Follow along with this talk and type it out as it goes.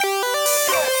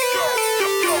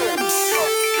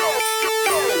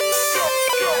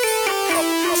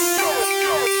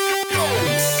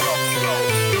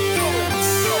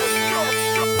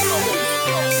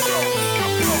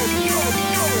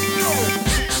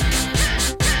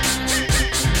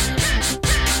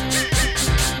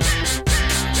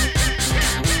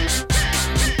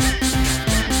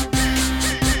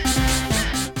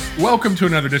Welcome to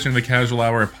another edition of the Casual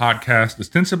Hour, a podcast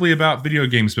ostensibly about video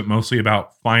games, but mostly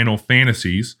about Final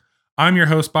Fantasies. I'm your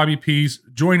host, Bobby Pease.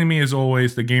 Joining me, as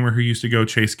always, the gamer who used to go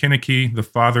chase Kinnicky, the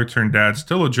father turned dad,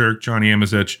 still a jerk, Johnny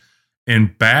Amizich,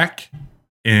 and back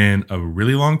in a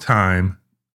really long time,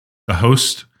 the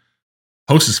host's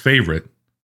favorite,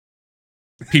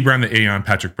 P. Brown the Aeon,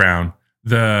 Patrick Brown,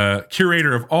 the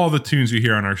curator of all the tunes you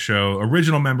hear on our show,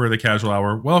 original member of the Casual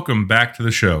Hour. Welcome back to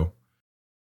the show.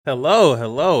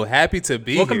 Hello. Happy to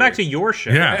be Welcome here. back to your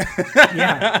show. Yeah.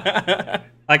 Yeah.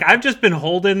 Like, I've just been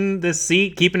holding this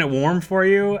seat, keeping it warm for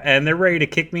you, and they're ready to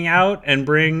kick me out and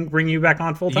bring you back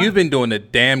on full time. You've been doing a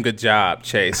damn good job,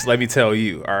 Chase. Let me tell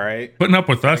you, all right? Putting up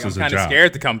with us I'm is a kind of job.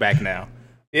 scared to come back now.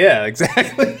 Yeah,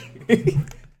 exactly.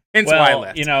 Hence why I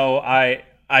left. You know, I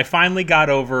finally got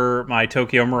over my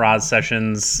Tokyo Mirage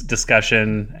Sessions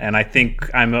discussion, and I think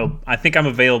I'm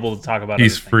available to talk about it.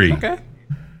 He's free. Okay.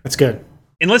 That's good.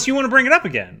 Unless you want to bring it up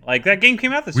again. Like, that game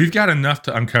came out this We've week. got enough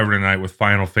to uncover tonight with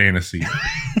Final Fantasy.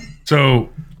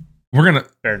 So we're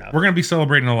Fair enough. gonna be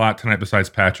celebrating a lot tonight besides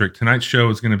Patrick. Tonight's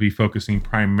show is gonna be focusing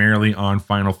primarily on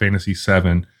Final Fantasy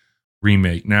VII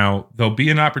Remake. Now, there'll be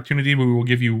an opportunity where we will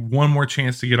give you one more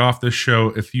chance to get off this show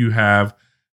if you have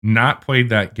not played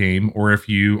that game, or if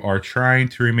you are trying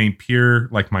to remain pure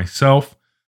like myself.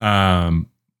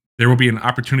 There will be an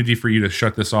opportunity for you to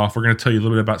shut this off. We're going to tell you a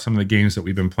little bit about some of the games that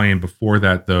we've been playing before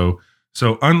that, though.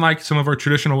 So unlike some of our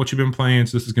traditional what you've been playing,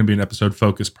 so this is going to be an episode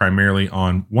focused primarily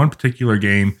on one particular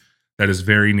game that is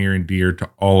very near and dear to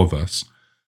all of us.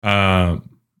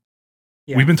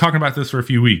 We've been talking about this for a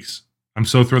few weeks. I'm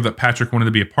so thrilled that Patrick wanted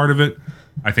to be a part of it.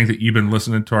 I think that you've been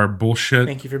listening to our bullshit.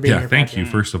 Thank you for being here, thank you,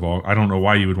 first of all. I don't know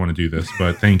why you would want to do this,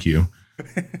 but thank you.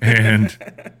 And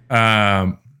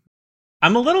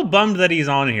I'm a little bummed that he's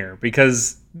on here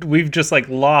because we've just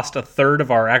lost a third of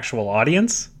our actual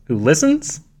audience who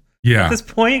listens yeah. at this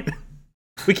point.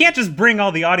 We can't just bring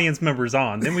all the audience members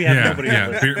on. Then we have nobody to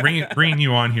listen. Bringing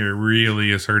you on here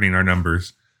really is hurting our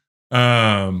numbers.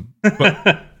 But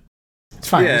It's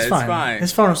fine. Yeah, it's fine. it's fine.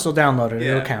 His phone is still downloaded.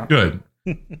 Yeah. It'll count. good.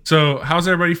 So how's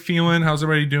everybody feeling? How's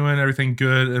everybody doing? Everything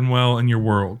good and well in your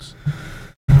worlds?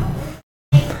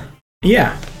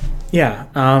 Yeah.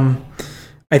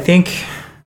 I think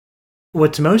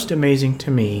what's most amazing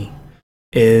to me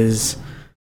is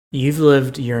you've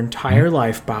lived your entire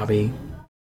life, Bobby,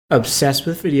 obsessed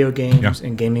with video games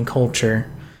and gaming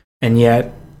culture, and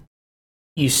yet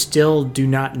you still do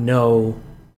not know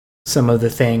some of the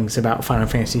things about Final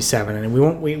Fantasy VII, and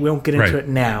we won't get into it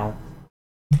now.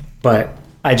 But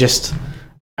I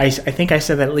think I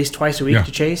said that at least twice a week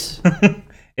to Chase.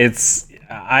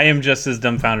 I am just as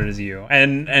dumbfounded as you.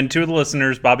 And to the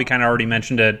listeners, Bobby kind of already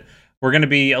mentioned it. We're going to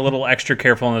be a little extra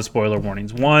careful in the spoiler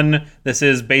warnings. One, this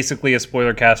is basically a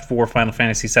spoiler cast for Final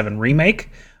Fantasy VII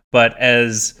Remake, but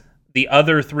as the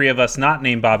other three of us not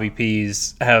named Bobby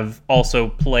Pease have also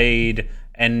played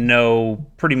and know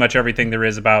pretty much everything there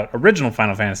is about original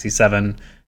Final Fantasy VII,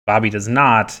 Bobby does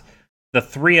not. The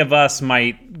three of us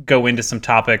might go into some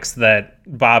topics that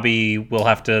Bobby will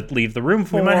have to leave the room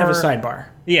for. We might have a sidebar.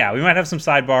 Yeah, we might have some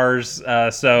sidebars.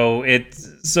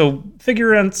 So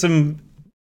figure out some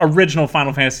original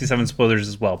Final Fantasy VII spoilers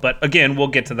as well. But again, we'll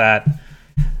get to that.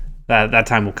 That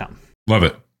time will come. Love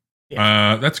it.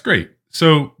 Yeah. That's great.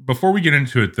 So before we get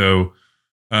into it, though,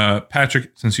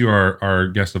 Patrick, since you are our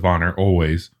guest of honor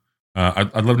always,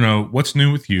 I'd love to know what's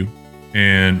new with you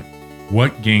and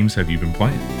what games have you been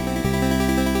playing?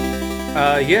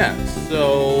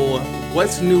 So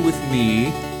what's new with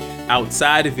me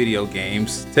outside of video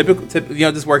games? Typical,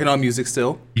 just working on music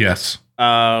still. Yes.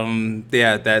 That's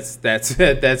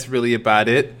really about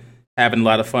it. Having a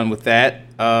lot of fun with that.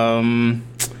 And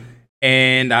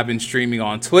I've been streaming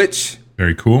on Twitch.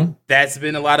 Very cool. That's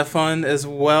been a lot of fun as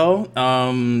well.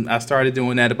 I started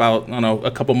doing that about,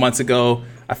 a couple months ago.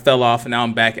 I fell off and now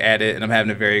I'm back at it and I'm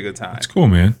having a very good time. It's cool,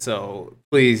 man. So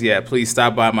please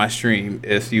stop by my stream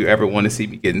if you ever want to see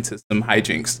me get into some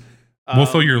hijinks. We'll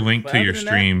throw your link to your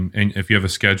stream, and if you have a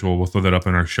schedule, we'll throw that up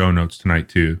in our show notes tonight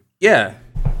too. Yeah,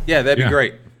 that'd be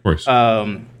great. Of course.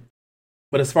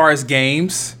 But as far as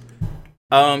games,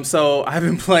 so I've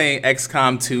been playing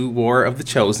XCOM 2: War of the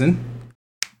Chosen.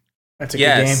 That's a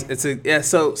good game.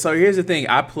 So here's the thing.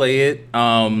 I play it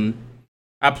on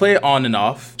and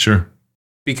off. Sure.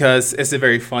 Because it's a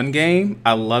very fun game.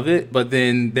 I love it. But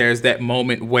then there's that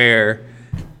moment where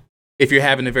if you're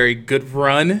having a very good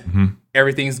run,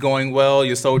 everything's going well,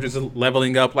 your soldiers are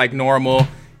leveling up like normal,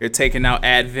 you're taking out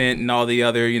Advent and all the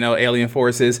other, alien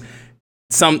forces.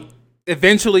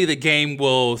 Eventually the game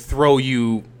will throw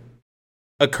you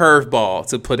a curveball,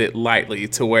 to put it lightly,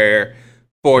 to where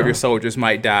 4 of your soldiers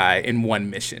might die in one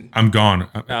mission. I'm gone.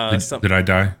 Did I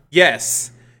die?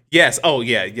 Yes. Oh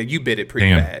yeah. You bit it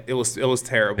pretty bad. It was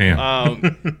terrible.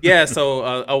 Yeah. So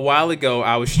a while ago,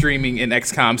 I was streaming an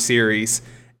XCOM series,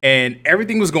 and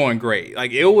everything was going great.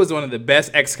 Like, it was one of the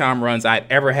best XCOM runs I'd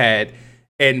ever had.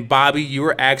 And Bobby, you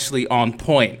were actually on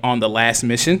point on the last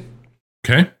mission.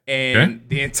 Okay. And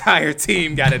the entire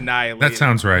team got annihilated. That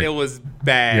sounds right. It was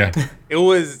bad. Yeah. It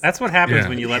was. That's what happens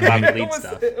when you let Bobby lead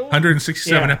stuff.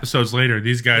 167 episodes later,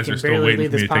 these guys are still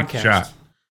waiting for me to take the shot.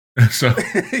 So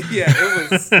yeah,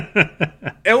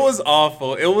 it was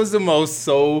awful. It was the most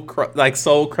soul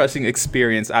crushing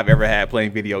experience I've ever had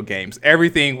playing video games.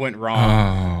 Everything went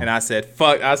wrong, and I said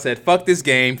fuck this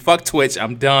game, fuck Twitch,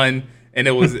 I'm done. And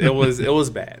it was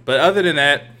bad. But other than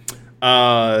that,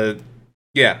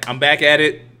 yeah, I'm back at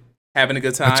it, having a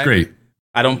good time. That's great.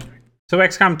 So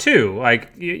XCOM 2, like,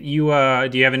 you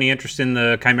do you have any interest in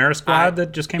the Chimera Squad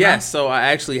that just came out? Yes, so I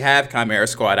actually have Chimera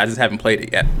Squad. I just haven't played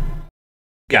it yet.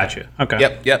 Gotcha.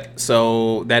 Okay. Yep.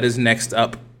 So that is next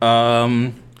up.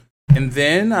 And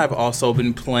then I've also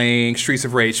been playing Streets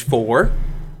of Rage 4.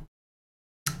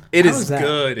 It is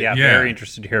good. Yeah, very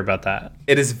interested to hear about that.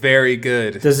 It is very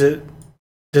good.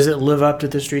 Does it live up to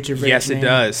the Streets of Rage? Yes, it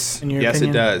does. Yes,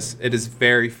 it does. It is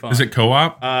very fun. Is it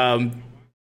co-op?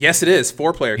 Yes, it is.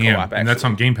 4-player co-op, actually. And that's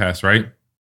on Game Pass, right?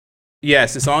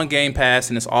 Yes, it's on Game Pass,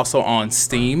 and it's also on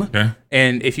Steam. Okay.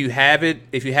 And if you have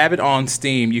it on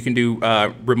Steam, you can do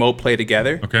remote play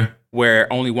together. Okay.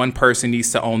 Where only one person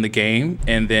needs to own the game,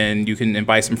 and then you can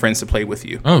invite some friends to play with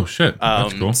you. Oh shit,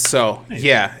 that's cool. So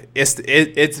yeah,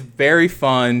 it's very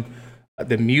fun.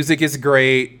 The music is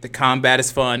great. The combat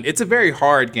is fun. It's a very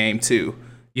hard game too.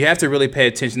 You have to really pay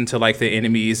attention to like the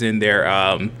enemies and their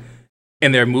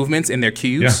movements and their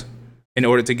cues in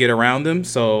order to get around them.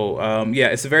 So yeah,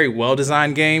 it's a very well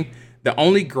designed game. The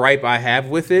only gripe I have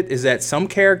with it is that some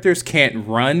characters can't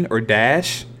run or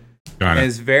dash. Got it. And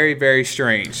it's very, very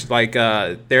strange. Like,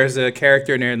 there's a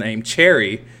character in there named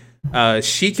Cherry.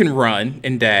 She can run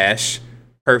and dash.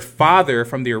 Her father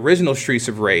from the original Streets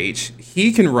of Rage,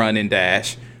 he can run and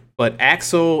dash, but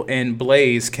Axel and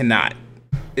Blaze cannot.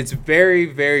 It's very,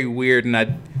 very weird, and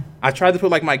I tried to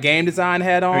put like my game design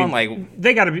hat on. I mean,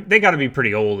 they gotta be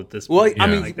pretty old at this point. Well,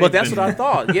 I mean, but that's what I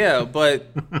thought. Yeah,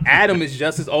 but Adam is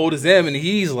just as old as them, and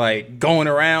he's like going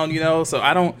around, So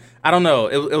I don't know.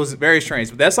 It was very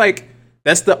strange. But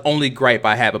that's the only gripe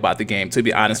I have about the game, to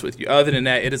be honest with you. Other than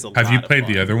that, it is a lot of fun. Have you played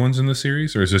the other ones in the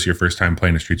series, or is this your first time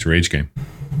playing a Streets of Rage game?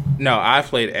 No, I've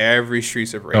played every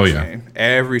Streets of Rage game.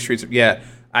 Every Streets of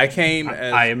I came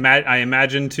as... I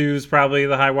imagine 2 is probably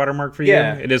the high watermark for you.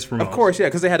 Yeah, it is for most. Of course, yeah,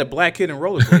 because they had a black kid in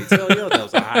rollerblades. That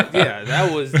was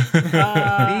that was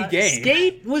the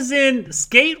game.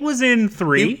 Skate was in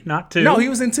 3, not 2. No, he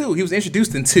was in 2. He was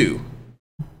introduced in 2.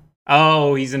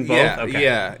 Oh, he's in both? Yeah, okay.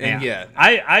 Yeah.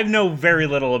 I know very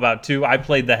little about 2. I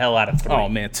played the hell out of 3. Oh,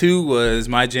 man. 2 was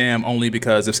my jam only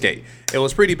because of Skate. It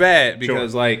was pretty bad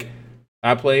because, I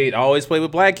always played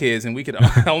with black kids, and we could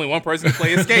only one person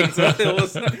play a Skate. So it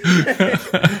was...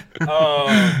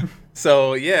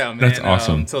 so, yeah, man. That's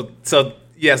awesome. So,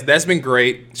 yes, that's been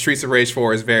great. Streets of Rage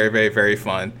 4 is very, very, very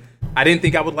fun. I didn't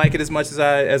think I would like it as much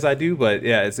as I do, but,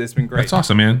 yeah, it's been great. That's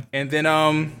awesome, man. And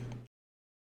then...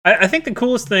 I think the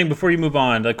coolest thing, before you move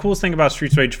on, the coolest thing about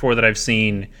Streets of Rage 4 that I've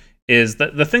seen is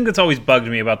that the thing that's always bugged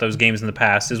me about those games in the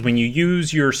past is when you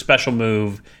use your special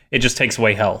move, it just takes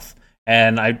away health.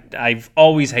 And I've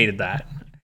always hated that.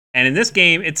 And in this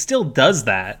game, it still does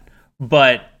that,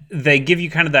 but they give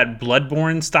you kind of that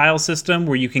Bloodborne style system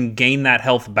where you can gain that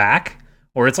health back,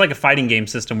 or it's like a fighting game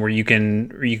system where you can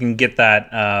get that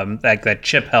that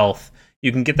chip health.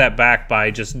 You can get that back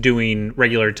by just doing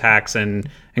regular attacks and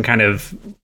kind of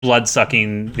blood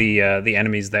sucking the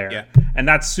enemies there. Yeah. And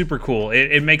that's super cool.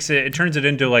 It turns it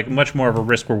into like much more of a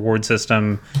risk reward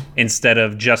system instead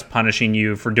of just punishing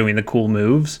you for doing the cool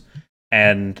moves.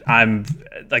 And I'm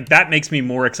like, that makes me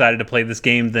more excited to play this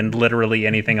game than literally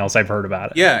anything else I've heard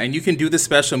about it. Yeah, and you can do the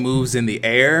special moves in the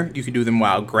air. You can do them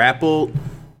while grappled.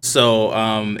 So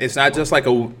it's not just like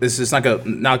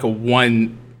not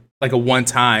like a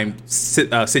one-time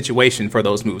situation for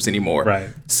those moves anymore. Right.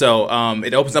 So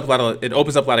it opens up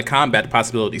a lot of combat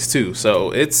possibilities too.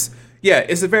 So it's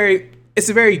a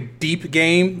very deep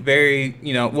game. Very,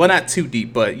 well, not too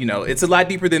deep, but it's a lot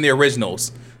deeper than the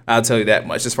originals. I'll tell you that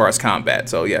much as far as combat.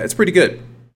 So yeah, it's pretty good.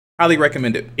 Highly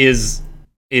recommend it. Is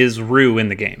Rue in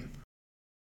the game?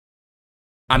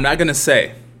 I'm not gonna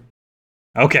say.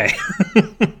 Okay.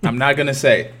 I'm not gonna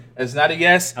say. It's not a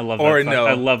yes or a no.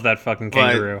 I love that fucking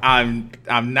kangaroo. But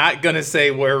I'm not gonna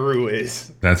say where Rue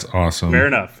is. That's awesome. Fair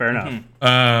enough.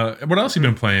 What else have you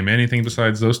been playing, man? Anything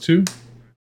besides those 2?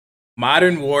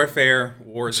 Modern Warfare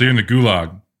Warzone. So you're in the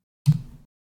gulag.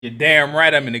 You're damn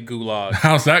right I'm in the gulag.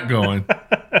 How's that going?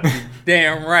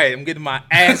 Damn right. I'm getting my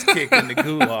ass kicked in the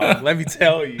gulag. Let me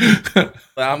tell you.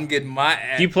 I'm getting my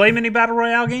ass. Do you play many Battle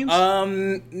Royale games?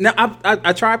 No,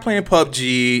 I tried playing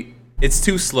PUBG. It's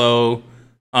too slow.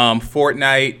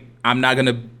 Fortnite, I'm not going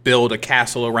to build a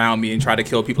castle around me and try to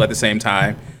kill people at the same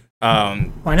time.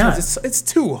 Why not? It's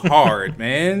too hard,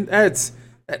 man. I'm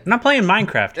not playing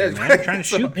Minecraft here, man. I'm trying to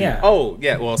shoot people. Yeah. Oh,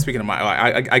 yeah. Well, speaking of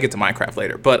I get to Minecraft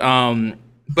later. But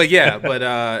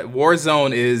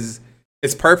Warzone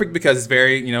it's perfect because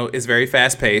it's very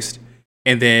fast paced.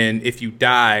 And then if you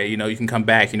die, you can come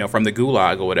back, from the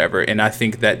gulag or whatever. And I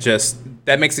think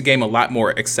that makes the game a lot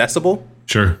more accessible.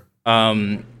 Sure.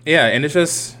 Yeah, and it's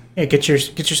just get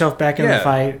yourself back in the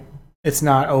fight. It's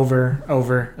not over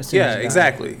as soon as you die.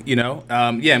 Exactly.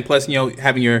 And plus,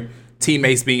 having your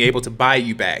teammates being able to buy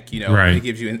you back, right. It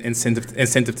gives you an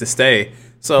incentive to stay.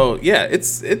 So yeah,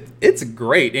 it's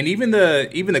great. And even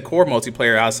the core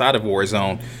multiplayer outside of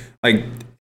Warzone, like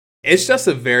it's just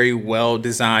a very well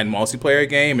designed multiplayer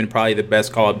game and probably the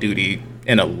best Call of Duty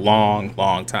in a long,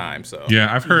 long time. So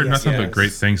yeah, I've heard nothing but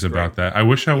great things about that. I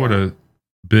wish I would have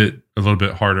bit a little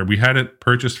bit harder. We had it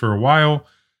purchased for a while,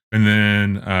 and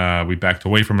then we backed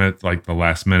away from it like the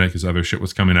last minute because other shit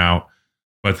was coming out.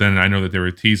 But then I know that they were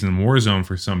teasing Warzone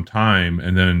for some time,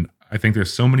 and then I think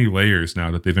there's so many layers now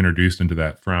that they've introduced into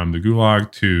that, from the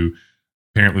gulag to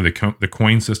apparently the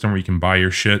coin system where you can buy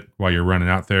your shit while you're running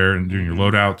out there and doing your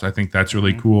loadouts. I think that's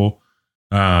really cool.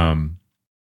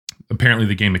 Apparently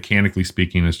the game, mechanically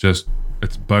speaking, it's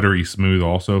buttery smooth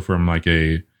also from like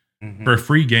for a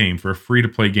free game, for a free to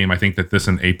play game. I think that this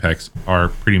and Apex are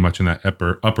pretty much in that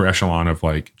upper echelon of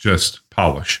like just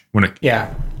polish when it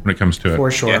comes to it. For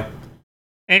sure. Yeah.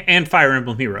 And Fire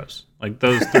Emblem Heroes. Like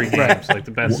those three games, like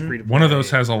the best free to play. One of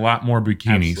those has a lot more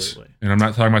bikinis. Absolutely. And I'm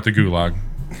not talking about the gulag.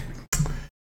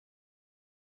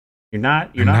 You're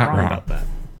not wrong about that.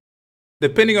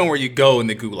 Depending on where you go in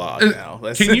the gulag now.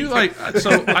 Can you so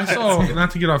I saw,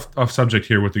 not to get off subject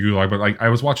here with the gulag, but like I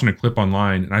was watching a clip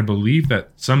online and I believe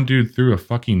that some dude threw a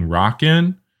fucking rock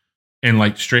in and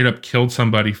like straight up killed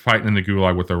somebody fighting in the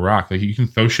gulag with a rock. Like you can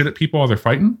throw shit at people while they're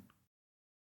fighting?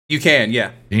 You can,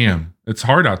 yeah. Damn. It's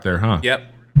hard out there, huh? Yep.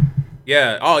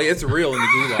 Yeah. Oh, it's real in the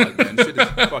gulag, man. Shit is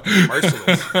fucking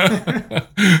merciless.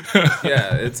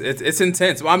 Yeah, it's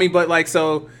intense. Well, I mean, but like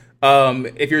so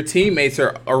if your teammates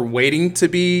are waiting to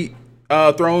be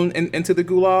thrown into the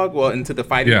gulag, into the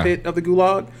fighting pit of the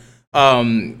gulag,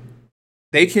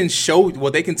 they can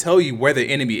tell you where the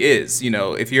enemy is,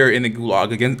 if you're in the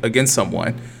gulag against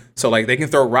someone. So like they can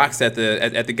throw rocks at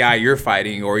the guy you're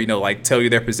fighting, or like tell you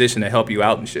their position to help you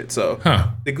out and shit. So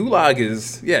the gulag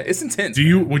it's intense.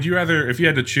 Would you rather, if you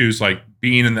had to choose, like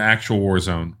being in the actual war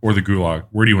zone or the gulag,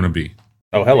 where do you want to be?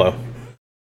 Oh, hello.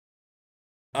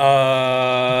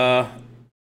 I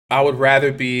would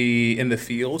rather be in the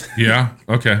field. Yeah.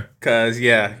 Okay. Cause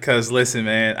listen,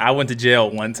 man, I went to jail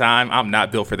one time. I'm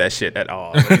not built for that shit at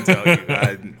all. Let me tell you.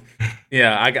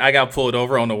 I got pulled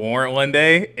over on a warrant one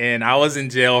day, and I was in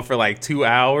jail for like 2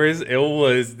 hours. It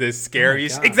was the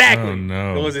scariest. Exactly. Oh,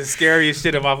 no. It was the scariest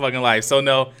shit of my fucking life. So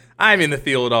no, I'm in the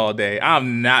field all day.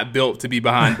 I'm not built to be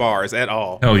behind bars at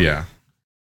all. Hell yeah.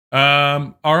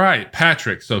 All right,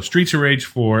 Patrick. So Streets of Rage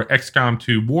 4, XCOM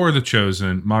 2, War of the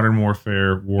Chosen, Modern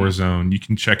Warfare, Warzone. You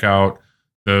can check out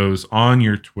those on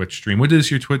your Twitch stream. What is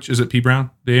your Twitch? Is it P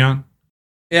Brown, Dayon?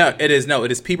 Yeah, it is. No,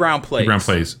 it is P Brown Plays. P Brown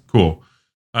Plays. Cool.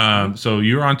 So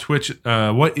you're on Twitch.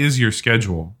 What is your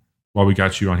schedule while we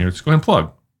got you on here? Let's go ahead and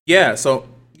plug. So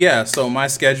my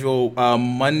schedule,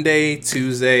 Monday,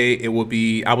 Tuesday,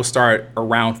 I will start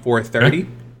around 4:30.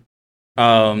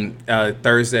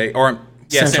 Thursday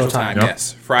Central time. Yep.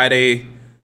 Yes. Friday,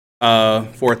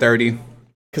 4:30.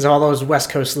 Because all those West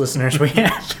Coast listeners we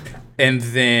have. And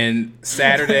then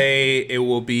Saturday it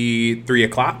will be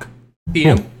 3:00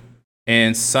 p.m. Cool.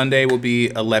 And Sunday will be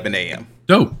 11 a.m.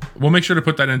 Dope. We'll make sure to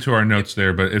put that into our notes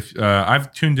there. But if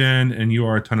I've tuned in and you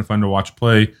are a ton of fun to watch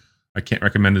play, I can't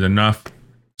recommend it enough.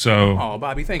 So,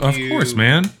 Bobby, thank you. Of course,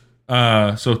 man.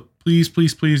 So please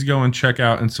go and check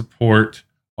out and support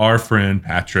our friend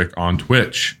Patrick on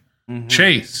Twitch. Mm-hmm.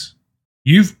 Chase,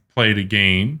 you've played a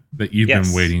game that you've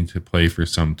been waiting to play for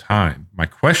some time. My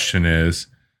question is,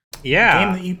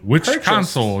 which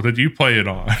console did you play it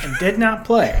on? And did not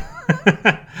play.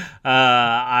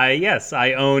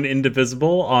 I own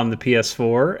Indivisible on the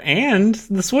PS4 and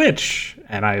the Switch,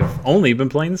 and I've only been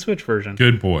playing the Switch version.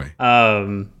 Good boy.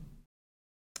 I've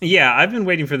been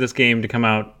waiting for this game to come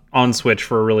out on Switch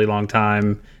for a really long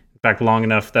time. In fact, long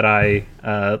enough that I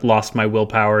lost my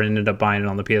willpower and ended up buying it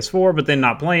on the PS4, but then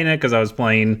not playing it because I was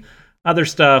playing other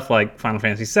stuff like Final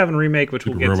Fantasy VII Remake, which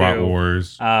Super we'll get Robot to.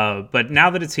 Wars. But now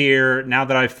that it's here, now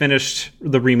that I've finished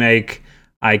the remake,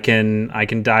 I can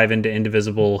dive into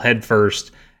Indivisible head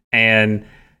first. And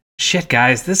shit,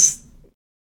 guys, this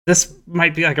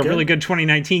might be like a really good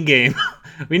 2019 game.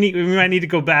 We might need to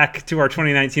go back to our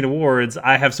 2019 awards.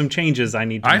 I have some changes I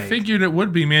need to make. I figured it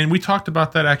would be, man. We talked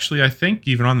about that actually, I think,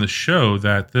 even on the show,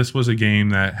 that this was a game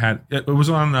that had... It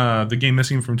was on the game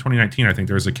missing from 2019, I think.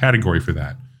 There was a category for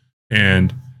that.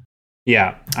 And...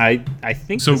 Yeah, I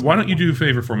think... So why don't you do a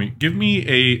favor for me? Give me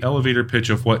a elevator pitch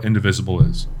of what Indivisible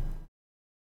is.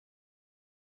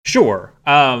 Sure.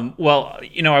 Well,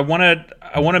 I want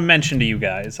to mention to you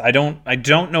guys. I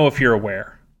don't know if you're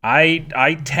aware.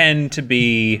 I tend to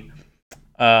be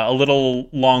a little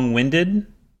long-winded.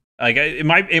 Like it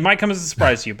might come as a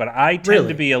surprise to you, but I tend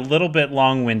to be a little bit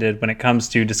long-winded when it comes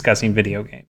to discussing video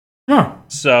games. Huh.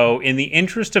 So, in the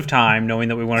interest of time, knowing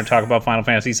that we want to talk about Final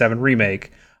Fantasy VII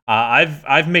Remake,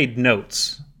 I've made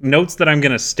notes that I'm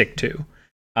going to stick to.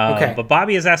 Okay. But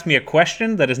Bobby has asked me a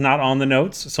question that is not on the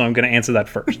notes, so I'm going to answer that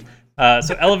first.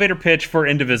 So elevator pitch for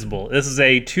Indivisible. This is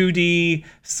a 2D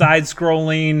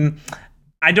side-scrolling...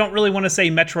 I don't really want to say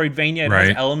Metroidvania. It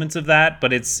has elements of that,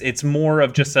 but it's more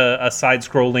of just a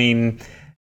side-scrolling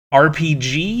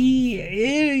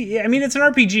RPG. I mean, it's an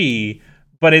RPG,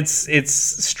 but it's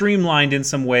streamlined in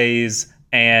some ways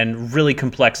and really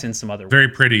complex in some other ways. Very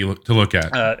pretty to look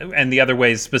at. And the other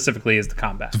ways specifically is the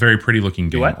combat. It's a very pretty looking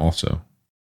game also.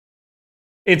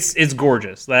 It's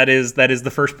gorgeous. That is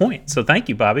the first point. So thank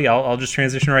you, Bobby. I'll just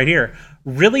transition right here.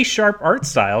 Really sharp art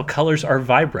style. Colors are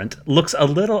vibrant. Looks a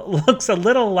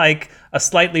little like a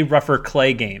slightly rougher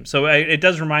Clay game. So it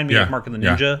does remind me of Mark of the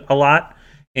Ninja a lot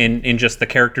in just the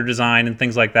character design and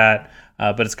things like that.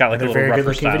 But it's got like a little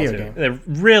rougher style too. Game. They're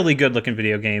really good looking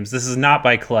video games. This is not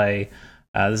by Clay.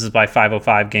 This is by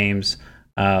 505 Games.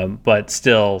 But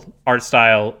still, art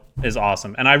style is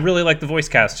awesome. And I really like the voice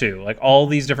cast too. Like all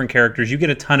these different characters, you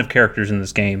get a ton of characters in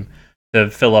this game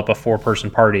to fill up a 4-person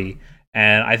party.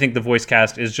 And I think the voice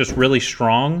cast is just really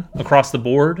strong across the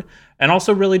board and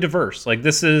also really diverse. Like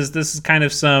this is kind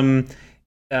of some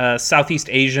Southeast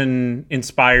Asian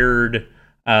inspired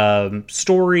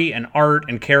story and art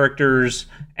and characters,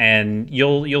 and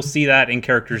you'll see that in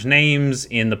characters' names,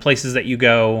 in the places that you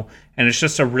go, and it's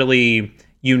just a really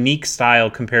unique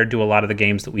style compared to a lot of the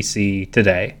games that we see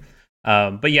today.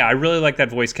 But yeah, I really like that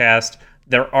voice cast.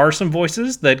 There are some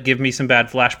voices that give me some bad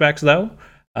flashbacks, though.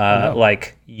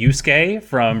 Like Yusuke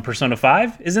from Persona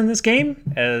 5 is in this game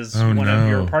as one of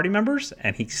your party members,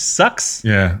 and he sucks.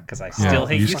 Yeah, because I still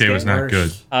hate Yusuke. Yusuke was not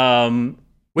good.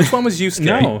 Which one was Yusuke?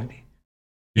 No,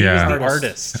 he was the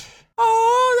artist.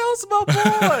 Oh, that was my boy.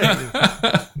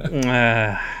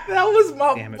 That was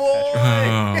my boy.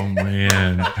 Oh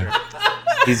man.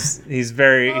 He's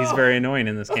very annoying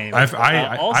in this game. I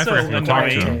forgot to talk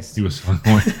to him. He was so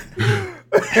annoying.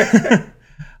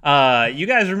 You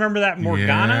guys remember that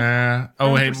Morgana? Yeah.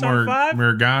 Oh, hey,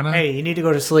 Morgana. Hey, you need to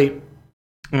go to sleep.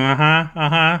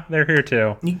 They're here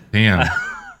too. Damn.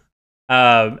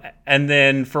 And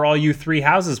then for all you Three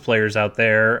Houses players out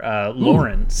there,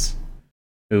 Lawrence,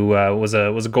 who was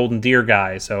a Golden Deer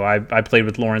guy. So I played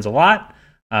with Lawrence a lot.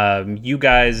 You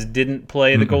guys didn't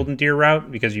play the Golden Deer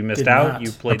route because you missed out.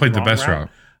 You played I played the best route.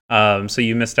 So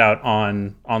you missed out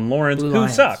on Lawrence, who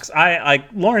sucks.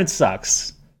 Lawrence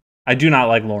sucks. I do not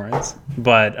like Lawrence,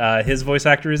 but his voice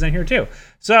actor is in here too.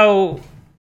 So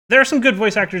there are some good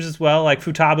voice actors as well, like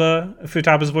Futaba.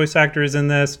 Futaba's voice actor is in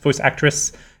this. Voice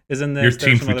actress is in this. Your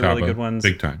team There's some Futaba, other really good ones.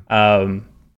 big time.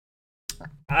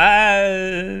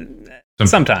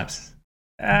 Sometimes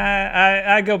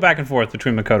I go back and forth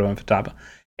between Makoto and Futaba.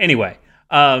 Anyway,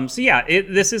 so yeah,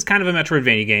 this is kind of a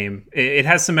Metroidvania game. It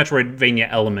has some Metroidvania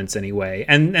elements anyway,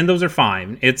 and those are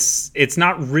fine. It's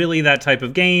not really that type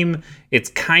of game. It's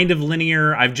kind of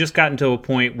linear. I've just gotten to a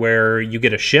point where you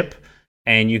get a ship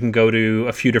and you can go to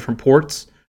a few different ports,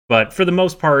 but for the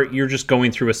most part, you're just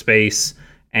going through a space,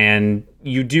 and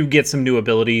you do get some new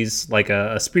abilities like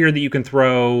a spear that you can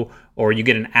throw, or you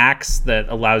get an axe that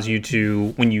allows you to,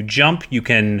 when you jump, you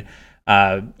can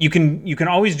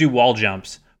always do wall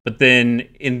jumps. But then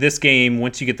in this game,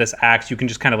 once you get this axe, you can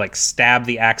just kind of like stab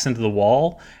the axe into the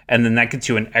wall, and then that gets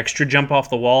you an extra jump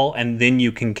off the wall, and then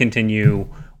you can continue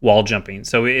wall jumping.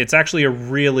 So it's actually a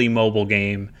really mobile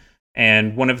game.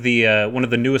 And one of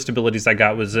the newest abilities I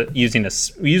got was using a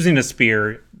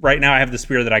spear. Right now I have the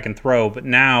spear that I can throw, but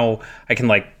now I can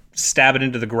like stab it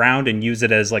into the ground and use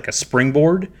it as like a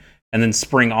springboard, and then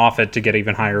spring off it to get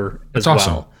even higher as well.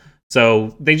 Awesome.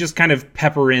 So they just kind of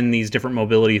pepper in these different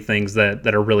mobility things that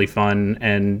are really fun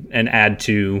and add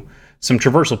to some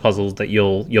traversal puzzles that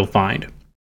you'll find.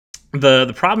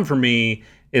 The problem for me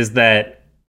is that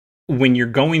when you're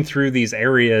going through these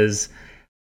areas,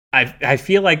 I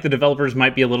feel like the developers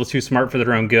might be a little too smart for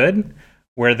their own good,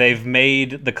 where they've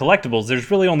made the collectibles.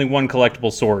 There's really only one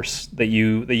collectible source that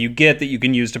you get that you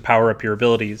can use to power up your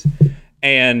abilities,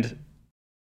 and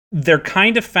they're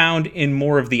kind of found in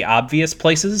more of the obvious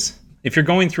places. If you're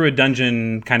going through a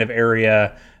dungeon kind of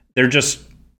area, they're just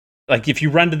like, if you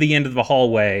run to the end of the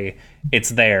hallway, it's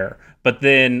there. But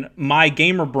then my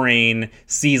gamer brain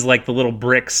sees like the little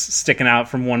bricks sticking out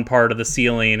from one part of the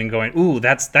ceiling and going, ooh,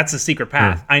 that's a secret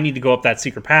path. I need to go up that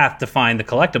secret path to find the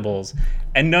collectibles.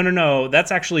 And no,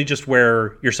 that's actually just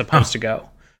where you're supposed to go.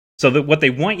 So that what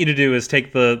they want you to do is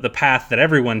take the path that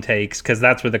everyone takes, because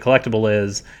that's where the collectible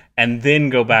is, and then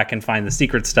go back and find the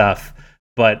secret stuff.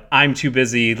 But I'm too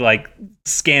busy like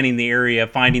scanning the area,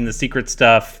 finding the secret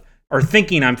stuff, or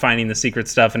thinking I'm finding the secret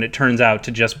stuff, and it turns out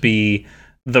to just be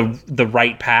the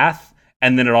right path,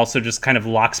 and then it also just kind of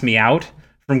locks me out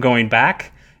from going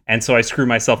back, and so I screw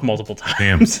myself multiple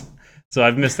times. Damn. So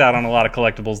I've missed out on a lot of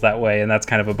collectibles that way, and that's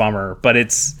kind of a bummer. But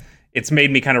it's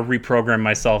made me kind of reprogram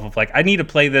myself of like, I need to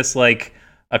play this like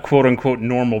a quote unquote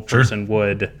normal person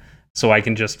would, so I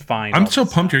can just find. I'm so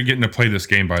pumped you're getting to play this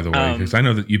game, by the way, because I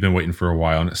know that you've been waiting for a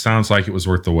while, and it sounds like it was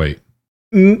worth the wait.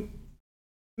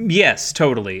 Yes,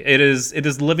 totally. It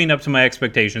is living up to my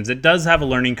expectations. It does have a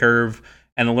learning curve.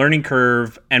 And the learning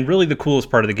curve, and really the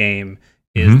coolest part of the game,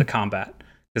 is the combat,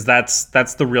 because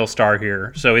that's the real star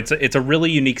here. So it's a really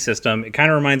unique system. It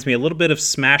kind of reminds me a little bit of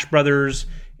Smash Brothers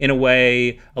in a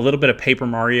way, a little bit of Paper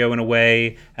Mario in a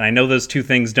way. And I know those two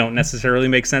things don't necessarily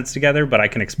make sense together, but I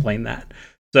can explain that.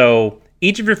 So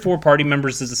each of your 4 party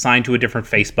members is assigned to a different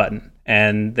face button,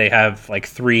 and they have like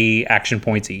 3 action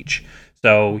points each.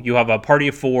 So you have a party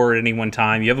of 4 at any one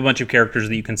time. You have a bunch of characters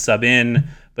that you can sub in,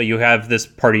 but you have this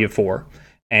party of 4.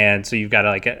 And so you've got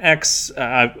like an X,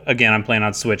 again, I'm playing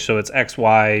on Switch, so it's X,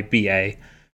 Y, B, A.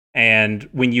 And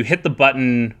when you hit the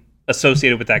button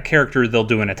associated with that character, they'll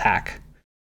do an attack.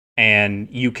 And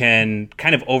you can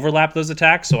kind of overlap those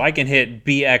attacks. So I can hit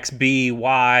B, X, B,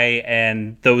 Y,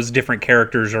 and those different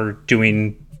characters are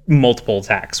doing multiple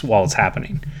attacks while it's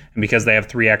happening. And because they have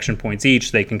 3 action points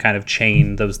each, they can kind of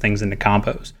chain those things into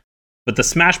combos. But the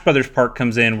Smash Brothers part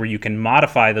comes in where you can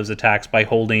modify those attacks by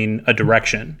holding a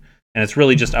direction. And it's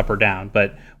really just up or down.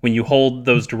 But when you hold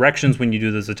those directions, when you do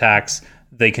those attacks,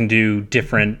 they can do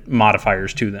different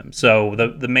modifiers to them. So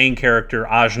the main character,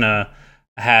 Ajna,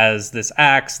 has this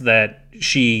axe that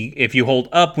if you hold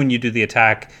up when you do the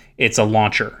attack, it's a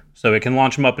launcher. So it can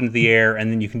launch them up into the air,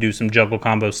 and then you can do some juggle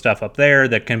combo stuff up there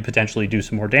that can potentially do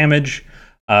some more damage.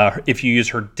 If you use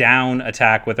her down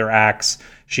attack with her axe,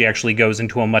 she actually goes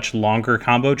into a much longer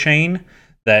combo chain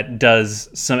that does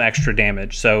some extra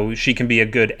damage. So she can be a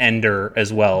good ender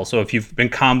as well. So if you've been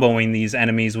comboing these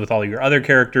enemies with all your other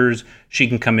characters, she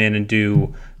can come in and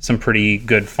do some pretty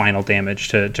good final damage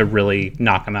to really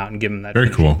knock them out and give them that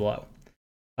finishing blow.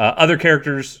 Other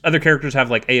characters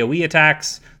have like AoE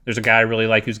attacks. There's a guy I really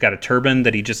like who's got a turban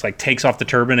that he just like takes off the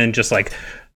turban and just like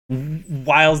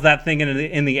wiles that thing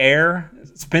in the air,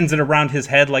 spins it around his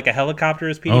head like a helicopter,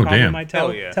 as Petey Pablo might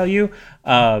tell you.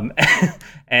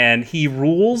 And he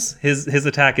rules. His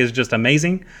attack is just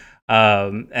amazing.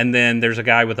 And then there's a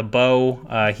guy with a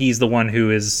bow. He's the one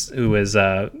who is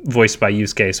voiced by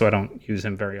Yusuke, so I don't use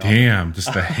him very often. Damn,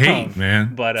 just the hate,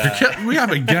 man. But we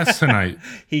have a guest tonight,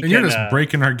 you're just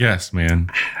breaking our guest, man.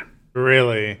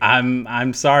 Really?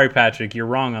 I'm sorry, Patrick. You're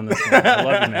wrong on this one. I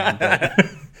love you, man. But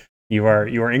you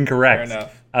are incorrect. Fair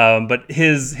enough. But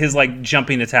his like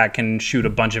jumping attack can shoot a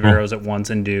bunch of arrows at once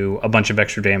and do a bunch of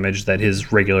extra damage that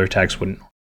his regular attacks wouldn't.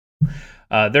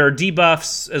 There are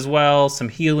debuffs as well, some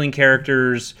healing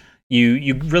characters.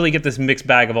 You really get this mixed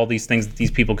bag of all these things that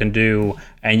these people can do,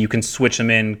 and you can switch them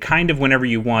in kind of whenever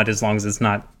you want, as long as it's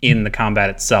not in the combat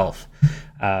itself.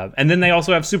 And then they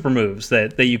also have super moves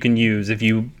that you can use if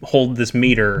you hold this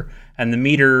meter, and the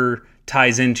meter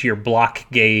ties into your block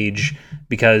gauge,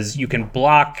 because you can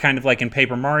block kind of like in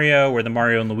Paper Mario or the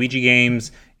Mario and Luigi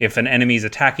games. If an enemy's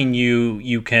attacking you,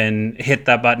 you can hit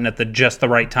that button at just the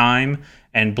right time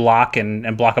and block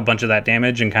and block a bunch of that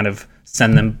damage and kind of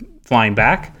send them flying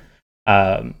back,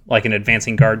 like an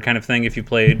advancing guard kind of thing if you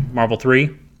played Marvel 3.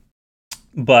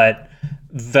 But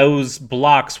those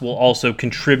blocks will also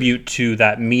contribute to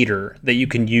that meter that you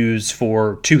can use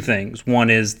for 2 things. One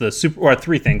is the super, or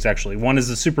 3 things actually. One is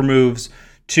the super moves.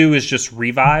 2 is just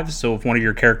revives. So if one of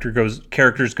your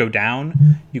characters go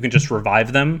down, you can just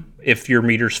revive them if your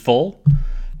meter's full.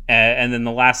 And then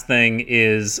the last thing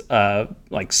is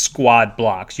like squad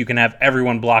blocks. You can have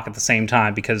everyone block at the same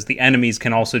time, because the enemies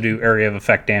can also do area of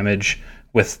effect damage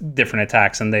with different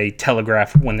attacks, and they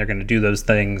telegraph when they're going to do those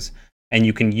things, and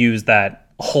you can use that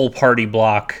whole party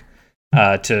block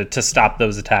to stop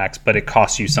those attacks, but it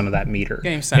costs you some of that meter.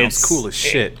 Game sounds cool as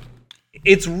shit.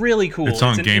 It's really cool. It's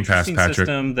on Game Pass, Patrick.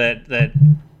 System that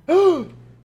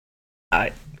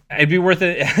it'd be worth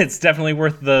it. It's definitely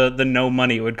worth the no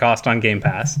money it would cost on Game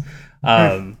Pass.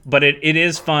 But it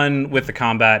is fun with the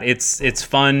combat. It's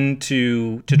fun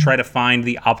to try to find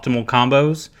the optimal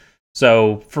combos.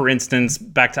 So, for instance,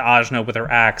 back to Ajna with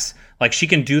her axe, like she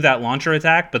can do that launcher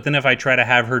attack, but then if I try to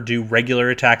have her do regular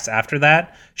attacks after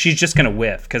that, she's just gonna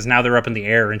whiff because now they're up in the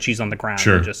air and she's on the ground.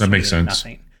 Sure, and just that makes sense.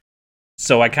 Nothing.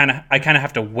 So I kind of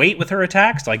have to wait with her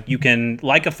attacks. Like you can,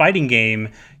 like a fighting game,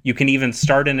 you can even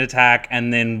start an attack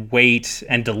and then wait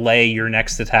and delay your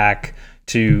next attack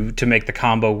to make the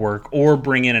combo work, or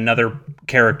bring in another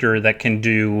character that can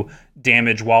do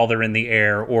damage while they're in the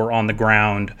air or on the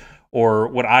ground. Or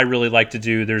what I really like to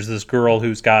do, there's this girl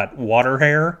who's got water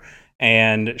hair,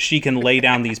 and she can lay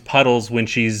down these puddles when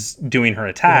she's doing her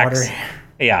attacks.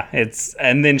 Yeah,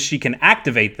 and then she can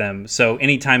activate them. So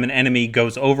anytime an enemy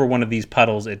goes over one of these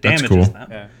puddles, it damages them.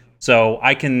 Yeah. So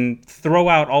I can throw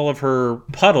out all of her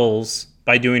puddles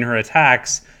by doing her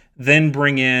attacks, then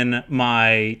bring in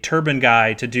my turban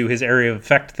guy to do his area of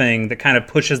effect thing that kind of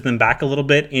pushes them back a little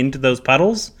bit into those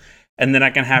puddles. And then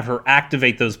I can have her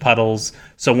activate those puddles.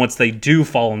 So once they do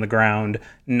fall on the ground,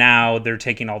 now they're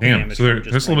taking all the damage. So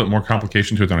there's a little bit more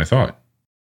complication to it than I thought.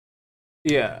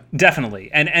 Yeah,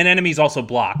 definitely. And enemies also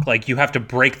block. Like you have to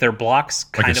break their blocks,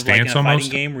 kind of like in a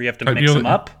fighting game where you have to mix them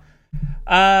up.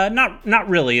 Not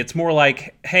really. It's more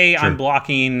like, hey, sure, I'm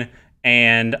blocking,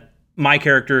 and my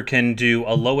character can do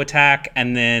a low attack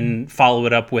and then follow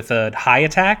it up with a high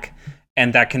attack,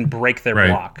 and that can break their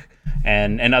block.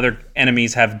 And other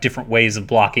enemies have different ways of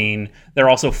blocking. They're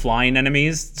also flying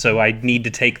enemies, so I need to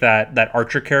take that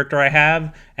archer character I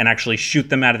have and actually shoot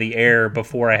them out of the air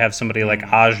before I have somebody like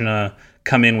Ajna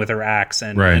come in with her axe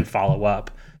and follow up.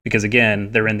 Because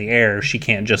again, they're in the air, she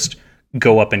can't just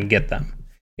go up and get them.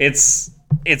 It's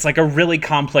like a really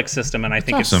complex system, and I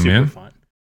think it's super fun.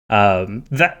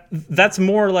 That's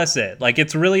more or less it. Like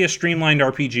it's really a streamlined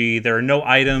RPG. There are no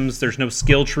items, there's no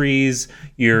skill trees.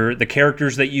 The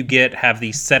characters that you get have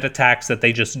these set attacks that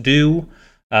they just do.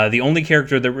 The only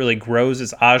character that really grows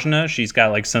is Ajna. She's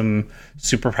got like some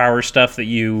superpower stuff that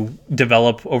you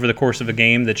develop over the course of a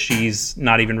game that she's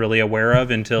not even really aware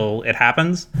of until it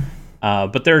happens.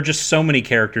 But there are just so many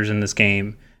characters in this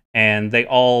game, and they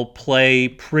all play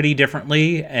pretty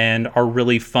differently and are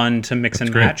really fun to mix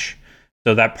and match.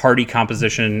 So that party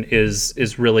composition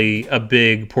is really a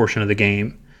big portion of the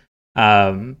game.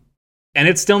 And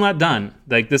it's still not done.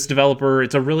 Like this developer,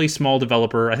 it's a really small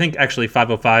developer. I think actually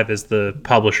 505 is the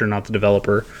publisher, not the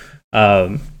developer.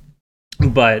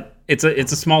 But it's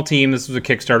a small team. This was a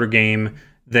Kickstarter game.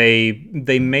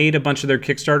 They made a bunch of their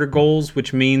Kickstarter goals,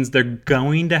 which means they're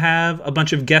going to have a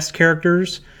bunch of guest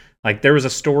characters. Like there was a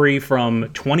story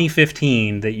from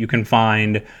 2015 that you can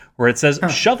find where it says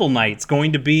Shovel Knight's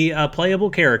going to be a playable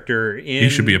character in He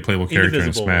should be a playable character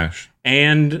in Smash.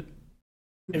 And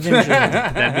eventually,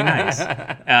 that'd be nice.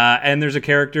 And there's a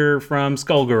character from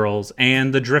Skullgirls,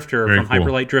 and the Drifter from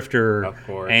Hyperlight Drifter, of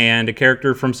course, and a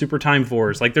character from Super Time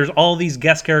Force. Like there's all these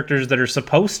guest characters that are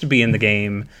supposed to be in the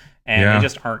game, and they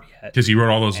just aren't yet. Because you wrote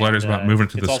all those letters about moving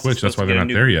to the Switch. That's why they're not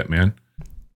there yet, man.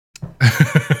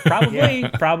 Probably.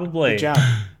 Good job.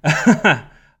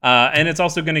 And it's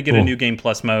also going to get a new Game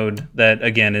Plus mode that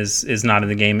again is not in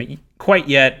the game quite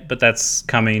yet, but that's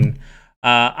coming.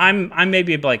 I'm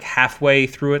maybe like halfway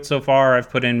through it so far. I've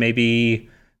put in maybe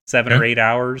 7 or 8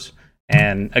 hours,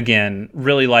 and again,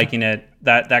 really liking it.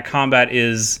 That combat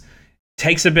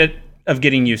takes a bit of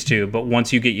getting used to, but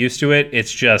once you get used to it,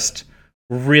 it's just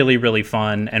really, really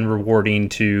fun and rewarding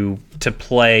to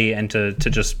play and to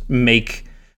just make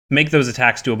those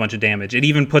attacks do a bunch of damage. It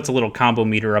even puts a little combo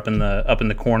meter up in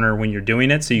the corner when you're doing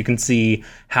it, so you can see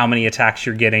how many attacks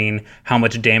you're getting, how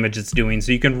much damage it's doing,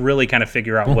 so you can really kind of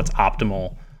figure out what's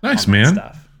optimal. Nice, man.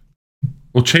 Stuff.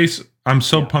 Well, Chase, I'm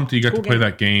so pumped that you got to play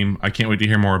that game. I can't wait to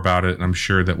hear more about it, and I'm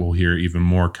sure that we'll hear even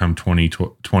more come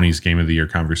 2020's Game of the Year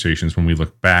conversations when we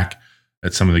look back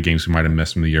at some of the games we might have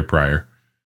missed from the year prior.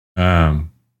 Well,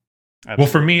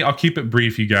 for me, I'll keep it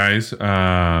brief, you guys.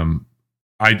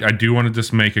 I do want to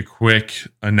just make a quick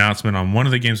announcement on one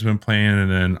of the games I've been playing,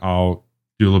 and then I'll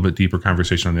do a little bit deeper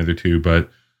conversation on the other two. But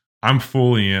I'm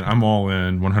fully in. I'm all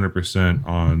in 100%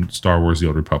 on Star Wars The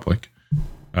Old Republic.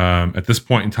 At this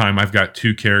point in time, I've got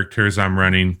 2 characters I'm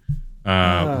running,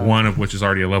 one of which is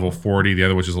already a level 40, the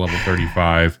other which is a level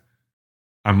 35.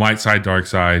 I'm light side, dark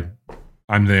side.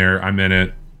 I'm there. I'm in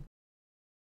it.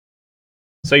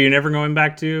 So you're never going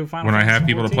back to Final When I Fantasy have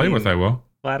people to play 14? with, I will.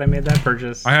 Glad I made that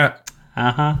purchase.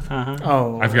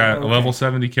 Oh, I've got a level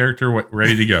 70 character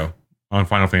ready to go on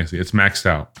Final Fantasy. It's maxed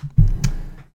out.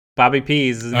 Bobby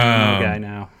P's is the guy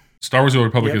now. Star Wars: The Old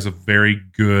Republic is a very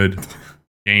good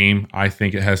game. I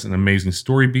think it has an amazing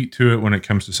story beat to it when it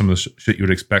comes to some of the shit you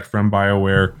would expect from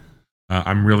BioWare.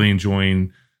 I'm really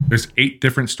enjoying. There's 8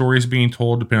 different stories being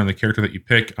told depending on the character that you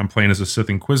pick. I'm playing as a Sith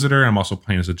Inquisitor. I'm also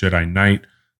playing as a Jedi Knight.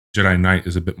 Jedi Knight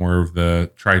is a bit more of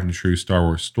the tried and true Star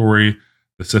Wars story.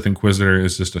 The Sith Inquisitor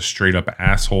is just a straight up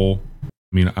asshole.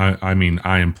 I mean,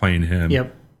 I am playing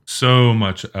him so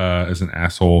much as an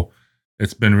asshole.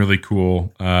 It's been really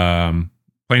cool. Playing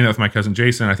that with my cousin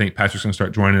Jason. I think Patrick's gonna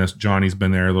start joining us. Johnny's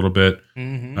been there a little bit.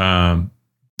 A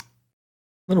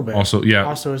little bit. Also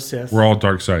a Sith. We're all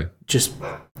dark side. Just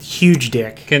huge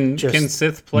dick. Can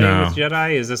Sith play with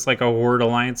Jedi? Is this like a Horde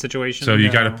Alliance situation? So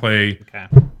you got to play. Okay.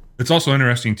 It's also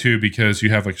interesting too because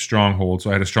you have like stronghold. So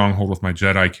I had a stronghold with my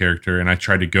Jedi character, and I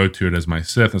tried to go to it as my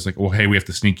Sith. It's like, well, hey, we have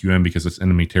to sneak you in because it's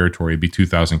enemy territory. It'd be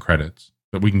 2,000 credits,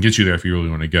 but we can get you there if you really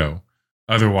want to go.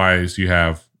 Otherwise, you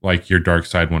have like your dark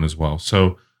side one as well.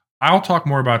 So I'll talk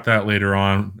more about that later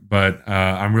on. But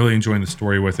I'm really enjoying the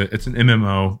story with it. It's an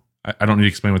MMO. I don't need to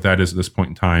explain what that is at this point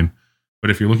in time. But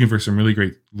if you're looking for some really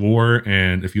great lore,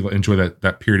 and if you enjoy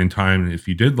that period in time, and if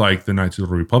you did like the Knights of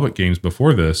the Republic games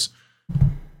before this,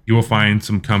 you will find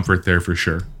some comfort there for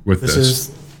sure with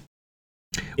this.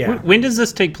 When does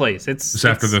this take place? It's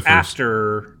after the first.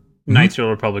 After Knights of the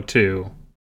Republic 2.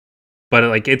 But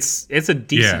like it's a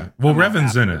decent. Yeah. Well,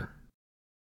 Revan's in it.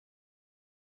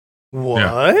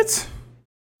 What?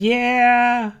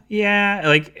 Yeah.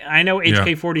 Like I know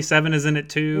HK-47 is in it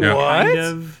too. Yeah. Kind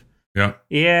of. Yeah.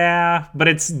 Yeah, but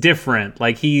it's different.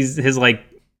 Like his like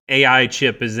AI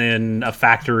chip is in a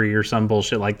factory or some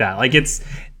bullshit like that. Like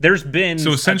there's been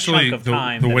so essentially a chunk of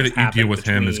time the way that you deal with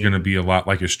between... him is going to be a lot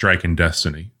like a strike in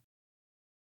Destiny.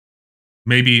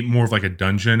 Maybe more of like a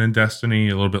dungeon in Destiny,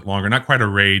 a little bit longer. Not quite a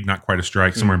raid, not quite a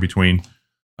strike, somewhere in between.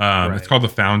 Right. It's called the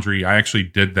Foundry. I actually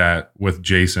did that with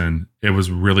Jason. It was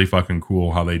really fucking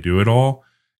cool how they do it all.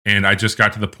 And I just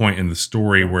got to the point in the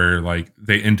story where like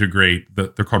they integrate they're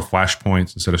called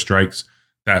flashpoints instead of strikes.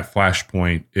 That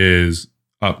flashpoint is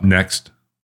up next.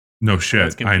 No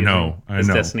shit. I know.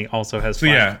 Destiny also has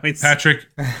flashpoints. Yeah, Patrick,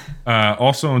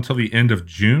 also until the end of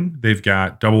June, they've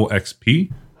got double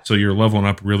XP. So you're leveling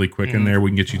up really quick in there. We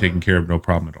can get you taken care of, no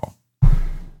problem at all.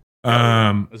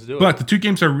 But the 2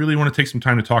 games I really want to take some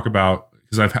time to talk about,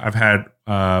 because I've had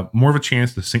more of a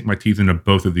chance to sink my teeth into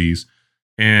both of these.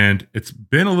 And it's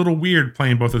been a little weird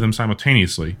playing both of them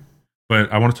simultaneously.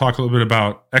 But I want to talk a little bit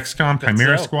about XCOM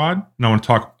Chimera Squad, and I want to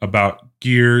talk about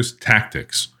Gears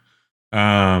Tactics.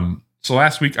 So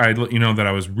last week I let you know that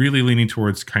I was really leaning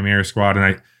towards Chimera Squad,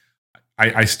 and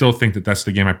I still think that that's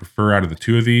the game I prefer out of the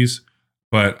 2 of these.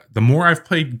 But the more I've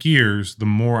played Gears, the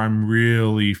more I'm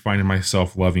really finding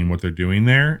myself loving what they're doing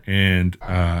there, and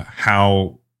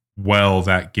how well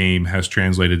that game has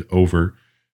translated over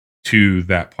to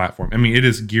that platform. I mean, it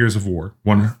is Gears of War.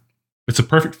 It's a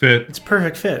perfect fit. It's a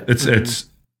perfect fit.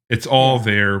 It's all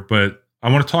there, but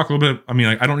I want to talk a little bit. I mean,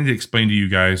 like, I don't need to explain to you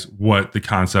guys what the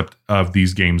concept of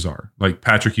these games are. Like,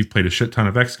 Patrick, you've played a shit ton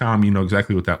of XCOM. You know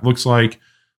exactly what that looks like.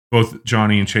 Both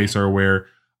Johnny and Chase are aware.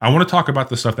 I want to talk about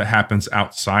the stuff that happens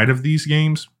outside of these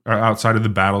games, or outside of the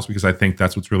battles, because I think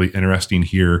that's what's really interesting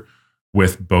here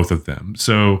with both of them.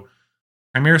 So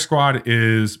Chimera Squad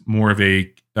is more of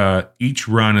a each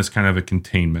run is kind of a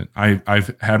containment.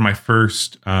 I've had my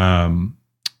first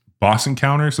boss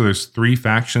encounter. So there's 3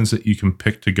 factions that you can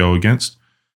pick to go against.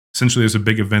 Essentially, there's a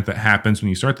big event that happens when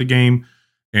you start the game,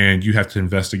 and you have to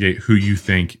investigate who you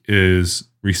think is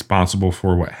responsible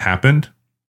for what happened.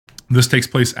 This takes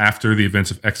place after the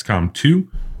events of XCOM 2,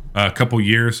 a couple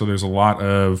years. So there's a lot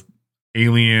of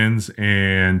aliens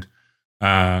and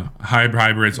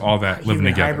hybrids, all that living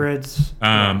together. Hybrids.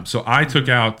 So I took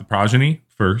out the progeny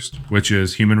first, which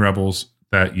is human rebels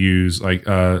that use like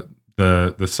the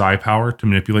psi power to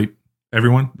manipulate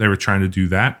everyone. They were trying to do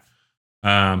that.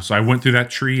 So I went through that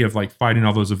tree of like fighting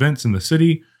all those events in the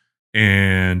city,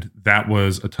 and that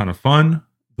was a ton of fun.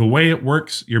 The way it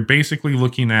works, you're basically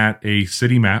looking at a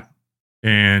city map,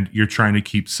 and you're trying to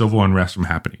keep civil unrest from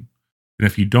happening. And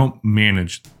if you don't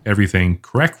manage everything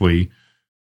correctly,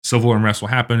 civil unrest will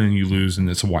happen and you lose, and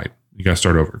it's a wipe. You got to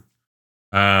start over.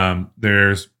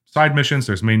 There's side missions,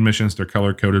 there's main missions. They're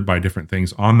color coded by different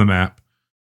things on the map.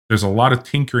 There's a lot of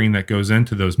tinkering that goes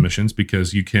into those missions,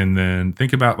 because you can then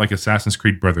think about like Assassin's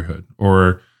Creed Brotherhood,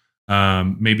 or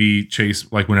maybe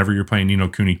Chase, like whenever you're playing Ni no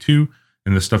Kuni 2,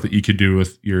 and the stuff that you could do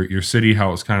with your city,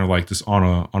 how it's kind of like just on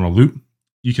a loop.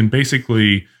 You can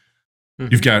basically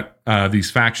You've got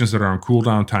these factions that are on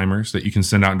cooldown timers that you can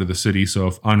send out into the city. So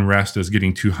if unrest is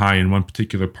getting too high in one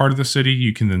particular part of the city,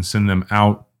 you can then send them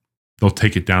out. They'll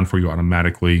take it down for you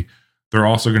automatically. They're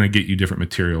also going to get you different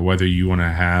material, whether you want to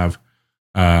have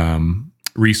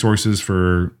resources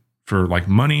for like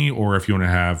money, or if you want to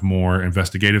have more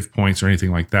investigative points or anything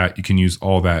like that, you can use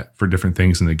all that for different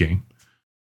things in the game.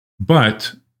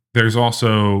 But there's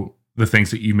also the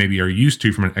things that you maybe are used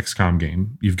to from an XCOM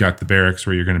game. You've got the barracks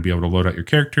where you're going to be able to load out your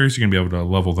characters. You're going to be able to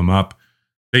level them up.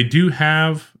 They do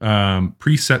have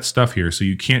preset stuff here. So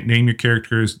you can't name your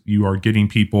characters. You are getting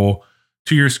people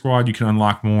to your squad. You can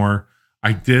unlock more.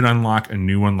 I did unlock a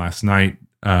new one last night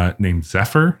named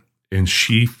Zephyr, and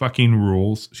she fucking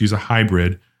rules. She's a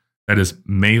hybrid that is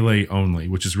melee only,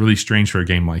 which is really strange for a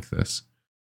game like this.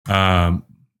 I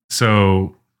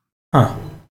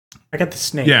got the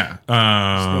snake. Yeah.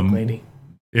 Snake lady.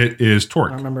 It is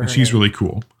Torque. And she's really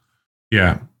cool.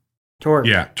 Yeah. Torque.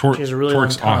 Yeah.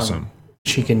 Torque's awesome.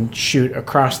 She can shoot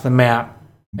across the map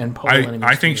and pull enemies.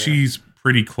 I think she's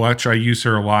pretty clutch. I use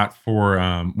her a lot for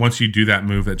once you do that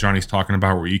move that Johnny's talking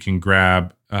about, where you can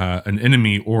grab an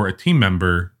enemy or a team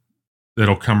member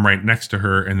that'll come right next to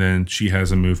her, and then she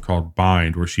has a move called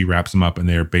Bind, where she wraps them up, and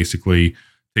they're basically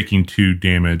taking 2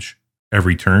 damage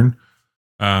every turn.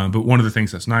 But one of the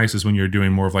things that's nice is when you're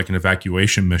doing more of like an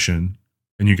evacuation mission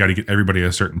and you got to get everybody at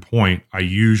a certain point, I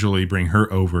usually bring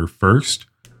her over first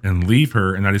and leave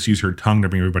her, and I just use her tongue to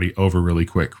bring everybody over really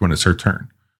quick when it's her turn.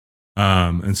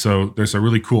 And so there's a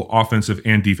really cool offensive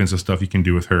and defensive stuff you can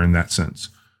do with her in that sense.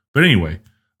 But anyway,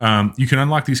 you can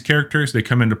unlock these characters. They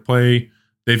come into play.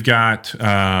 They've got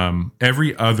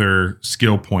every other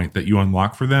skill point that you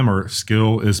unlock for them, or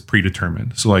skill, is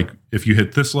predetermined. So like if you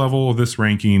hit this level, this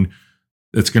ranking,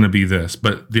 it's going to be this.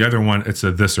 But the other one, it's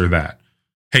a this or that.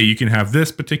 Hey, you can have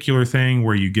this particular thing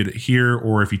where you get it here,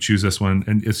 or if you choose this one,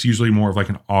 and it's usually more of like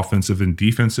an offensive and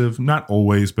defensive. Not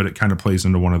always, but it kind of plays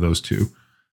into one of those two.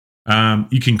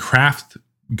 You can craft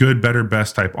good, better,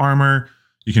 best type armor.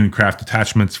 You can craft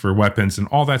attachments for weapons, and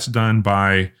all that's done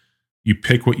by you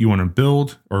pick what you want to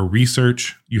build or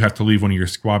research. You have to leave one of your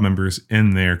squad members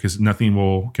in there because nothing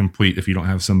will complete if you don't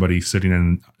have somebody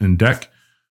sitting in deck.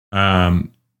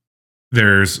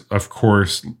 There's, of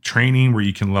course, training where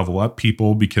you can level up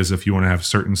people, because if you want to have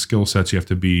certain skill sets, you have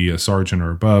to be a sergeant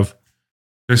or above.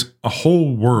 There's a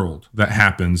whole world that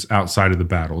happens outside of the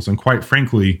battles. And quite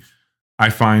frankly, I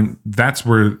find that's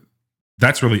really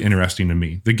interesting to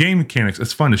me. The game mechanics,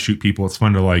 it's fun to shoot people. It's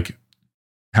fun to like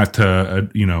have to,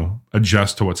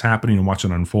 adjust to what's happening and watch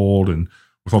it unfold, and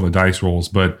with all the dice rolls.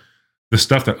 But the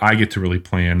stuff that I get to really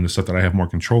plan, the stuff that I have more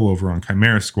control over on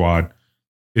Chimera Squad,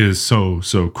 is so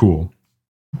cool.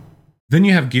 Then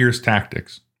you have Gears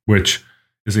Tactics, which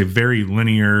is a very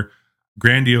linear,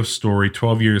 grandiose story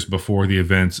 12 years before the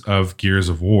events of Gears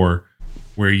of War,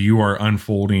 where you are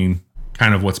unfolding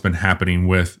kind of what's been happening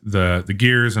with the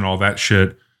gears and all that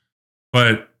shit.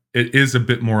 But it is a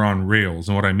bit more on rails.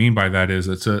 And what I mean by that is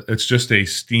it's just a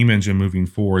steam engine moving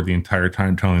forward the entire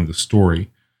time telling the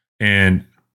story. And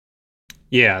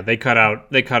yeah, they cut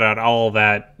out all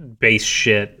that base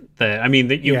shit.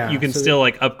 You can still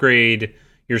like upgrade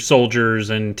your soldiers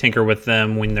and tinker with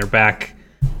them when they're back,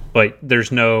 but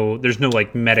there's no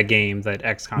like meta game that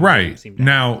XCOM right seem to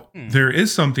now have. There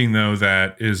is something though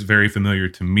that is very familiar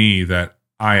to me that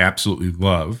I absolutely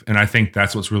love, and I think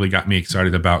that's what's really got me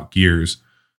excited about Gears.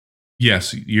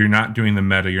 Yes, you're not doing the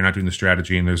meta, you're not doing the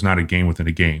strategy, and there's not a game within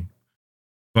a game,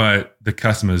 but the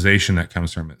customization that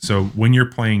comes from it. So when you're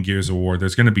playing Gears of War,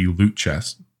 there's going to be loot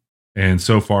chests. And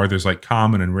so far, there's like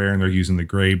common and rare, and they're using the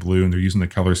gray, blue, and they're using the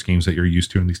color schemes that you're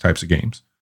used to in these types of games.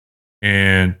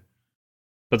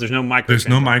 But there's no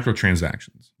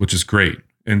microtransactions, which is great.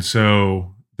 And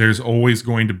so there's always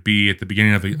going to be at the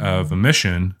beginning of a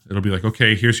mission, it'll be like,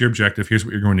 okay, here's your objective. Here's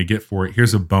what you're going to get for it.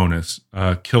 Here's a bonus.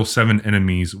 Kill 7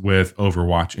 enemies with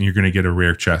Overwatch, and you're going to get a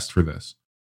rare chest for this,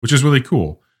 which is really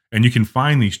cool. And you can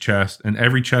find these chests, and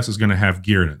every chest is going to have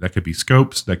gear in it. That could be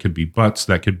scopes, that could be butts,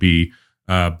 that could be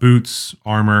boots,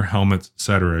 armor, helmets,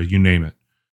 etc. You name it.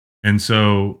 And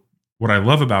so what I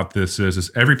love about this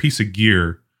is every piece of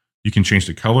gear, you can change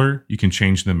the color, you can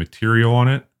change the material on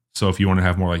it. So if you want to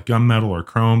have more like gunmetal or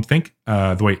chrome, think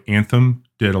the way Anthem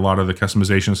did a lot of the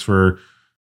customizations for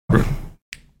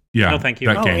no, thank you.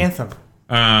 That game. Anthem.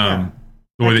 The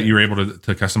way that you were able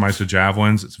to customize the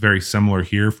javelins, it's very similar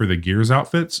here for the Gears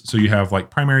outfits. So you have like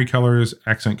primary colors,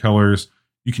 accent colors.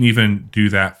 You can even do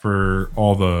that for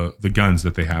all the guns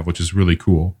that they have, which is really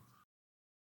cool.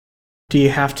 Do you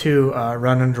have to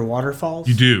run under waterfalls?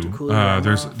 You do.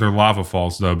 They're lava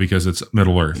falls though, because it's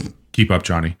Middle Earth. Keep up,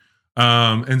 Johnny.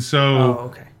 And so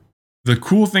okay. The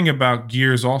cool thing about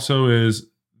Gears also is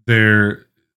the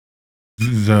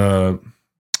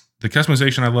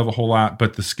customization I love a whole lot,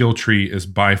 but the skill tree is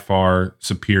by far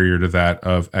superior to that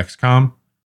of XCOM.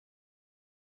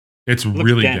 It's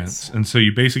really dense. And so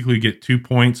you basically get 2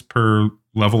 points per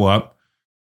level up.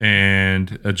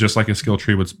 And just like a skill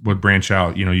tree would branch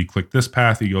out, you click this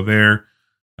path, you go there.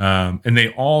 And they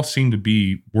all seem to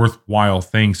be worthwhile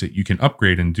things that you can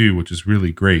upgrade and do, which is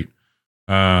really great.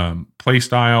 Play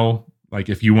style, like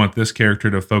if you want this character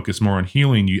to focus more on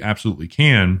healing, you absolutely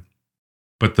can.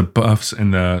 But the buffs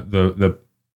and the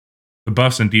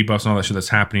buffs and debuffs and all that shit that's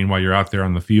happening while you're out there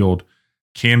on the field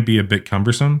can be a bit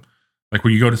cumbersome. Like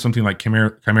when you go to something like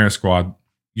Chimera Squad,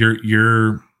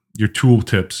 your tool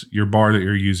tips, your bar that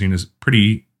you're using is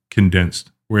pretty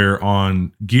condensed. Where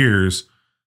on Gears,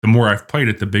 the more I've played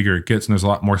it, the bigger it gets, and there's a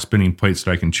lot more spinning plates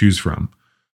that I can choose from.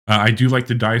 I do like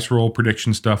the dice roll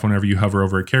prediction stuff. Whenever you hover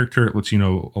over a character, it lets you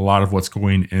know a lot of what's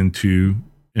going into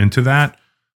that.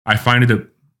 I find it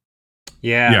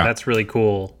yeah, that's really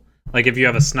cool. Like if you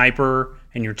have a sniper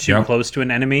and you're too close to an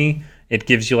enemy, it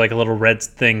gives you like a little red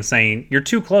thing saying you're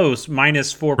too close,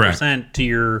 minus 4% to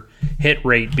your hit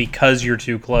rate because you're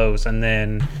too close, and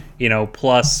then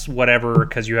plus whatever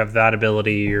because you have that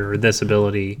ability or this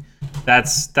ability.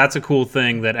 That's a cool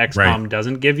thing that XCOM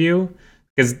doesn't give you,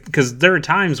 because there are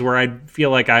times where I feel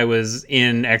like I was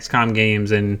in XCOM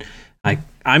games and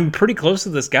I'm pretty close to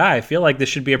this guy. I feel like this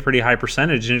should be a pretty high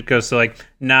percentage, and it goes to like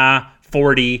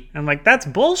 40. I'm like, that's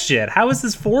bullshit. How is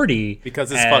this 40?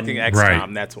 Because it's fucking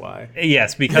XCOM. That's why.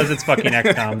 Yes, because it's fucking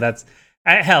XCOM. That's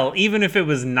hell. Even if it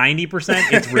was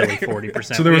 90%, it's really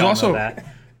 40%. So there was also that.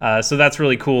 So that's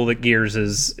really cool that Gears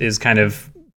is kind of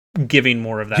giving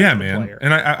more of that. Yeah, to the man. player.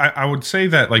 And I would say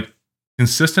that like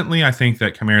consistently, I think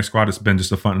that Chimera Squad has been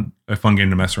just a fun game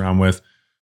to mess around with.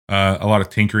 A lot of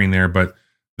tinkering there, but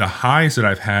the highs that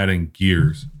I've had in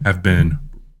Gears have been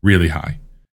really high.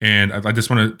 And I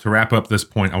just want to wrap up this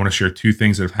point. I want to share 2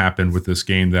 things that have happened with this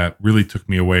game that really took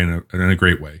me away in a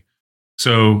great way.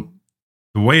 So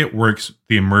the way it works,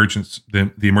 the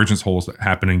emergence holes that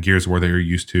happen in Gears where they are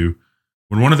used to,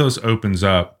 when one of those opens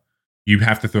up, you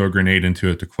have to throw a grenade into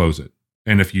it to close it.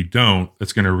 And if you don't,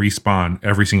 it's going to respawn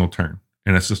every single turn.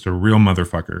 And it's just a real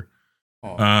motherfucker.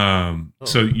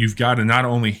 So you've got to not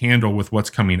only handle with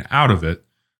what's coming out of it,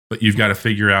 but you've got to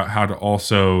figure out how to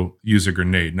also use a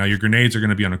grenade. Now, your grenades are going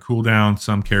to be on a cooldown.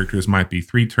 Some characters might be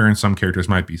 3 turns. Some characters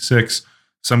might be 6.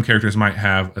 Some characters might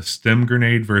have a stim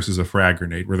grenade versus a frag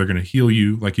grenade, where they're going to heal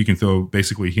you. Like you can throw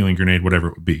basically a healing grenade, whatever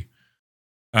it would be.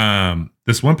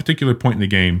 This one particular point in the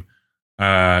game,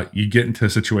 you get into a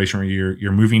situation where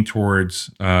you're moving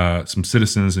towards some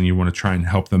citizens and you want to try and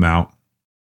help them out.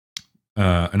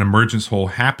 An emergence hole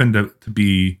happened to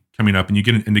be coming up, and you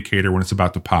get an indicator when it's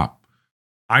about to pop.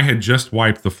 I had just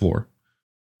wiped the floor.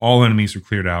 All enemies were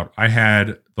cleared out. I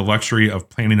had the luxury of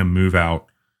planning a move out.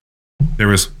 There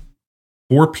was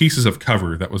 4 pieces of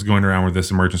cover that was going around where this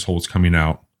emergence hole was coming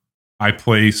out. I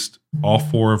placed all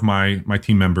 4 of my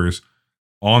team members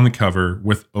on the cover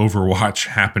with Overwatch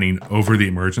happening over the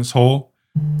emergence hole.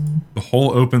 The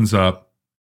hole opens up.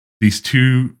 These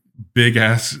 2 big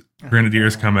ass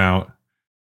grenadiers come out,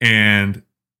 and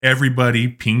everybody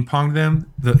ping pong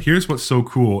them. Here's what's so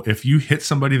cool. If you hit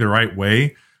somebody the right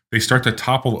way, they start to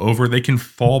topple over. They can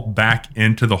fall back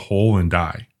into the hole and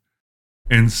die.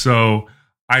 And so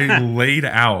I laid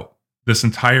out this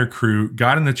entire crew,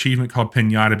 got an achievement called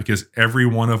Pinata because every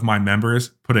one of my members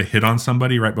put a hit on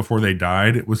somebody right before they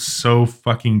died. It was so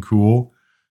fucking cool.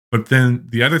 But then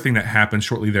the other thing that happened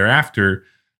shortly thereafter,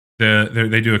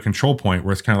 they do a control point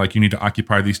where it's kind of like you need to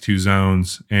occupy these 2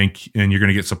 zones and you're going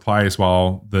to get supplies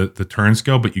while the turns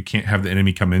go, but you can't have the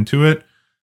enemy come into it.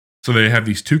 So they have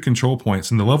these 2 control points,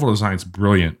 and the level design's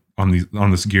brilliant on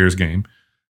this Gears game.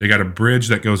 They got a bridge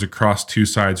that goes across 2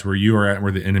 sides where you are at and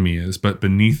where the enemy is, but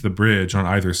beneath the bridge on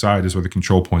either side is where the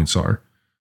control points are.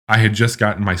 I had just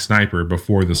gotten my sniper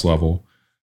before this level.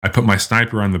 I put my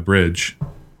sniper on the bridge,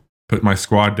 put my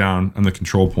squad down on the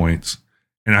control points,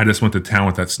 and I just went to town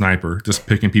with that sniper, just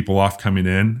picking people off coming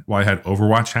in while I had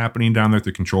Overwatch happening down there at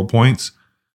the control points.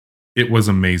 It was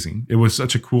amazing. It was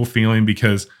such a cool feeling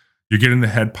because you're getting the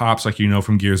head pops like you know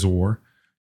from Gears of War.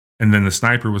 And then the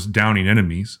sniper was downing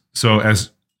enemies. So as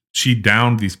she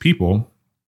downed these people,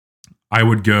 I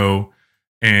would go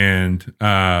and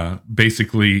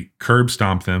basically curb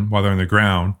stomp them while they're on the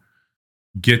ground,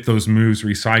 get those moves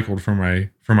recycled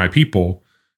for my people,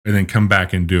 and then come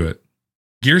back and do it.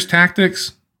 Gears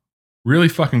Tactics, really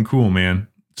fucking cool, man.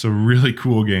 It's a really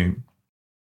cool game.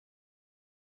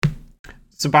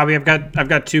 So, Bobby, I've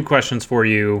got 2 questions for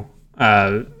you.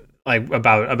 like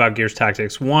about Gears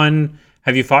Tactics. One,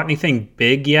 have you fought anything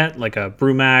big yet, like a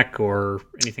Brumac or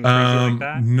anything crazy like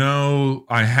that? No,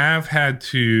 I have had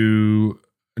to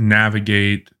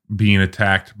navigate being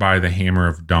attacked by the Hammer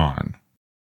of Dawn.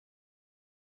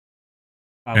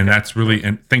 Okay. And that's really,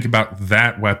 and think about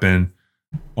that weapon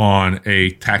on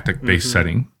a tactic-based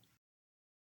setting.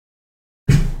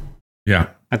 Yeah.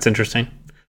 That's interesting.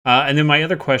 And then my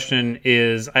other question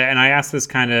is, and I asked this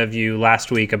kind of you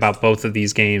last week about both of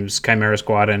these games, Chimera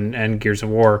Squad and Gears of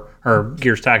War, or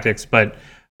Gears Tactics, but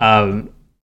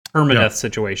permadeath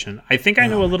situation. I think I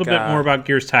know a little bit more about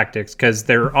Gears Tactics, because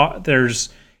there's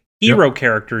hero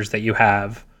characters that you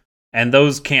have, and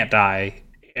those can't die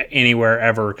anywhere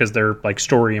ever because they're like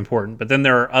story important. But then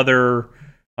there are other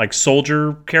like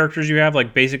soldier characters you have,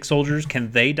 like basic soldiers.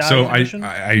 Can they die? So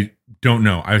I don't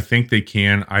know. I think they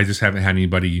can. I just haven't had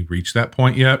anybody reach that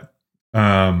point yet.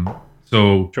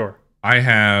 So sure. I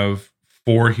have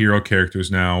 4 hero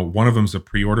characters now. One of them's a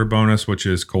pre-order bonus, which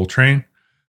is Coltrane.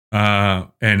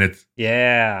 And it's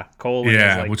Cole.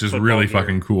 Yeah, like which is really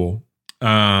fucking cool.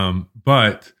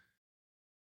 But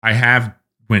I have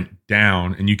went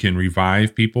down, and you can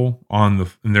revive people and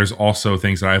there's also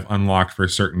things that I've unlocked for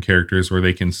certain characters where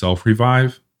they can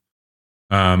self-revive.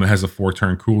 It has a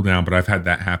 4-turn cooldown, but I've had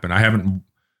that happen.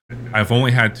 I've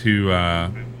only had to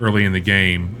early in the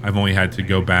game, I've only had to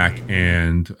go back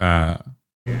and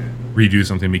redo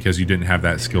something because you didn't have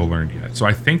that skill learned yet. So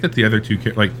I think that the other two,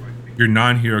 like your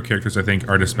non-hero characters, I think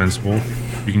are dispensable.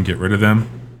 You can get rid of them.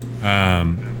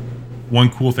 One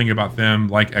cool thing about them,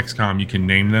 like XCOM, you can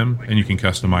name them and you can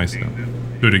customize them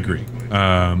to a degree.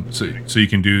 So you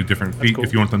can do different feet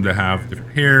if you want them to have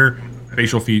different hair,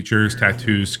 facial features,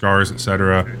 tattoos, scars,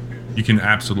 etc. You can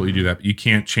absolutely do that. But you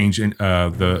can't change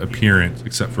the appearance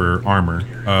except for armor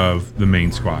of the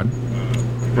main squad.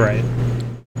 Right.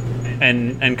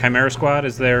 And Chimera Squad,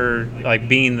 is there, like,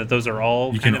 being that those are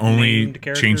all you can only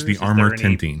change the armor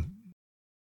tinting.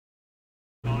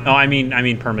 Oh, I mean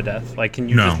permadeath. Like, can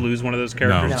you just lose one of those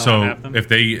characters? No. So if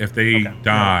they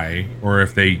die or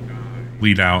if they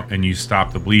bleed out and you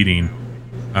stop the bleeding,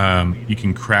 you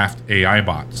can craft AI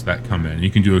bots that come in. You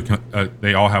can do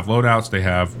they all have loadouts. They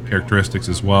have characteristics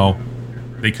as well.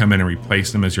 They come in and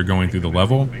replace them as you're going through the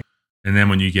level. And then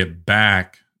when you get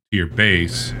back to your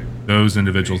base, those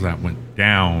individuals that went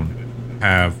down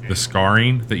have the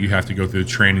scarring that you have to go through the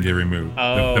training to remove.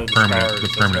 The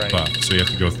permanent buff. So you have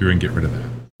to go through and get rid of that.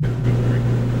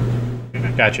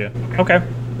 Gotcha. Okay.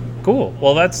 Cool.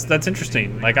 Well, that's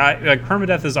interesting. Like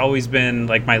permadeath has always been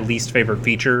like my least favorite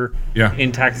feature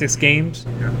in tactics games.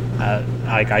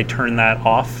 I turn that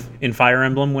off in Fire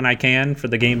Emblem when I can for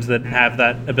the games that have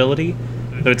that ability.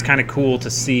 So it's kind of cool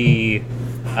to see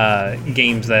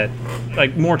games that,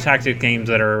 like, more tactic games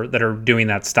that are doing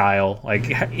that style,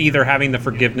 like either having the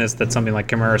forgiveness that something like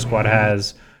Chimera Squad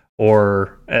has,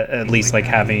 or at least like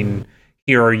having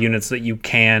here are units that you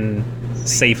can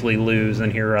safely lose,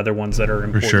 and here are other ones that are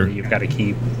important that you've got to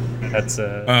keep. That's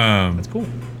cool.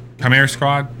 Chimera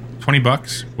Squad,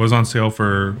 $20 was on sale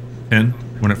for 10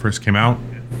 when it first came out.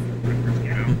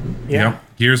 Yeah.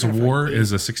 Gears of War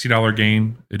is a $60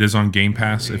 game. It is on Game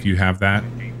Pass if you have that.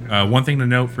 One thing to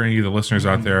note for any of the listeners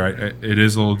out there, it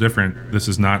is a little different. This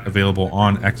is not available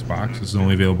on Xbox. This is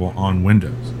only available on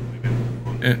Windows.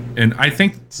 And I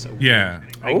think, it's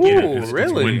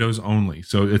Windows only.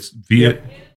 So it's via...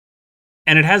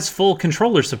 And it has full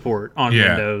controller support on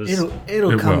Windows.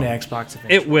 It'll come to Xbox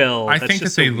eventually. It will. I think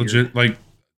that they legit, like,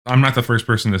 I'm not the first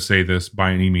person to say this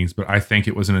by any means, but I think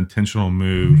it was an intentional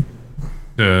move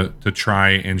to try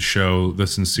and show the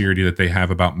sincerity that they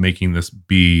have about making this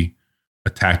be a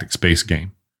tactics-based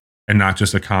game and not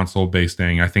just a console-based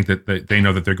thing. I think that they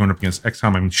know that they're going up against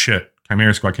XCOM. I mean,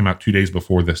 Chimera Squad came out 2 days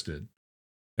before this did.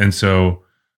 And so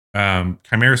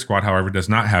Chimera Squad, however, does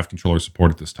not have controller support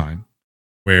at this time,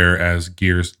 whereas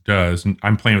Gears does. And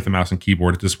I'm playing with the mouse and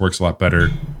keyboard. It just works a lot better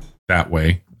that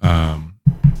way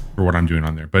for what I'm doing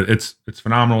on there. But it's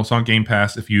phenomenal. It's on Game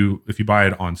Pass. If you buy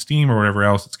it on Steam or whatever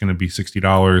else, it's going to be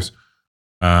 $60.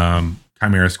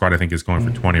 Chimera Squad, I think, is going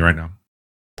for $20 right now.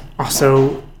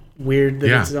 Also, weird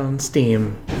that it's on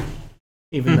Steam.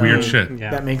 Even though weird shit.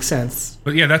 That makes sense.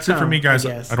 But yeah, that's it for me, guys.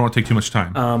 I don't want to take too much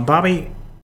time. Bobby,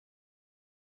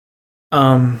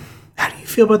 how do you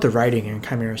feel about the writing in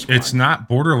Chimera Squad? It's not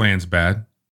Borderlands bad.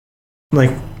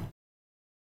 Like,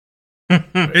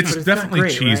 it's definitely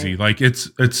great, cheesy. Right? Like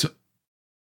it's.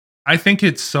 I think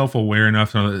it's self-aware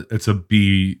enough that it's a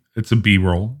B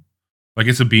roll. Like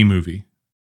it's a B movie.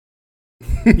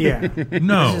 Yeah.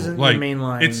 No, like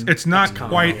it's not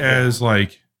quite as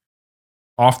like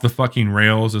off the fucking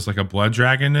rails as like a Blood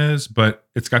Dragon is, but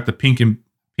it's got the pink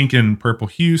pink and purple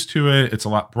hues to it. It's a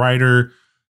lot brighter.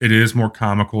 It is more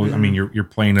comical. I mean, you're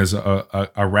playing as a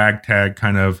ragtag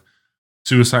kind of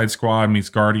Suicide Squad meets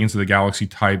Guardians of the Galaxy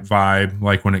type vibe,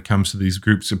 like when it comes to these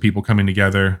groups of people coming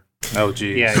together. Oh,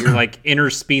 geez. Yeah, you're like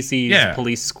interspecies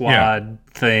police squad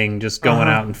thing, just going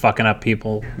out and fucking up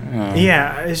people.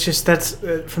 Yeah, it's just that's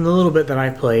from the little bit that I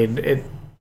played.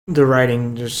 The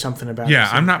writing, there's something about. Yeah,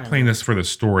 I'm not playing this for the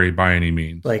story by any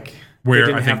means. Like where they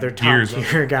didn't I think have their top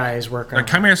tier guys working.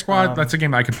 Chimera Squad, that's a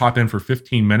game I could pop in for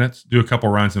 15 minutes, do a couple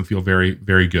runs, and feel very,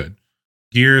 very good.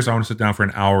 Gears, I want to sit down for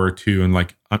an hour or two and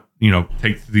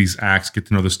take these acts, get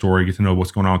to know the story, get to know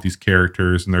what's going on with these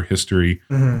characters and their history,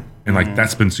 and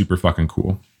that's been super fucking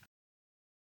cool.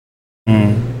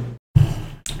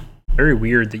 Very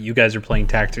weird that you guys are playing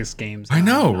tactics games. I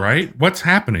know, right? What's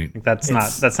happening? That's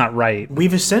not right.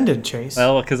 We've ascended, Chase.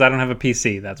 Well, because I don't have a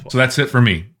PC. That's why. So that's it for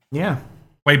me. Yeah.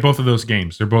 Play both of those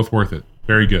games. They're both worth it.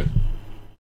 Very good.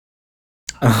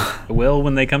 I will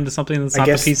when they come to something that's not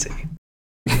the PC.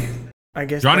 I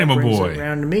guess Johnny, my brings boy. it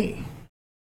around to me.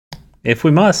 If we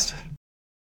must.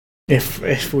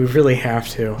 If we really have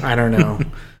to, I don't know.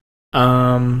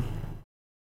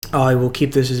 I will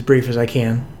keep this as brief as I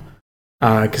can,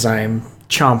 because I am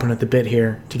chomping at the bit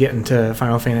here to get into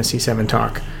Final Fantasy VII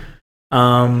talk.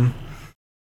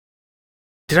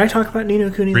 Did I talk about Ni no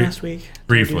Kuni last week?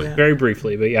 Briefly. Very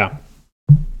briefly, but yeah.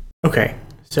 Okay,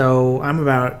 so I'm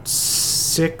about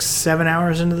 6-7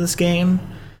 hours into this game,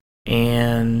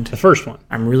 and The first one.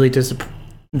 I'm really disappointed.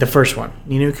 The first one,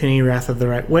 Ni no Kuni: Wrath of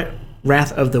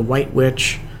the White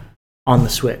Witch, on the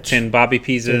Switch. And Bobby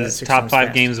P's top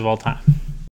 5 games of all time.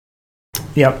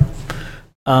 Yep.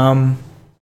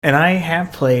 And I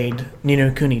have played Ni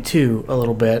no Kuni 2 a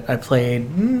little bit. I played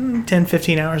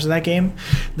 10-15 hours of that game.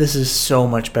 This is so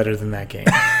much better than that game.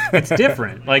 It's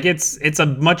different. Like it's a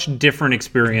much different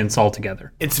experience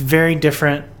altogether. It's very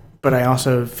different, but I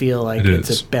also feel like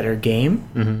it's a better game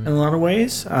in a lot of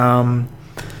ways. I'm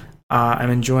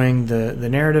enjoying the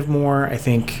narrative more. I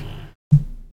think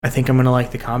I'm going to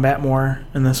like the combat more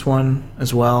in this one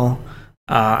as well.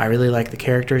 I really like the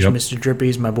characters. Yep. Mr.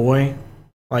 Drippy's my boy.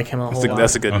 I like him a whole lot.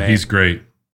 That's a good name. He's great.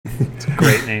 It's a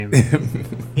great name.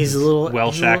 He's a little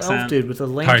Welsh elf accent. dude with a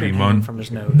lantern hanging from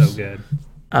his nose. So good.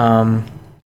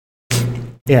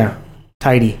 Yeah,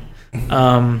 tidy.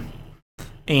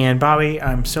 And Bobby,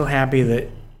 I'm so happy that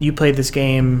you played this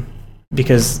game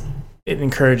because it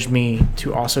encouraged me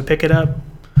to also pick it up.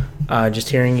 Just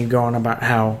hearing you go on about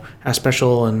how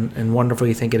special and wonderful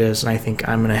you think it is, and I think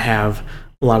I'm going to have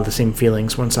a lot of the same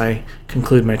feelings once I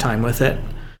conclude my time with it.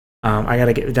 I got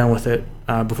to get done with it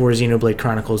before Xenoblade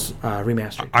Chronicles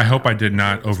Remastered. I hope I did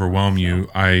not overwhelm you.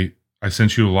 I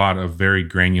sent you a lot of very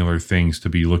granular things to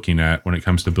be looking at when it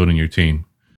comes to building your team.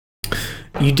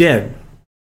 You did.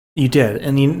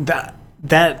 And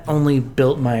that only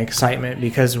built my excitement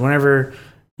because whenever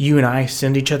you and I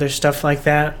send each other stuff like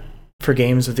that for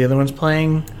games that the other one's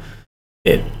playing,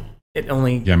 it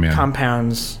only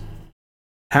compounds.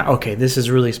 Okay, this is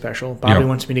really special. Bobby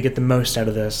wants me to get the most out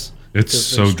of this. It's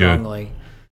so good.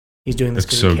 He's doing this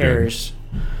because he cares,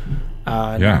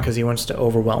 not because he wants to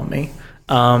overwhelm me.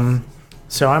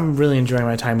 So I'm really enjoying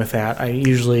my time with that. I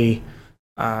usually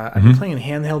I've been playing in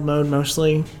handheld mode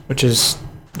mostly, which is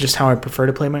just how I prefer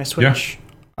to play my Switch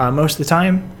most of the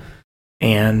time,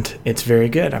 and it's very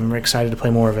good. I'm excited to play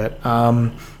more of it.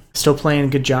 Still playing a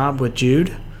good job with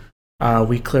Jude.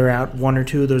 We clear out 1 or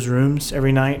 2 of those rooms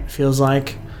every night, feels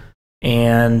like.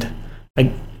 And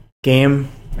a game,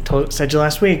 said you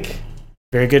last week,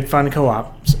 very good fun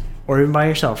co-op. Or even by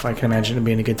yourself, I can imagine it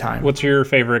being a good time. What's your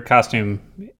favorite costume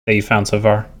that you found so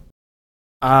far?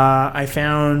 I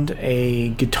found a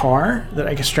guitar that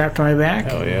I can strap to my back.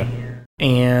 Hell yeah.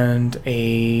 And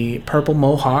a purple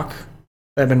mohawk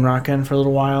that I've been rocking for a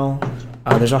little while.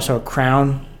 There's also a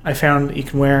crown I found that you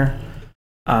can wear.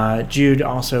 Jude,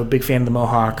 also big fan of the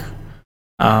mohawk.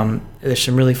 There's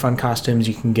some really fun costumes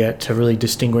you can get to really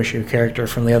distinguish your character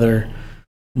from the other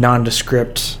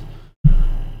nondescript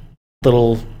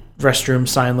little restroom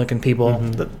sign looking people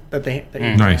that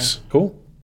you nice. Cool.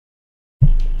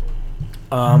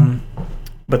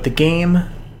 But the game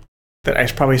that I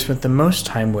probably spent the most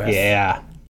time with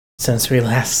since we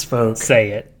last spoke.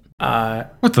 Say it.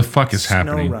 What the fuck is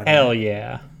happening? Running, Hell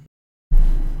yeah.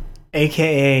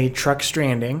 AKA Truck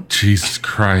Stranding. Jesus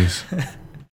Christ.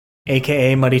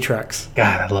 AKA Muddy Trucks.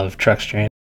 God, I love Truck Stranding.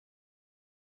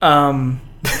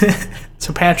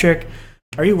 So Patrick,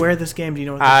 are you aware of this game? Do you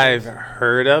know what this I've is?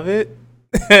 heard of it,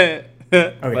 but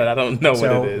I don't know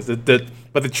what it is.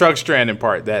 But the Truck Stranding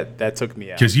part, that took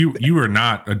me out. Because you are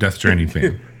not a Death Stranding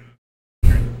fan.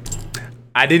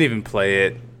 I didn't even play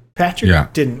it.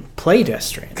 Patrick didn't play Death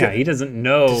Stranding. Yeah, he doesn't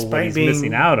know what he's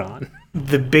missing out on.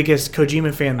 The biggest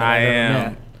Kojima fan that I've ever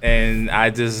met. And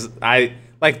I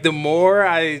like the more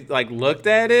I like looked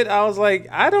at it, I was like,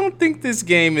 I don't think this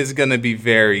game is gonna be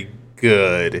very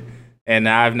good. And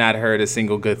I've not heard a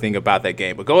single good thing about that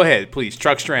game. But go ahead, please.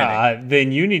 Truck Stranding.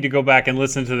 Then you need to go back and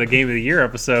listen to the Game of the Year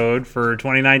episode for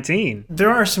 2019. There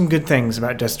are some good things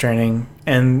about Death Stranding,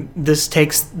 and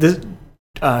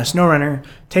SnowRunner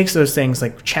takes those things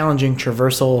like challenging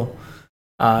traversal,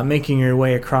 making your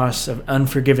way across an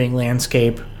unforgiving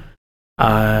landscape,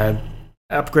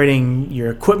 upgrading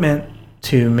your equipment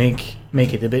to make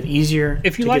it a bit easier to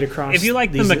get across. If you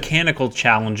like the mechanical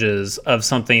challenges of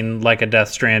something like a Death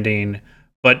Stranding,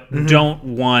 but don't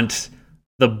want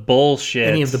the bullshit,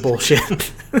 any of the bullshit,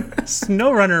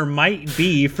 SnowRunner might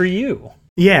be for you.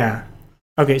 Yeah.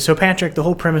 Okay, so Patrick, the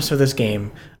whole premise of this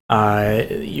game,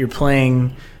 you're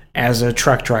playing as a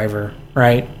truck driver,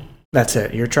 right? That's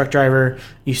it. You're a truck driver.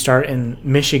 You start in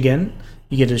Michigan.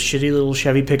 You get a shitty little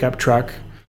Chevy pickup truck,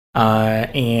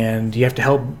 and you have to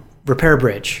help repair a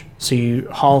bridge. So you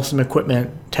haul some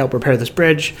equipment to help repair this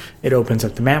bridge. It opens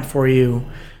up the map for you,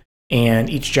 and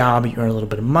each job you earn a little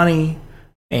bit of money,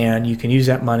 and you can use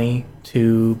that money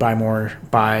to buy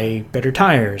better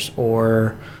tires,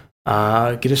 or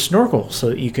get a snorkel so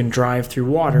that you can drive through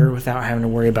water without having to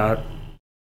worry about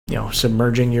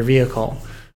submerging your vehicle.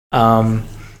 Game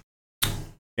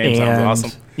sounds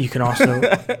awesome. You can also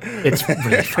it's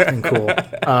really fucking cool.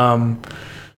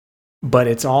 But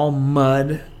it's all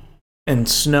mud and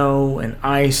snow and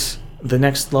ice. The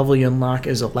next level you unlock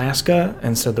is Alaska,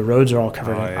 and so the roads are all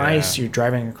covered in ice. You're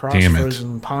driving across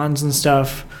frozen ponds and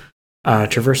stuff,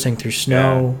 traversing through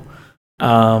snow.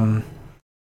 So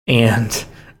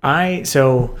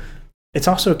it's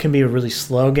also can be a really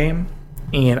slow game,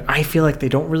 and I feel like they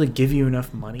don't really give you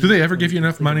enough money. Do they ever give you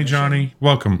enough money, Johnny?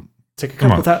 Welcome. It's like a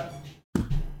couple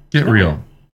Get real.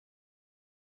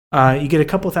 You get a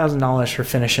couple $1,000s for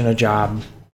finishing a job.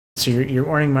 So you're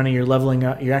earning money, you're leveling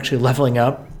up, you're actually leveling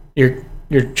up your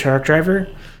truck driver.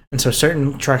 And so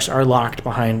certain trucks are locked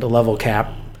behind a level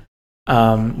cap,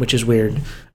 which is weird.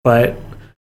 But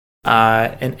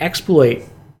an exploit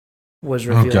was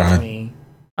revealed to me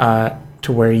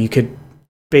to where you could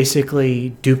basically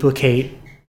duplicate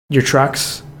your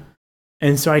trucks.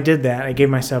 And so I did that. I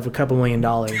gave myself a couple $1 million.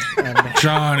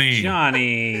 Johnny.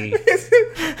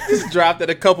 Just dropped at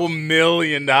a couple $1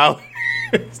 million.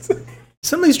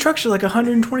 Some of these trucks are like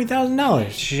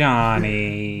 $120,000.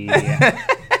 Johnny.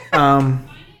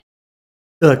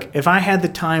 Look, if I had the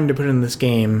time to put in this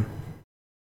game,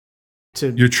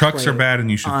 your trucks are bad, and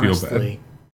you should feel bad.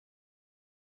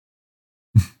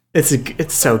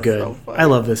 It's so good. I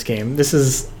love this game. This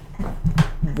is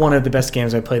one of the best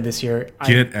games I played this year.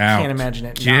 Can't imagine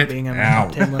it not being on the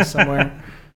top 10 list somewhere.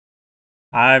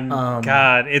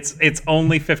 God, it's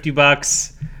only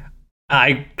 $50.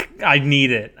 I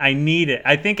need it.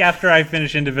 I think after I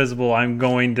finish Indivisible, I'm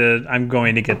going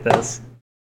to get this.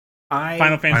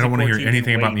 Final Fantasy. I don't want to hear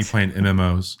anything about me playing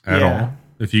MMOs at all.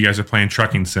 If you guys are playing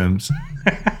trucking sims,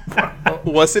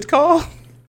 what's it called?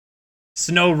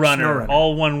 SnowRunner.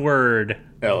 All one word.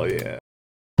 Hell yeah.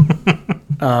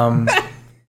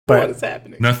 But what is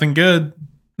happening? Nothing good.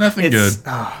 Nothing good.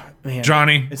 Oh, man.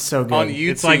 Johnny, it's so good. On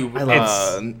YouTube,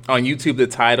 on YouTube, the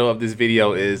title of this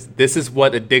video is "This is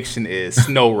what addiction is."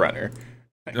 SnowRunner.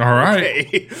 All right.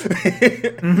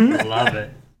 Okay. I love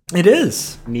it. It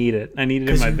is. Need it. I need it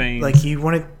in my veins. Like, you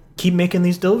want to keep making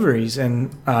these deliveries,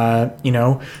 and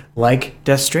like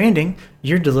Death Stranding,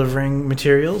 you're delivering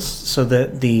materials so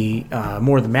that the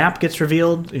more of the map gets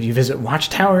revealed. If you visit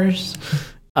watchtowers,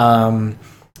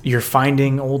 you're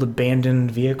finding old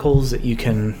abandoned vehicles that you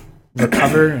can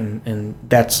recover, and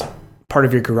that's part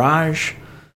of your garage.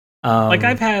 I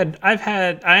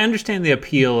understand the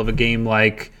appeal of a game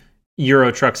like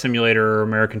Euro Truck Simulator or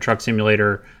American Truck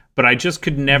Simulator, but I just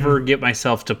could never get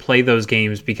myself to play those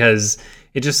games because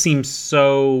it just seems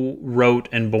so rote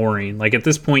and boring. Like, at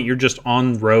this point, you're just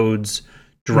on roads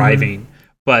driving.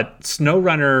 But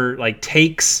SnowRunner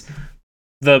takes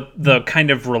the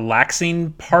kind of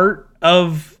relaxing part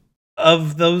of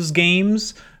those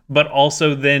games, but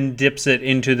also then dips it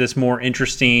into this more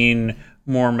interesting,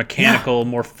 more mechanical,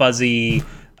 more fuzzy.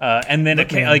 And then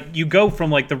you go from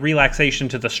the relaxation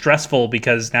to the stressful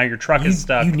because now your truck is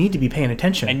stuck. You need to be paying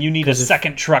attention, and you need a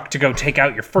second truck to go take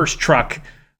out your first truck.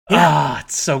 Yeah.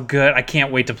 It's so good. I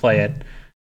can't wait to play it.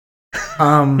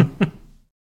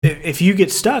 If you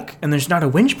get stuck and there's not a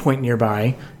winch point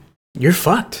nearby, you're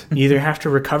fucked. You either have to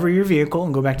recover your vehicle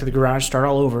and go back to the garage, start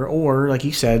all over, or, like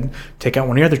you said, take out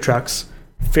one of your other trucks,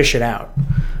 fish it out.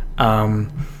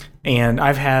 And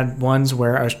I've had ones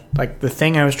where I was like, the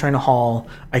thing I was trying to haul,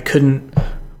 I couldn't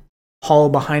haul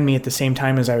behind me at the same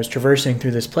time as I was traversing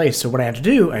through this place. So what I had to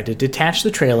do, I had to detach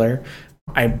the trailer.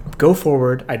 I'd go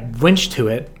forward. I'd winch to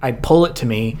it. I'd pull it to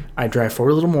me. I'd drive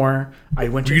forward a little more.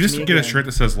 I'd winch it to me. You just get again. a shirt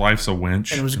that says "Life's a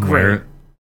winch," And it was wear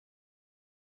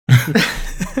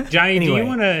great. Johnny,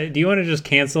 Anyway. do you want to just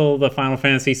cancel the Final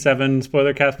Fantasy VII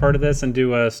spoiler cast part of this and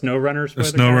do a SnowRunner the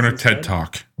spoiler SnowRunner cast TED instead?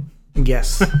 Talk.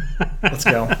 Yes. Let's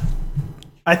go.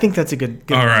 I think that's a good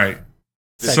All right.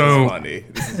 This So- is funny.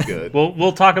 This is good.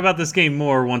 We'll talk about this game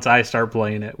more once I start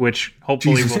playing it, which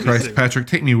hopefully Jesus will be Christ, soon. Patrick,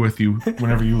 take me with you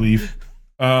whenever you leave.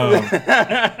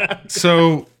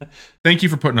 So, thank you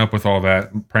for putting up with all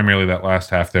that, primarily that last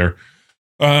half there.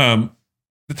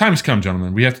 The time's come,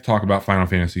 gentlemen. We have to talk about Final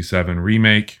Fantasy VII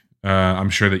Remake. I'm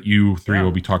sure that you three Yeah.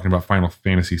 will be talking about Final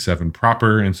Fantasy VII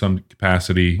proper in some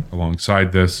capacity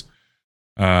alongside this.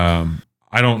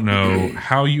 I don't know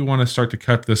how you want to start to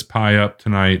cut this pie up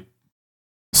tonight.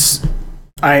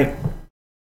 I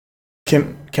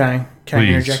can I Please.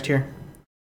 interject here?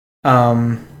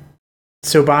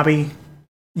 So Bobby,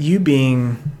 you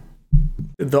being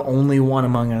the only one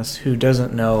among us who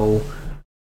doesn't know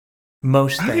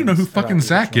most I don't even know who things about fucking the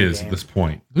Zach original is game. at this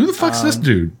point. Who the fuck's this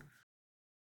dude?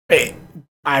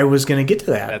 I was going to get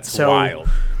to that. That's so, wild.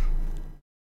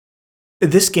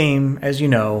 This game, as you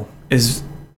know, is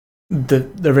the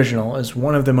original is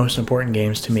one of the most important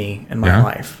games to me in my Yeah.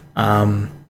 life.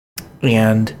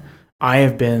 And I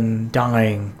have been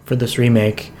dying for this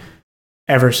remake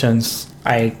ever since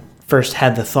I first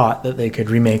had the thought that they could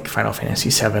remake Final Fantasy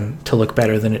VII to look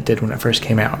better than it did when it first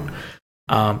came out.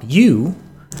 You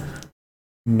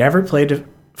never played a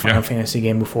Final Yeah. Fantasy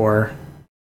game before.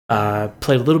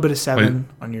 Played a little bit of 7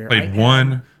 on your Played iPad,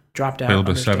 one, dropped out. played a little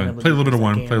bit of 7, understandably, played a little bit of because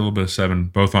 1, that played a little bit of 7,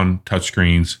 both on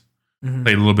touchscreens. game-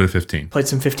 Played a little bit of 15. Played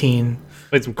some 15.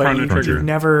 Played some But Chrono Trigger. Trigger. you've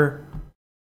never.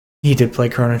 He did play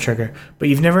Chrono Trigger, but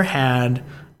you've never had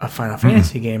a Final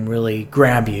Fantasy game really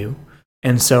grab you.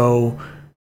 And so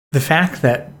the fact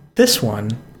that this one,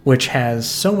 which has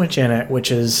so much in it, which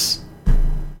is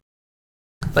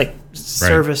like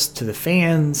service to the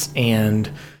fans and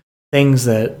things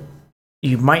that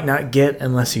you might not get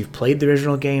unless you've played the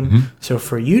original game. Mhm. So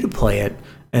for you to play it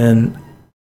and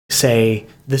say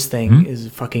this thing Mhm. is a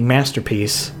fucking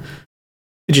masterpiece,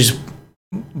 it just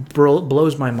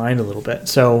blows my mind a little bit.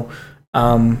 So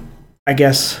I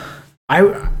guess I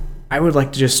would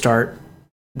like to just start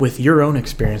with your own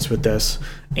experience with this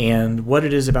and what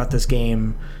it is about this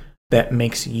game that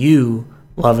makes you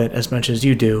love it as much as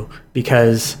you do,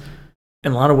 because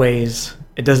in a lot of ways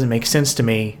it doesn't make sense to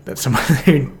me that someone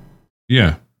who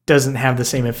Yeah. doesn't have the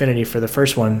same affinity for the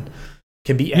first one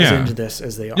can be as Yeah. into this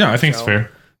as they are. Yeah, I think it's So,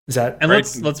 fair. Is that And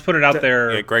Great- let's put it out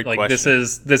there. Yeah, great like question.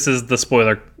 this is the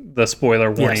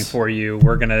spoiler warning Yes. for you.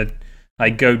 We're gonna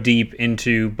like go deep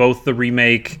into both the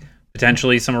remake,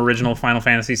 potentially some original Final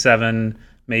Fantasy VII,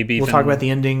 maybe we'll even, talk about the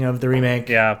ending of the remake?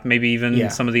 yeah, maybe even Yeah.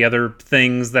 some of the other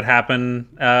things that happen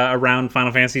around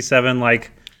Final Fantasy VII,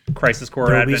 like Crisis Core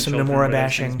There will be Advent some Children, Nomura where those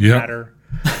bashing. things Yep.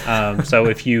 matter. So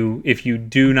if you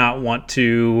do not want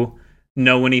to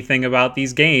know anything about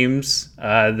these games,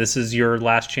 this is your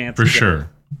last chance. For to get sure.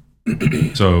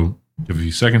 So, give a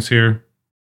few seconds here.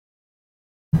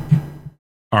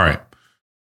 All right.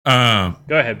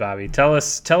 Go ahead, Bobby. Tell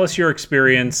us your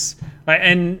experience.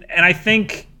 And I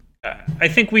think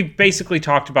we've basically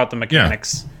talked about the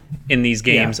mechanics in these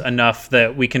games enough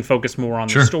that we can focus more on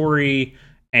Sure. the story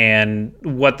and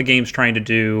what the game's trying to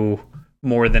do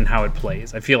more than how it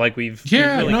plays. I feel like we've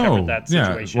really covered that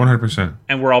situation. 100%.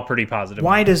 And we're all pretty positive.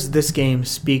 Why does this game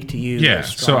speak to you? Yeah.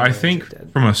 as So, I strongly as think it did?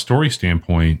 from a story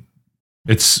standpoint,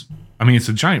 it's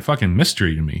a giant fucking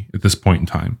mystery to me at this point in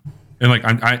time. And like,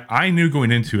 I knew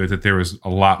going into it that there was a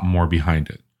lot more behind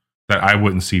it that I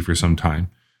wouldn't see for some time.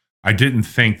 I didn't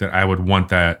think that I would want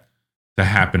that to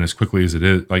happen as quickly as it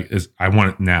is. Like, as I want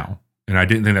it now. And I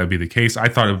didn't think that would be the case. I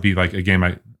thought it would be like a game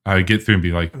I would get through and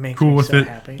be like, It makes cool me with so it.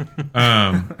 happy.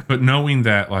 But knowing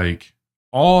that like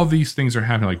all these things are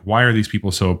happening, like why are these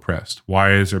people so oppressed?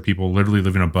 Why is there people literally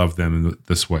living above them in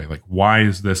this way? Like why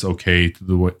is this okay to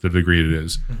the degree it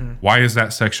is? Mhm. Why is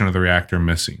that section of the reactor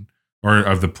missing or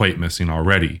of the plate missing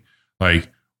already? Like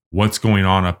what's going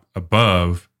on up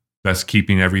above that's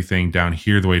keeping everything down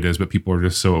here the way it is, but people are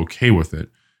just so okay with it.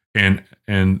 And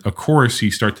of course you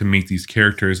start to meet these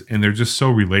characters and they're just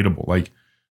so relatable. Like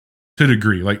to a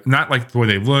degree, like not like the way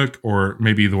they look or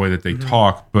maybe the way that they Mhm.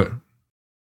 talk, but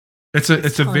it's a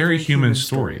telling very very human human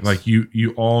story. stories. Like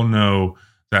you all know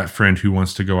that friend who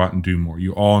wants to go out and do more.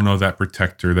 You all know that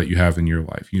protector that you have in your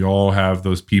life. You all have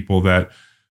those people that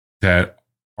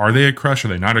are they a crush? Are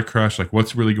they not a crush? Like,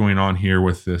 what's really going on here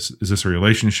with this? Is this a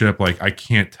relationship? Like, I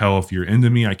can't tell if you're into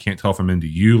me. I can't tell if I'm into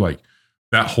you. Like,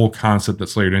 that whole concept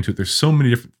that's layered into it. There's so many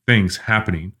different things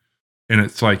happening. And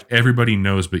it's like everybody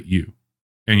knows but you.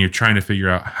 And you're trying to figure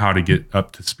out how to get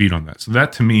up to speed on that. So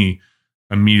that, to me,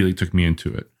 immediately took me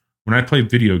into it. When I play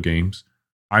video games,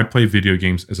 I play video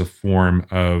games as a form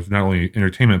of not only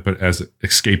entertainment, but as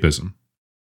escapism.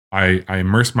 I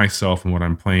immerse myself in what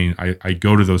I'm playing. I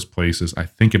go to those places. I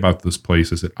think about those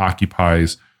places. It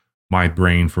occupies my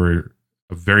brain for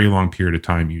a very long period of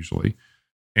time, usually.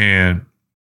 And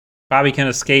Bobby can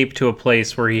escape to a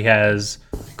place where he has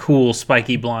cool,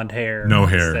 spiky blonde hair. No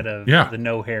hair. Instead of the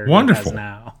no hair Wonderful. he has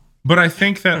now. But I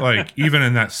think that, like, even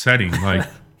in that setting, like,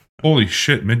 holy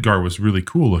shit, Midgar was really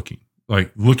cool looking.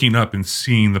 Like, looking up and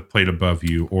seeing the plate above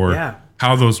you, or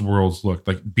how those worlds looked.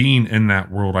 Like, being in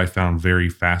that world, I found very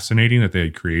fascinating that they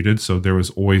had created. So there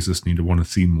was always this need to want to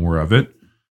see more of it.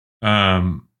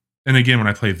 And again, when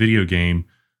I play a video game,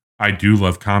 I do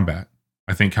love combat.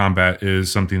 I think combat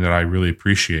is something that I really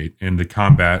appreciate. And the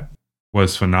combat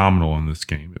was phenomenal in this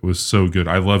game. It was so good.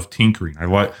 I love tinkering. I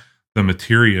like the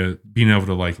materia, being able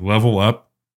to like level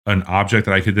up an object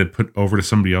that I could then put over to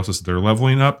somebody else as they're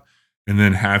leveling up. And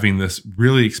then having this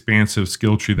really expansive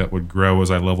skill tree that would grow as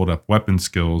I leveled up weapon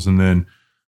skills. And then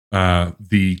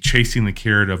the chasing the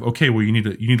carrot of, okay, well, you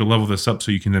need to level this up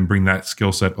so you can then bring that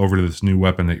skill set over to this new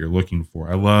weapon that you're looking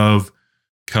for. I love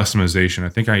customization. I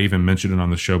think I even mentioned it on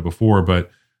the show before,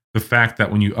 but the fact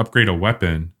that when you upgrade a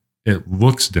weapon, it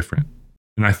looks different.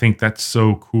 And I think that's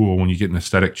so cool when you get an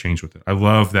aesthetic change with it. I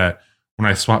love that when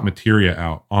I swap materia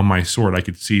out on my sword, I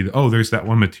could see, oh, there's that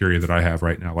one materia that I have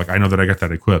right now. Like, I know that I got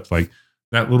that equipped. Like,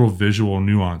 that little visual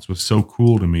nuance was so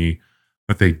cool to me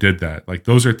that they did that. Like,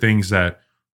 those are things that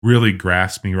really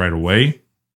grasped me right away.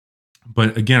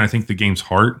 But again, I think the game's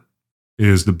heart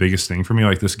is the biggest thing for me.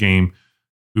 Like, this game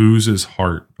oozes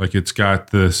heart. Like, it's got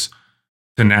this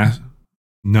Kingdom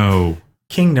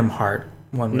Heart.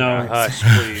 No, hush,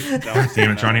 please. Don't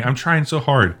damn it, Johnny. I'm trying so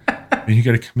hard. And you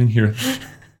got to come in here.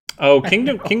 Oh,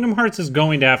 Kingdom Hearts is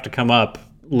going to have to come up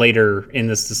later in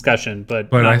this discussion,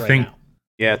 but not I right think now.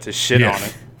 Yeah, to shit on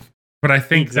it. But I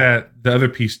think that the other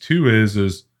piece too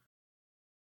is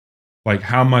like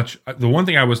how much. The one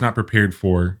thing I was not prepared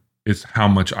for is how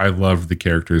much I loved the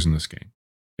characters in this game,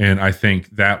 and I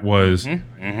think that was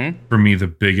for me the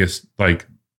biggest. Like,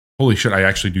 holy shit! I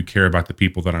actually do care about the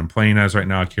people that I'm playing as right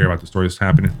now. I care about the story that's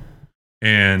happening,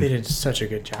 and they did such a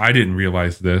good job. I didn't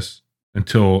realize this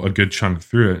until a good chunk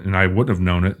through it, and I wouldn't have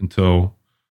known it until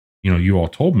you all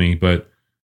told me. But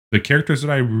the characters that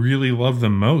I really loved the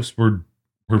most were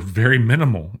very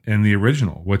minimal in the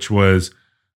original, which was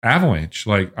Avalanche.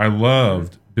 Like, I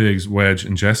loved Biggs, Wedge,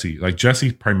 and Jesse. Like,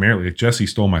 Jesse primarily. Like, Jesse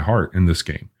stole my heart in this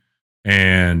game,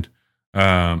 and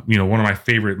one of my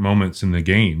favorite moments in the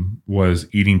game was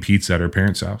eating pizza at her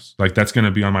parents' house. Like, that's going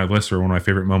to be on my list for one of my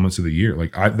favorite moments of the year.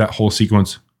 Like, that whole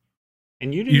sequence.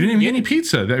 And you didn't even get any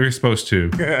pizza that you're supposed to.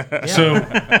 So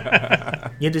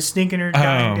you had to sneak in her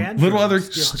dad. Little other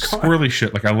squirrely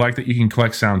shit. Like, I like that you can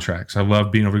collect soundtracks. I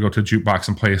love being able to go to a jukebox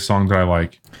and play a song that I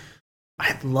like.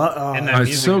 I love.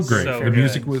 It's so great. The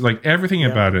music was like everything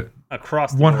about it.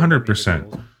 Across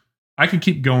 100%. I could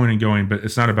keep going and going, but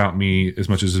it's not about me as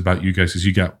much as it's about you guys, because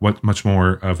you got much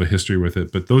more of a history with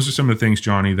it. But those are some of the things,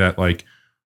 Johnny, that like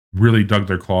really dug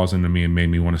their claws into me and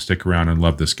made me want to stick around and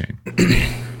love this game.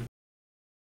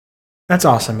 That's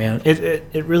awesome, man.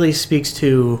 It really speaks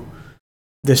to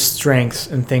the strengths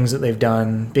and things that they've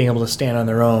done, being able to stand on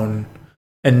their own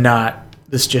and not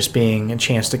this just being a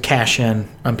chance to cash in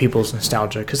on people's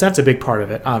nostalgia, because that's a big part of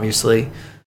it, obviously,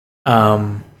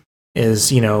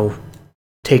 is,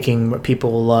 taking what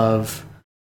people love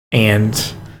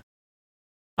and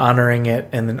honoring it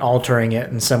and then altering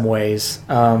it in some ways.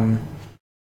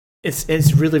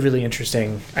 It's really, really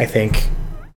interesting, I think,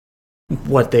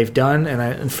 what they've done.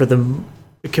 And for them,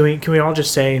 can we all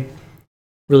just say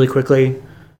really quickly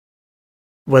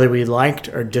whether we liked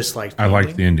or disliked the ending?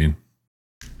 Liked the ending.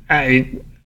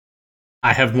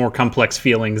 I have more complex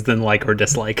feelings than like or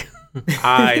dislike.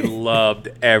 I loved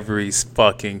every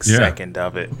fucking second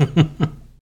of it.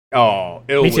 Oh,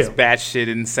 it was batshit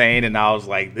insane, and I was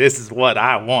like, "This is what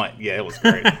I want." Yeah, it was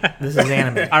great. This is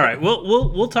anime. All right,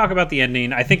 we'll talk about the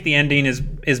ending. I think the ending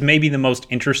is maybe the most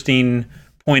interesting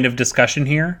point of discussion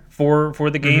here for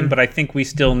the game, but I think we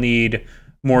still need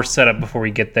more setup before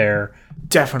we get there.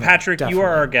 Definitely, Patrick, you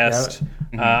are our guest.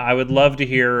 Yeah. I would love to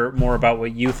hear more about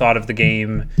what you thought of the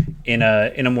game in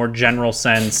a more general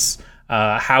sense.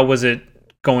 How was it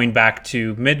going back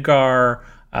to Midgar?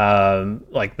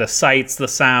 Like the sights, the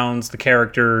sounds, the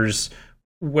characters.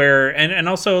 where and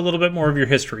also a little bit more of your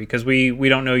history, because we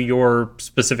don't know your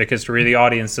specific history. The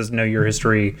audience doesn't know your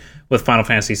history with Final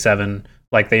Fantasy VII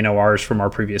like they know ours from our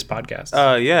previous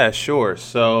podcasts. Yeah, sure.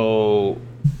 So,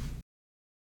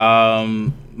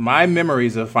 my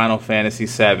memories of Final Fantasy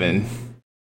VII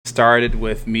started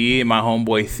with me and my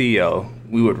homeboy Theo.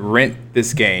 We would rent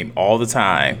this game all the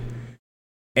time,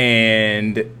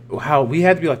 and how we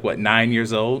had to be like 9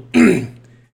 years old,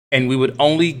 and we would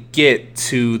only get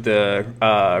to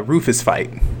the Rufus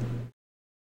fight.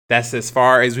 That's as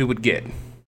far as we would get.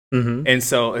 Mm-hmm. And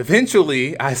so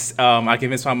eventually, I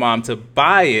convinced my mom to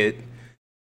buy it,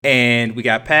 and we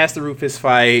got past the Rufus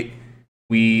fight.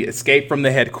 We escaped from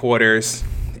the headquarters,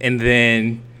 and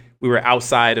then we were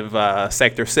outside of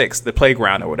Sector 6, the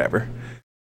playground or whatever.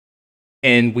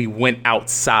 And we went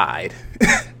outside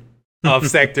of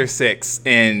Sector 6,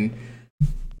 and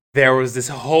there was this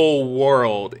whole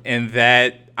world, and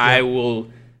that I will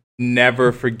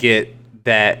never forget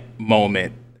that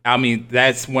moment. I mean,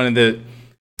 that's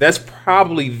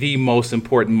probably the most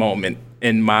important moment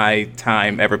in my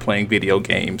time ever playing video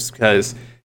games, because,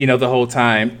 the whole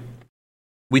time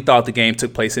we thought the game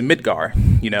took place in Midgar,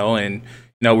 and,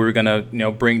 we were going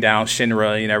to, bring down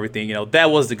Shinra and everything, that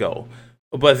was the goal.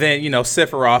 But then,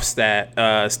 Sephiroth stabbed,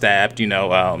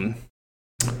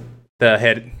 the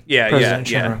head.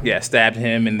 Yeah, stabbed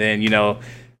him. And then,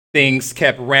 things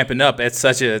kept ramping up at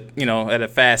such a, at a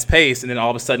fast pace. And then all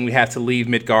of a sudden we have to leave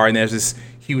Midgar, and there's this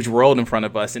huge world in front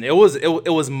of us. And it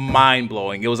was mind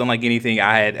blowing. It was unlike anything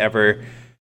I had ever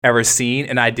seen,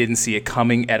 and I didn't see it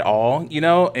coming at all,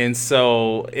 And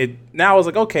so now I was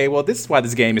like, okay, well, this is why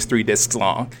this game is 3 discs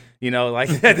long,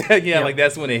 like like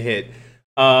that's when it hit.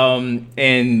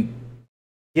 And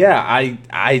yeah,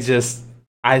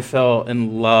 I fell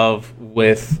in love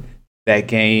with that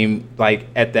game. Like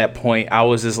at that point, I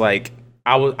was just like,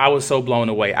 I was so blown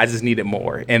away. I just needed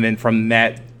more. And then from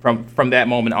that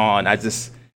moment on,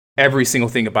 every single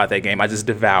thing about that game, I just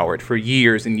devoured for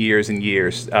years and years and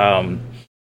years.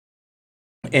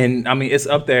 And I mean, it's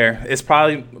up there. It's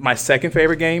probably my second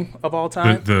favorite game of all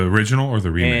time. The original or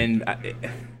the remake? And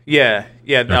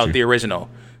the original,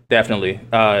 definitely,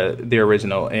 the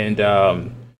original. And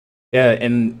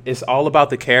and it's all about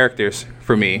the characters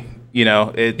for me. Even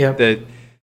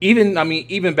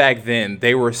back then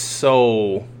they were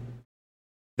so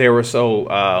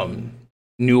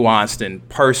nuanced and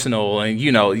personal, and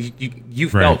you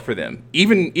felt for them.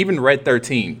 Even Red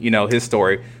 13, his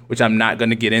story, which I'm not going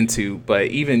to get into, but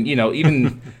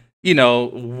even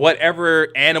whatever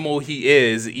animal he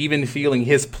is, even feeling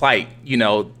his plight,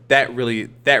 that really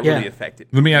affected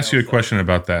me. Let me ask you a question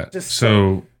about that.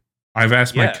 So I've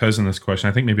asked my cousin this question.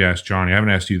 I think maybe I asked Johnny. I haven't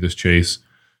asked you this, Chase.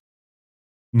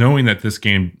 Knowing that this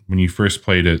game, when you first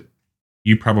played it,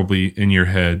 you probably in your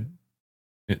head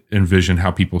envisioned how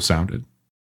people sounded.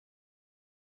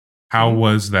 How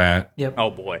was that? Yep. Oh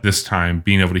boy! This time,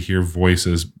 being able to hear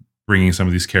voices, bringing some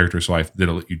of these characters to life, did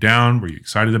it let you down? Were you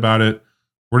excited about it?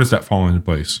 Where does that fall into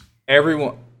place?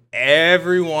 Everyone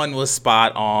was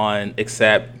spot on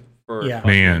except for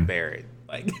Barrett.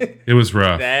 Like it was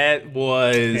rough. That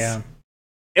was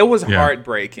it was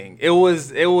heartbreaking. It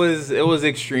was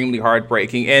extremely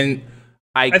heartbreaking, and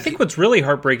I think what's really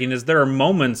heartbreaking is there are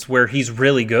moments where he's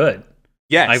really good.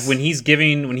 Yes. Like when he's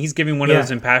giving one of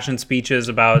those impassioned speeches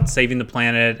about saving the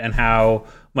planet and how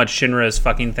much Shinra is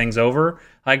fucking things over.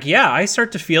 Like, I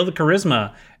start to feel the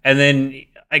charisma. And then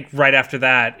like right after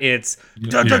that, it's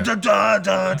come on,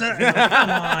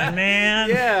 man.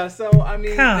 Yeah. So I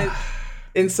mean,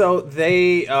 and so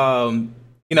they,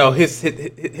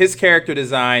 his character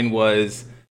design was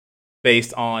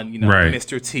based on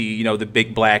Mr. T, the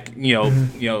big black,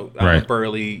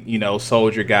 burly,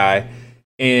 soldier guy,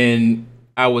 and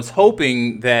I was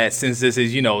hoping that since this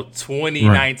is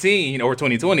 2019 or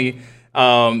 2020,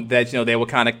 that they would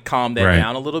kind of calm that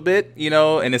down a little bit,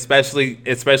 and especially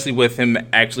with him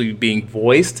actually being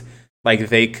voiced, like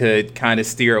they could kind of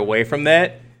steer away from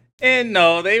that. And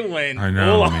no, they went. I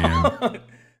know, man.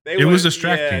 It was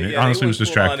distracting. It honestly was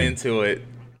distracting. Into it,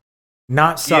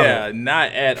 not subtle. Yeah,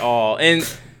 not at all.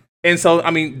 And so, I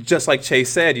mean, just like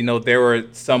Chase said, there were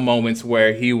some moments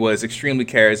where he was extremely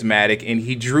charismatic, and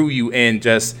he drew you in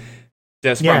just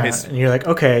from his. And you're like,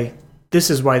 okay,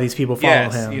 this is why these people follow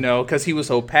him. Because he was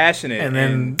so passionate. And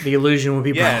then the illusion would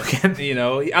be broken.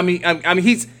 I mean,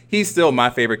 he's still my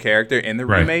favorite character in the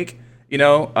remake.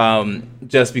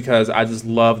 Just because I just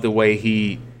love the way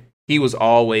he was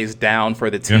always down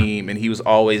for the team, and he was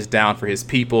always down for his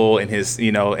people, and his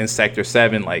in Sector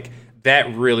 7, like.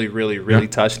 That really, really, really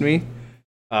touched me.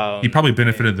 He probably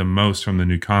benefited the most from the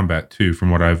new combat, too, from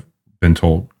what I've been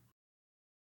told.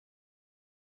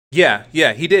 Yeah,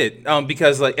 he did.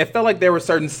 Because like it felt like there were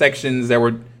certain sections that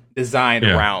were designed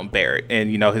around Barrett and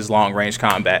his long range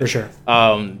combat. For sure.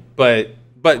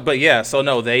 But yeah. So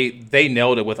no, they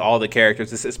nailed it with all the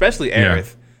characters, especially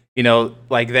Aerith.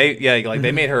 Like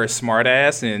they made her a smart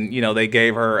ass, and they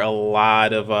gave her a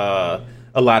lot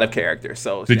of characters.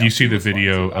 So did you see the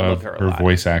video of her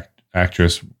voice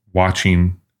actress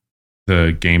watching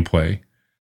the gameplay?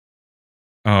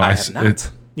 I have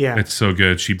not. It's so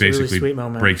good. She basically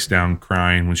really breaks down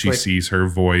crying when she sees her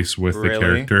voice with the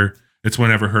character. It's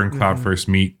whenever her and Cloud first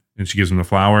meet and she gives him the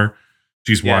flower.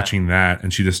 She's watching that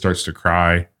and she just starts to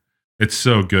cry. It's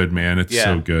so good, man. It's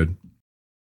so good.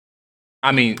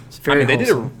 I mean,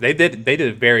 they did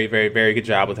a very, very, very good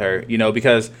job with her,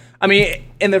 because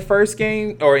in the first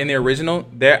game or in the original,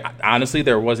 there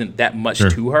wasn't that much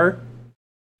to her,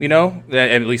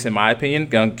 at least in my opinion,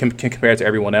 compared to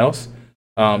everyone else.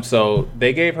 So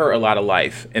they gave her a lot of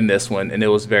life in this one, and it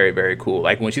was very, very cool.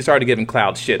 Like when she started giving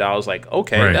Cloud shit, I was like,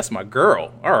 okay, that's my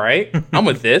girl. All right, I'm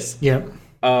with this. Yep.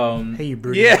 Hey, you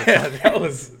brute. Yeah, it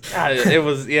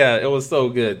was so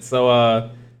good. So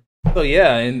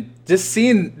yeah, and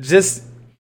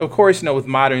of course, with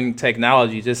modern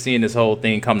technology, just seeing this whole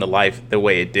thing come to life the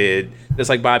way it did, just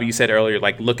like Bobby, you said earlier,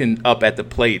 like looking up at the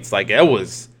plates, like that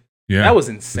was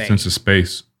insane. Sense of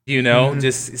space.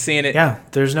 Just seeing it. Yeah,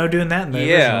 there's no doing that in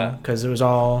the original because it was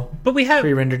all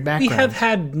pre-rendered background. We have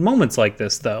had moments like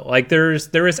this though. Like there is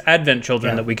Advent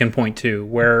Children that we can point to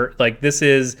where like this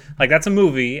is like that's a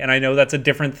movie, and I know that's a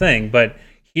different thing, but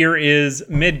here is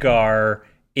Midgar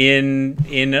in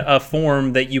a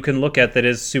form that you can look at that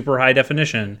is super high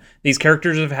definition. These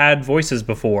characters have had voices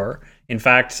before. In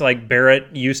fact, like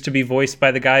Barrett used to be voiced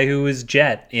by the guy who was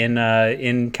Jet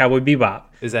in Cowboy Bebop.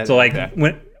 Is that so? Like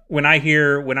when I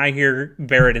hear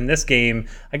Barrett in this game,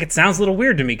 like it sounds a little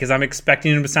weird to me because I'm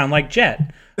expecting him to sound like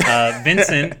Jet.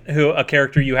 Vincent, a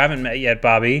character you haven't met yet,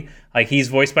 Bobby, like he's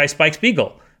voiced by Spike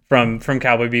Spiegel from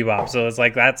Cowboy Bebop. So it's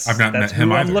like that's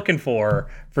who I'm looking for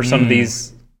some of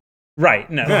these. Right?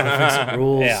 No.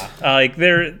 Rules. Yeah. Like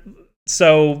there.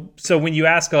 So when you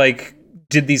ask like,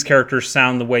 did these characters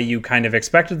sound the way you kind of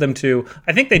expected them to?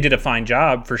 I think they did a fine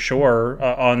job for sure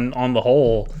on the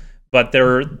whole. But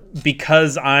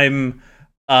because I'm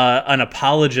an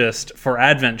apologist for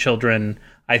Advent Children,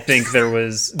 I think there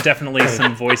was definitely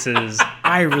some voices.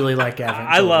 I really like Advent Children.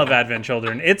 I love Advent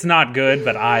Children. It's not good,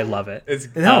 but I love it. It's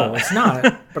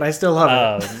not. But I still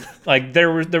love it. Like there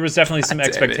was definitely some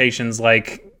expectations.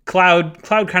 Like Cloud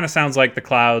kind of sounds like the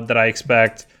Cloud that I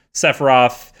expect.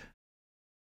 Sephiroth,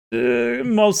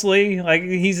 mostly like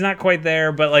he's not quite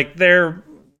there, but like they're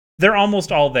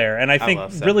almost all there. And I think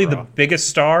really the biggest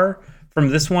star from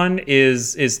this one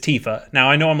is Tifa.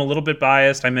 Now, I know I'm a little bit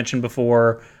biased. I mentioned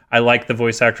before, I like the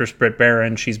voice actress Britt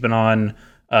Baron. She's been on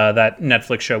that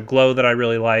Netflix show Glow that I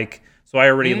really like. So I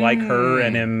already like her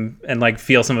and like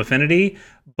feel some affinity.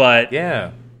 But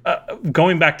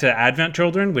going back to Advent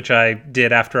Children, which I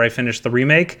did after I finished the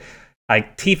remake,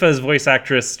 like Tifa's voice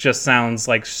actress just sounds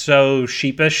like so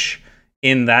sheepish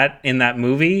in that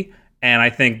movie. And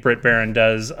I think Britt Baron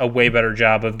does a way better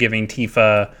job of giving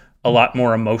Tifa a lot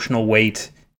more emotional weight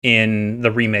in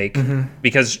the remake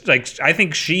because like I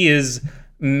think she is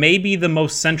maybe the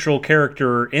most central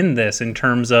character in this in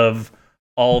terms of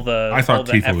all the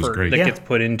Tifa effort was great. that gets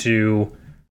put into.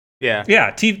 Yeah,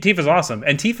 Tifa's awesome,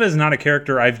 and Tifa is not a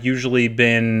character I've usually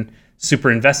been super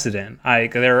invested in.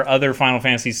 There are other Final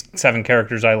Fantasy VII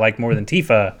characters I like more than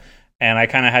Tifa, and I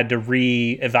kind of had to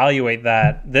reevaluate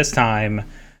that this time.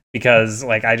 Because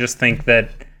like I just think that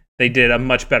they did a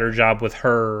much better job with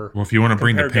her. Well, if you want to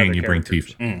bring the pain, you bring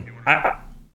Tifa.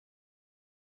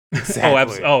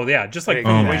 Exactly. Yeah, just like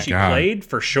the way she played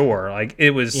for sure. Like it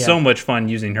was so much fun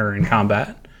using her in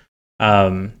combat.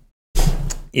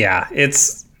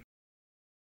 It's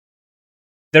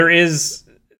there is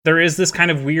this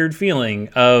kind of weird feeling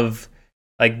of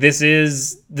like this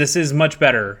is much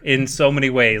better in so many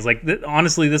ways. Like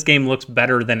honestly, this game looks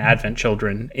better than Advent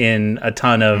Children in a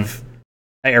ton of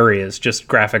areas, just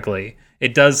graphically.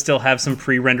 It does still have some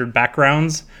pre-rendered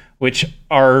backgrounds, which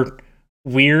are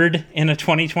weird in a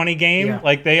 2020 game. Yeah.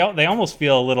 Like they almost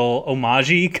feel a little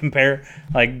homage-y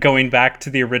like going back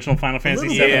to the original Final Fantasy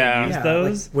VII. Yeah.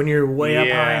 Those like when you're way up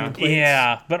high in the plates.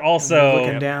 Yeah, but also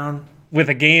looking down with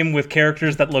a game with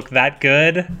characters that look that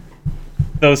good.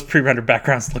 Those pre-rendered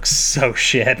backgrounds look so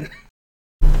shit.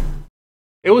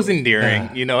 It was endearing,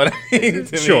 you know what I mean?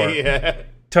 Sure. Me, yeah.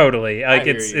 Totally. Like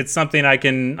it's something I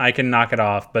can knock it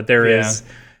off, but there is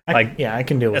like I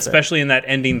can deal with especially in that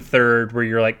ending third where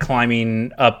you're like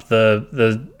climbing up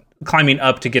the climbing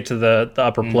up to get to the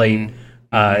upper plate.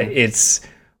 It's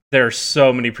There are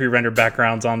so many pre-rendered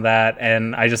backgrounds on that,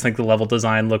 and I just think the level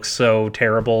design looks so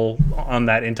terrible on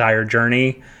that entire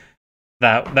journey.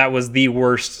 That was the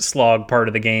worst slog part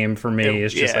of the game for me.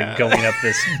 It's just like going up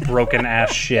this broken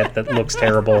ass shit that looks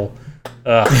terrible.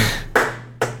 Ugh.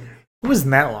 It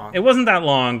wasn't that long. It wasn't that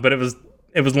long, but it was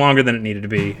longer than it needed to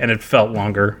be, and it felt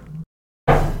longer.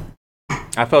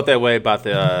 I felt that way about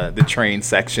the train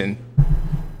section.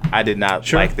 I did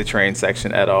not like the train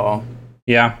section at all.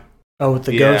 Yeah. Oh, with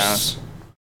the ghosts.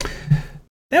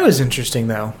 That was interesting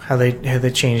though, how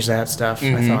they changed that stuff.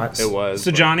 I thought it was.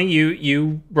 So Johnny,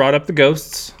 you brought up the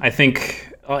ghosts. I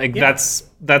think that's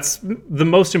the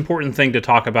most important thing to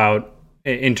talk about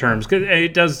in terms, because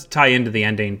it does tie into the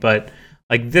ending, but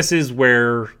like this is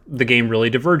where the game really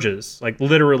diverges. Like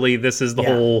literally, this is the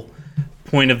whole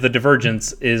point of the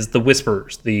divergence is the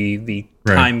whispers, the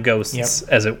time ghosts,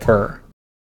 as it were.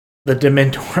 The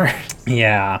Dementor.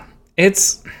 Yeah,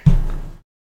 it's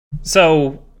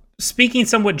so. Speaking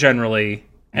somewhat generally,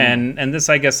 and this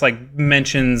I guess like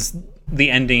mentions the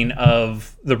ending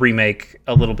of the remake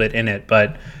a little bit in it,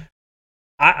 but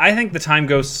I think the time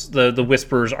ghosts, the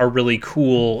whispers, are really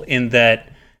cool in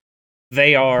that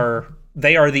they are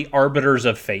the arbiters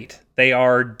of fate. They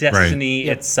are destiny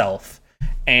itself,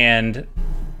 and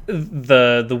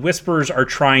the whispers are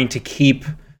trying to keep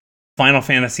Final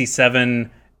Fantasy VII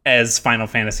as Final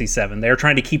Fantasy VII. They're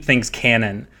trying to keep things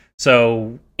canon.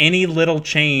 So any little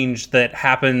change that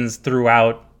happens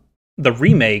throughout the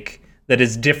remake that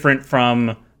is different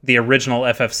from the original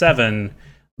FF7,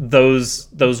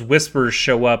 those whispers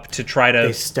show up to try to...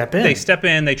 They step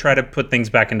in. They try to put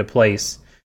things back into place.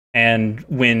 And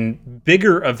when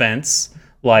bigger events,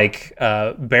 like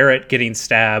Barrett getting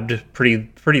stabbed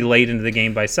pretty late into the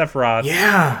game by Sephiroth...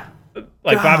 Yeah!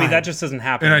 Like, God. Bobby, that just doesn't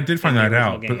happen. And I did find that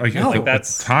out. Game. But at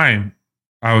the time...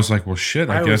 I was like, well, shit,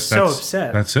 I guess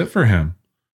that's it for him.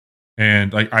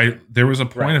 And like, there was a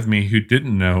point of me who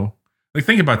didn't know. Like,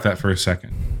 think about that for a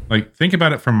second. Like, think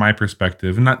about it from my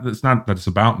perspective. And it's not that it's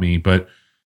about me, but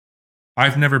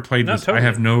I've never played this. Totally. I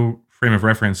have no frame of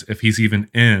reference if he's even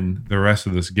in the rest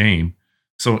of this game.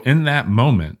 So in that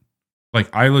moment,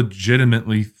 like, I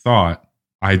legitimately thought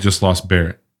I just lost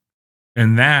Barrett.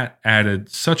 And that added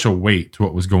such a weight to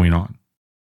what was going on.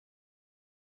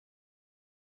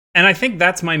 And I think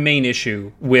that's my main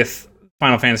issue with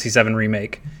Final Fantasy VII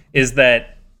Remake, is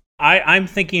that I'm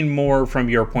thinking more from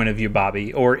your point of view,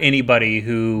 Bobby, or anybody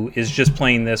who is just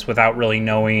playing this without really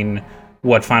knowing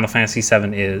what Final Fantasy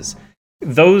VII is.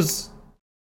 This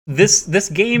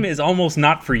game is almost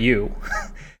not for you,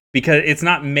 because it's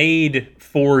not made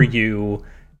for you,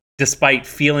 despite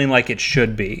feeling like it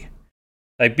should be.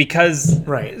 Like, because...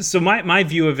 Right. So my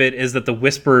view of it is that the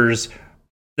Whispers...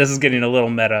 This is getting a little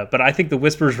meta, but I think the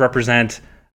Whispers represent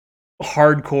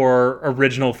hardcore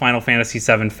original Final Fantasy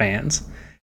VII fans.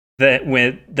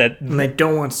 And they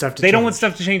don't want stuff to change. They don't want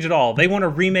stuff to change at all. They want a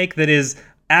remake that is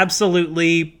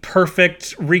absolutely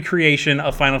perfect recreation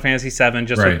of Final Fantasy VII,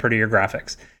 just with prettier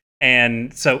graphics.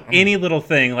 And so any little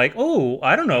thing like, oh,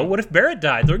 I don't know, what if Barrett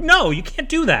died? They're like, no, you can't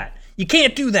do that. You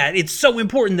can't do that. It's so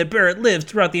important that Barrett lives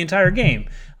throughout the entire game.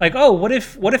 Like, oh, what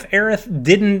if Aerith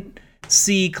didn't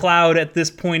see Cloud at this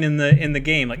point in the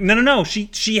game? Like, no,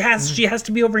 she has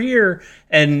to be over here.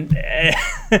 And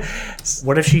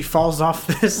what if she falls off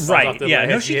this? Right? Yeah,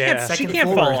 no, she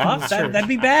can't fall off. That'd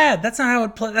be bad. That's not how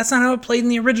it That's not how it played in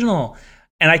the original.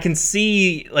 And I can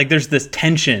see like there's this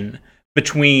tension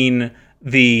between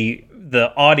the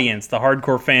audience, the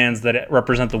hardcore fans that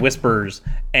represent the Whispers,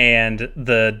 and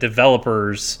the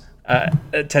developers.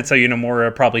 Tetsuya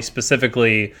Nomura probably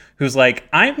specifically, who's like,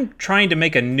 I'm trying to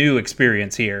make a new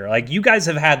experience here. Like, you guys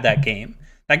have had that game.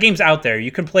 That game's out there.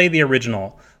 You can play the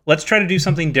original. Let's try to do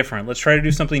something different. Let's try to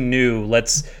do something new.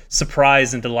 Let's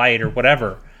surprise and delight or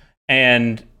whatever.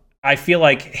 And I feel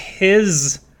like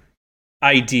his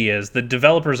ideas, the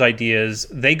developers' ideas,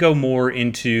 they go more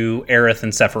into Aerith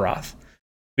and Sephiroth.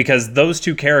 Because those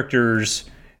two characters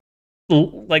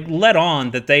like let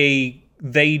on that they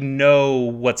know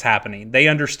what's happening. They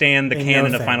understand the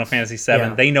canon of Final Fantasy VII.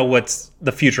 Yeah. They know what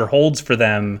the future holds for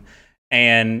them,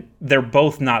 and they're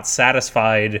both not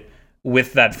satisfied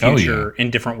with that future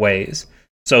in different ways.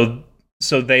 So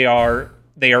they are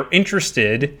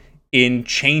interested in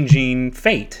changing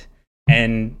fate,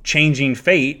 and changing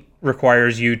fate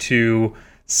requires you to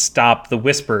stop the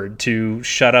Whispered, to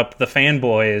shut up the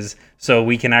fanboys, so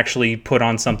we can actually put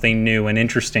on something new and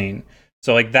interesting.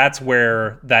 So, like, that's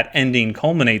where that ending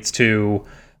culminates to,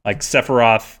 like,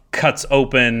 Sephiroth cuts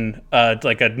open,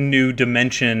 like, a new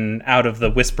dimension out of the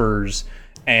Whispers,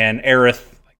 and Aerith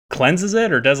cleanses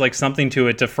it or does, like, something to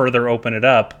it to further open it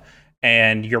up,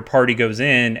 and your party goes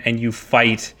in, and you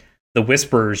fight the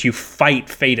Whispers, you fight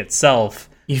fate itself.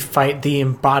 You fight the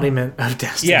embodiment of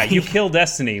destiny. Yeah, you kill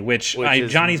Destiny, which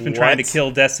Johnny's been trying to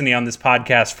kill Destiny on this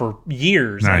podcast for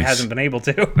years and hasn't been able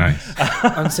to. Nice.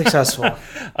 Unsuccessful.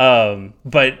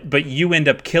 But you end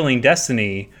up killing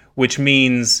Destiny, which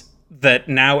means that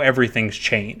now everything's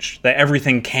changed, that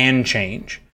everything can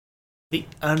change.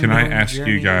 Can I ask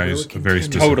you guys a very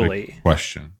specific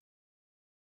question?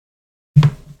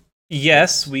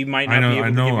 Yes, we might not be able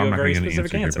to give you a very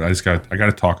specific answer. But I got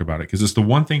to talk about it because it's the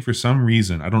one thing, for some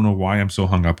reason, I don't know why I'm so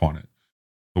hung up on it.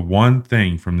 The one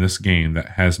thing from this game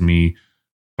that has me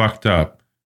fucked up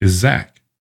is Zack.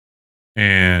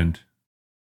 And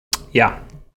yeah,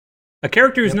 a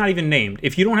character who's not even named.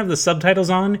 If you don't have the subtitles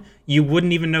on, you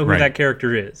wouldn't even know who that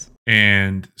character is.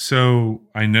 And so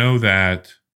I know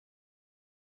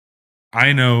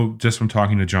just from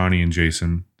talking to Johnny and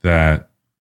Jason that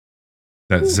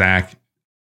Zack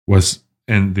was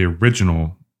in the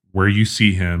original, where you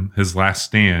see him, his last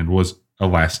stand was a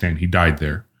last stand. He died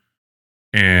there.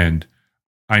 And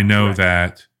I know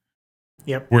that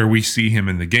where we see him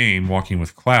in the game walking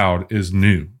with Cloud is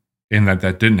new, and that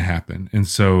didn't happen. And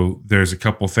so there's a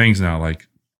couple things now, like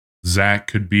Zack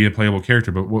could be a playable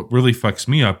character, but what really fucks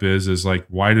me up is like,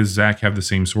 why does Zack have the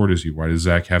same sword as you? Why does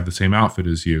Zack have the same outfit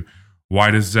as you?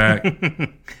 Why does Zack...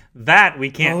 that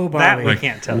we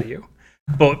can't tell you.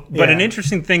 But an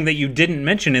interesting thing that you didn't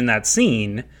mention in that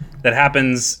scene that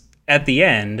happens at the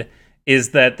end is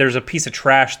that there's a piece of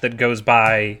trash that goes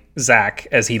by Zack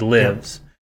as he lives,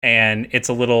 and it's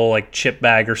a little like chip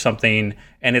bag or something,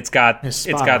 and it's got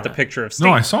the picture of Stamp,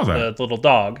 no, I saw that, the little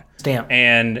dog Stamp,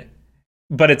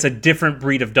 but it's a different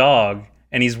breed of dog,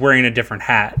 and he's wearing a different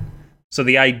hat. So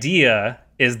the idea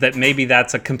is that maybe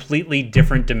that's a completely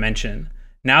different dimension.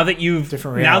 Now that you've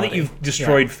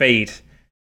destroyed Fate,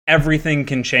 everything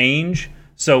can change,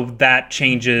 so that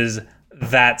changes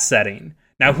that setting.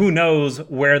 Now, who knows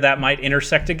where that might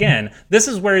intersect again? This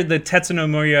is where the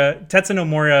Tetsuya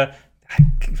Nomura, I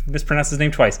mispronounced his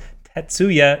name twice,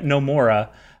 Tetsuya Nomura,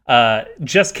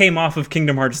 just came off of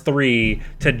Kingdom Hearts 3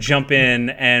 to jump in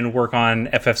and work on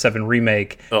FF7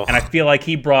 Remake. Ugh. And I feel like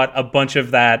he brought a bunch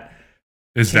of that.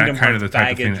 Is that kind of the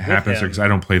type of thing that happens? Because I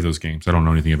don't play those games. I don't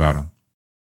know anything about them.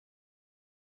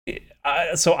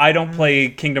 So I don't play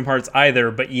Kingdom Hearts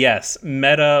either, but yes,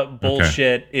 meta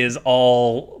bullshit is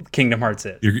all Kingdom Hearts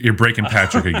is. You're breaking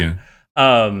Patrick again.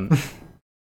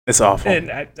 It's awful.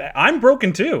 And I'm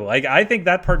broken too. Like, I think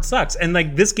that part sucks. And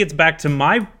like, this gets back to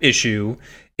my issue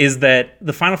is that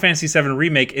the Final Fantasy VII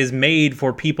Remake is made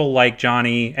for people like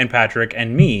Johnny and Patrick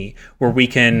and me, where we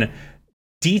can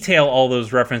detail all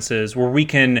those references, where we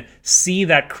can see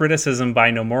that criticism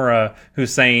by Nomura,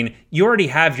 who's saying, you already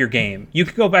have your game. You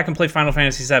could go back and play Final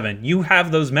Fantasy VII. You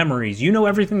have those memories. You know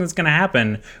everything that's going to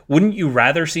happen. Wouldn't you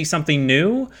rather see something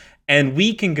new? And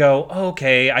we can go,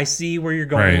 okay, I see where you're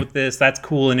going with this. That's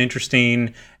cool and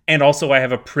interesting. And also, I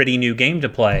have a pretty new game to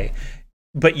play.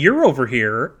 But you're over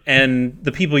here, and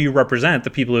the people you represent,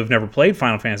 the people who've never played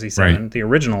Final Fantasy VII, the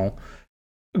original,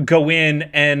 go in,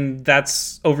 and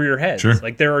that's over your heads. Sure.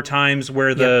 Like, there are times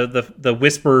where the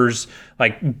Whispers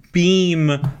like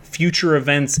beam future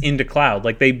events into Cloud.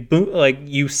 Like,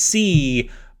 you see,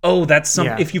 oh, that's some.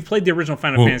 If you've played the original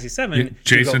Final Fantasy VII,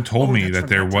 Jason told me that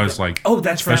there was like,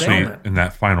 that's especially in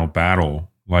that final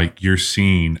battle, like you're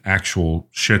seeing actual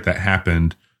shit that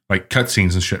happened, like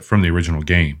cutscenes and shit from the original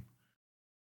game,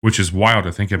 which is wild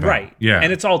to think about. Right. Yeah.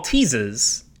 And it's all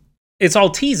teases. It's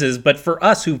all teases, but for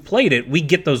us who've played it, we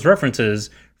get those references.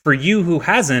 For you who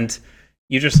hasn't,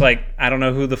 you just like, I don't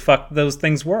know who the fuck those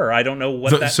things were. I don't know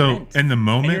what that meant. So in the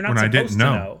moment when I didn't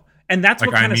know. And that's like,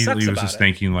 what kind of sucks about it. I immediately was just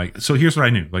thinking like, so here's what I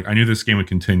knew. Like, I knew this game would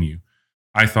continue.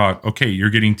 I thought, okay,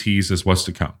 you're getting teased as what's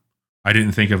to come. I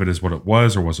didn't think of it as what it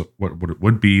was or was it what it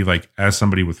would be. Like, as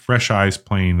somebody with fresh eyes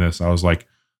playing this, I was like,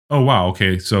 oh wow,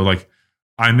 okay. So like,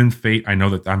 I'm in Fate. I know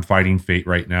that I'm fighting Fate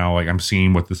right now. Like, I'm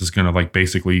seeing what this is going to like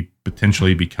basically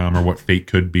potentially become or what Fate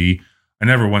could be. I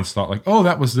never once thought like, oh,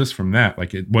 that was this from that.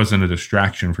 Like, it wasn't a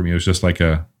distraction for me. It was just like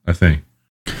a thing.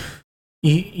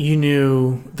 You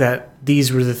knew that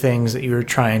these were the things that you were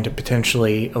trying to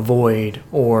potentially avoid,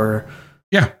 or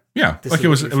yeah. Like, it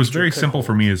was very simple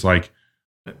for me. Is like,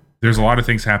 there's a lot of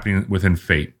things happening within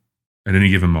Fate at any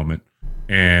given moment.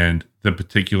 And the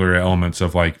particular elements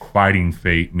of like fighting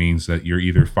Fate means that you're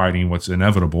either fighting what's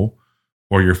inevitable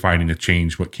or you're fighting to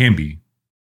change what can be.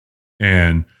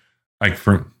 And like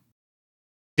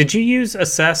did you use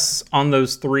assess on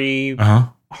those three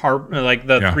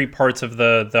three parts of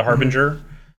the Harbinger?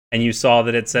 And you saw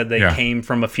that it said they came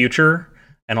from a future,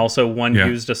 and also one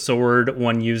used a sword,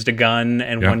 one used a gun,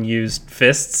 and one used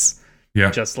fists.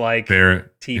 just like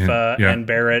Barrett, Tifa and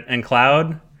Barrett and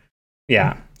Cloud.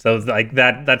 Yeah. So like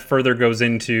that further goes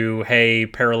into, hey,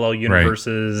 parallel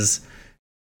universes,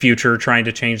 future trying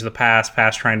to change the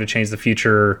past trying to change the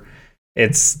future.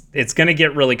 It's going to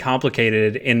get really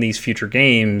complicated in these future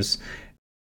games.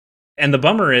 And the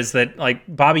bummer is that, like,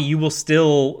 Bobby, you will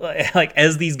still, like,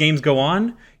 as these games go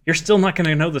on, you're still not going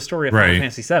to know the story of Final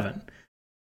Fantasy VII.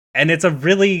 And it's a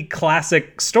really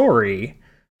classic story.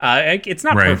 It's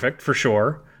not perfect, for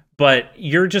sure, but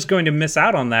you're just going to miss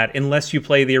out on that unless you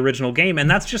play the original game.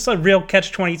 And that's just a real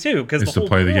catch-22, because the whole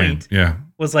point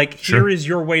was like, here is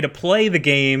your way to play the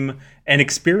game and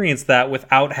experience that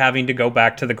without having to go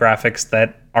back to the graphics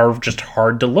that are just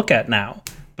hard to look at now.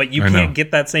 But you can't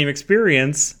get that same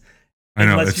experience. I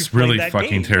know, it's really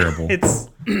fucking terrible.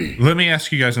 Let me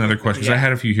ask you guys another question, because I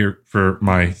had a few here for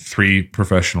my 3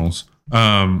 professionals.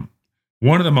 One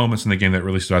of the moments in the game that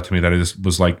really stood out to me that I just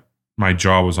was like, my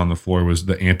jaw was on the floor, was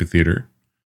the amphitheater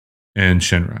in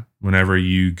Shinra. Whenever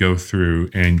you go through,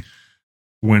 and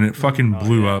when it fucking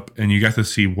blew up and you got to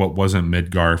see what wasn't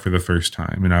Midgar for the first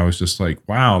time. And I was just like,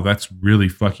 wow, that's really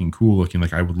fucking cool looking.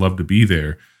 Like, I would love to be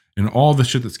there. And all the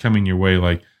shit that's coming your way,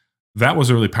 like, that was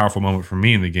a really powerful moment for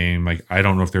me in the game. Like, I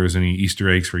don't know if there was any Easter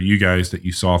eggs for you guys that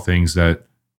you saw things that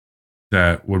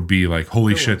would be like,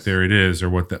 holy shit, there it is, or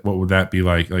what would that be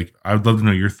like? Like, I would love to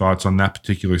know your thoughts on that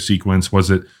particular sequence. Was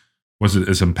it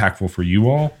as impactful for you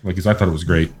all? Like, because I thought it was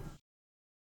great.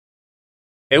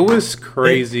 It was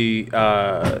crazy.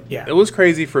 It was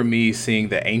crazy for me seeing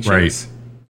the Ancients,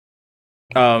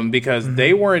 because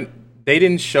they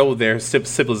didn't show their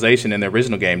civilization in the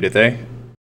original game, did they?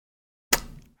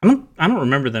 I don't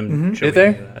remember them showing Did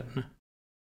they? that.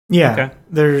 Yeah, okay.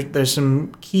 There's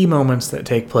some key moments that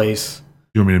take place.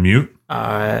 You want me to mute?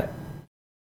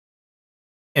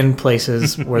 In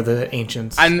places where the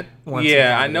Ancients.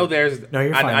 I know there's. No,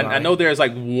 you're fine. I know there's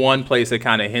like one place that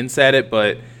kind of hints at it,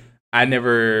 but I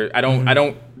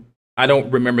don't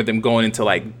remember them going into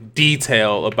like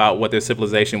detail about what their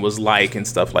civilization was like and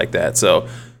stuff like that. So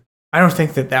I don't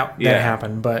think that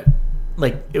happened, but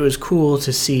like, it was cool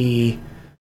to see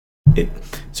it.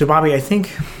 So Bobby, I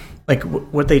think like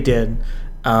what they did,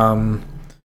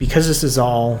 because this is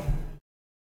all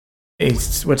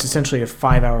what's essentially a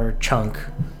 5-hour chunk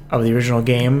of the original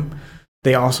game,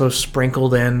 they also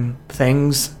sprinkled in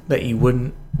things that you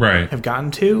wouldn't have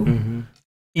gotten to.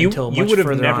 You would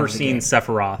have never seen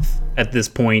Sephiroth at this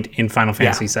point in Final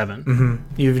Fantasy VII.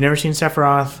 You've never seen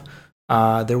Sephiroth.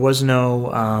 There was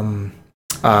no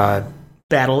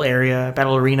battle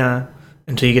arena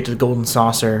until you get to the Golden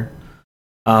Saucer.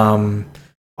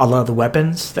 A lot of the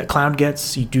weapons that Cloud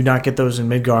gets, you do not get those in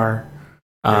Midgar.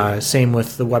 Same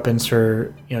with the weapons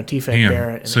for Tifa and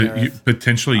Barrett. And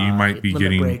so you might be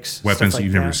getting weapons that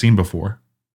you've never seen before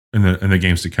in the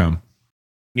games to come.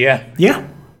 Yeah.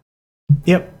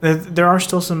 Yep. There are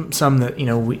still some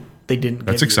that they didn't.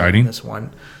 That's exciting. In this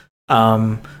one,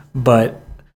 but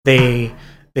they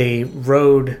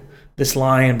rode this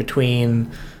line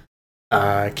between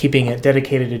keeping it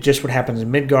dedicated to just what happens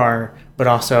in Midgar, but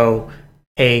also,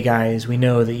 hey guys, we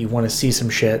know that you want to see some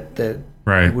shit that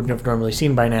you wouldn't have normally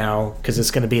seen by now, because it's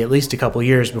going to be at least a couple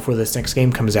years before this next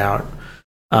game comes out.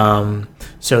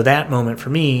 So that moment for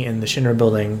me in the Shinra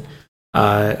building,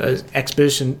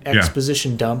 exposition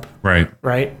dump,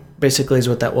 right, basically is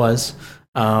what that was.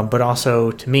 But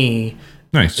also to me,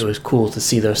 it was cool to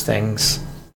see those things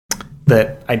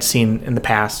that I'd seen in the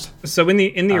past. So in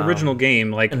the original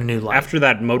game, like after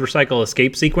that motorcycle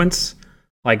escape sequence,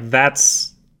 like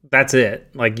that's it.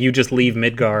 Like, you just leave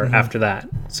Midgar after that.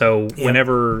 So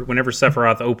whenever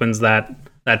Sephiroth opens that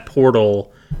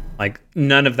portal, like,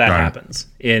 none of that happens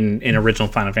in original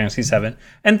Final Fantasy VII.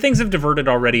 And things have diverted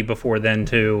already before then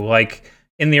too. Like,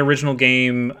 in the original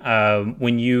game,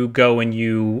 when you go and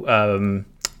you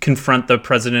confront the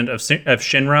president of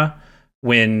Shinra,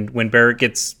 when Barrett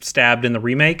gets stabbed in the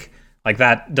remake, like,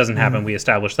 that doesn't happen. We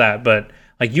established that, but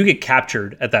like, you get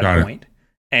captured at that point.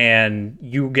 And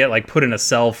you get like put in a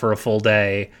cell for a full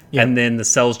day, and then the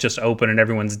cells just open and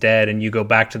everyone's dead, and you go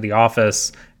back to the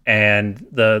office, and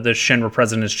the Shinra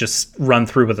president is just run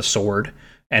through with a sword,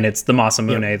 and it's the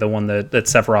Masamune, the one that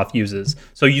Sephiroth uses.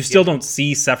 So you still don't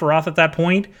see Sephiroth at that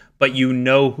point, but you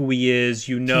know who he is.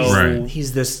 You know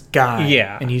he's this guy.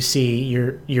 And you see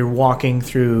you're walking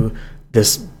through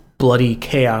this bloody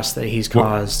chaos that he's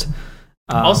caused.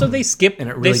 Also, they skipped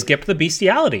the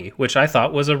bestiality, which I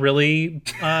thought was a really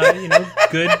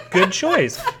good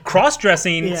choice.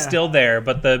 Cross-dressing still there,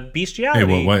 but the bestiality.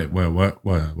 Hey,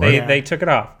 what? They took it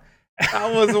off,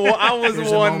 I was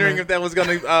There's a wondering moment- if that was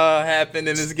gonna happen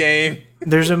in this game.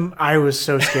 I was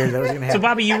so scared that was going to So, happen.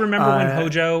 Bobby, you remember when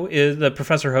the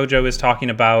Professor Hojo is talking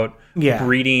about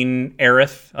breeding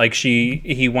Aerith? Like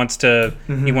he wants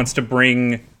to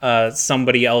bring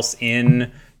somebody else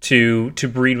in to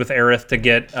breed with Aerith to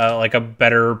get like a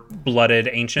better blooded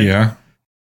ancient. Yeah.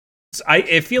 So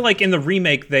I feel like in the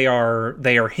remake they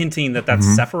are hinting that that's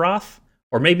Sephiroth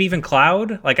or maybe even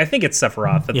Cloud. Like I think it's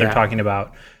Sephiroth that they're talking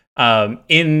about.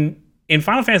 In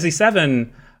Final Fantasy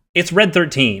VII, it's Red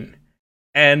 13,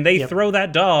 and they throw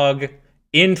that dog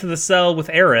into the cell with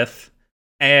Aerith,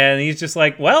 and he's just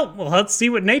like, well, let's see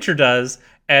what nature does.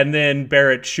 And then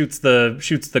Barrett shoots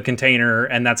the container,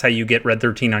 and that's how you get Red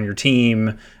 13 on your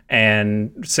team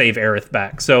and save Aerith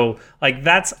back. So like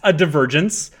that's a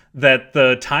divergence that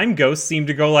the Time Ghosts seem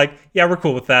to go like, yeah, we're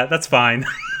cool with that. That's fine.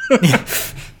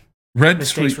 Red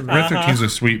 13's a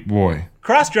sweet boy.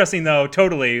 Cross-dressing though,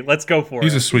 totally. Let's go for it.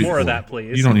 He's a sweet More boy. of that,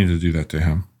 please. You don't need to do that to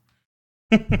him.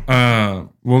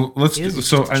 Well, let's He do, is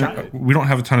so just a child. we don't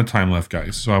have a ton of time left,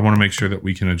 guys. So I want to make sure that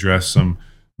we can address some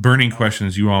burning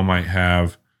questions you all might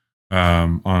have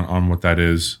on what that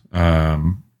is.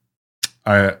 I'll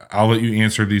let you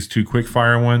answer these two quick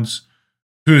fire ones.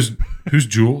 Who's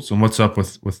Jules, and what's up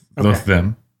with both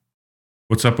them?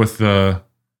 What's up with the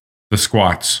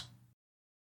squats?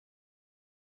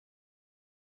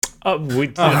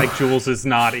 Like Jules is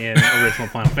not in original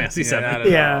Final Fantasy VII. not at all.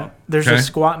 Yeah, there's Okay. a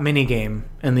squat minigame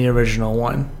in the original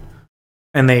one,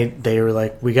 and they were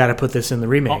like, we got to put this in the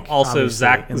remake. Also, obviously.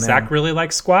 Zach And then- Zach really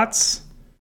likes squats,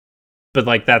 but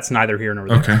like that's neither here nor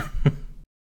there.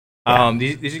 Okay,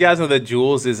 Did you guys know that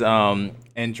Jules is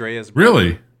Andrea's brother?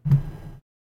 really?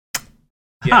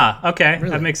 Huh, okay, Really?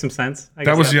 that makes some sense. I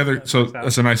That guess was the that- other. that So checks out.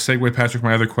 that's a nice segue, Patrick.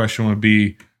 My other question would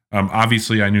be,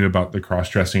 obviously, I knew about the cross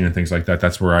dressing and things like that.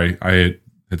 That's where I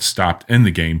had stopped in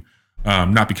the game,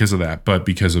 not because of that, but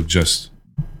because of just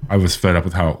I was fed up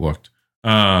with how it looked.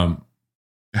 How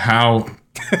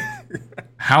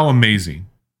amazing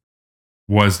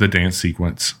was the dance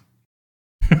sequence?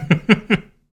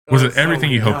 Was it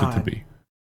everything you hoped it to God. be?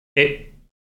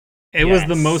 It was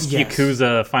the Yes, most yes.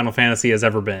 Yakuza Final Fantasy has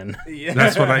ever been. Yeah.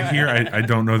 That's what I hear. I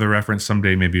don't know the reference.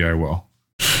 Someday maybe I will.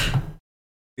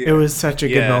 It was such a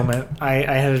good Yeah. moment. I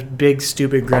had a big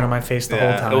stupid grin on my face the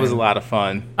whole time. It was a lot of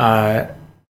fun. And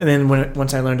then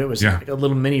once I learned it was Yeah. like a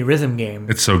little mini rhythm game,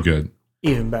 It's so good.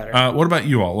 even better. What about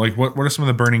you all? Like, what are some of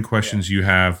the burning questions you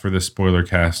have for this spoiler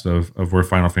cast of where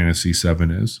Final Fantasy VII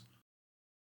is?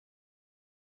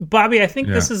 Bobby, I think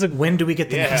Yeah. this is a When do we get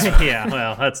the Yeah. next yeah,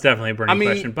 well, that's definitely a burning I mean,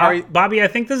 question. are you- Bobby, I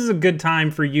think this is a good time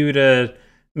for you to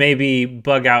maybe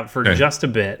bug out for Okay. just a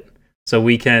bit so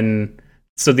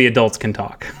the adults can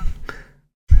talk.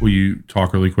 Will you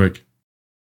talk really quick?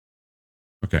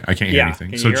 Okay, I can't hear Yeah, anything.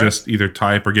 can So you hear just either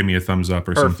type or give me a thumbs up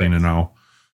or something, Perfect. and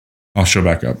I'll show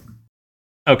back up.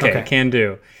 Okay, can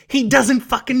do. He doesn't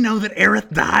fucking know that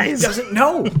Aerith dies. doesn't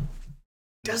know.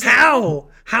 How?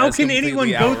 How That's can anyone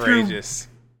completely go through? outrageous.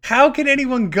 How can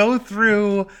anyone go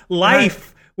through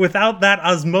life without that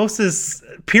osmosis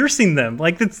piercing them?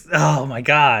 Like that's oh my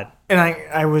god. And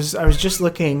I was just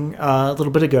looking a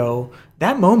little bit ago.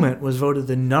 That moment was voted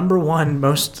the #1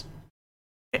 most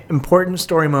important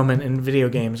story moment in video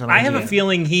games. On I have a IGN.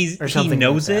 feeling Or he something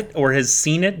knows like it or has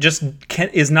seen it. Just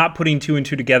is not putting two and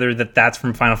two together that that's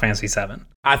from Final Fantasy VII.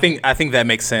 I think that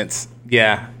makes sense.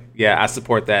 Yeah, I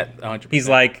support that 100%. He's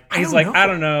like I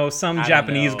don't know. some I don't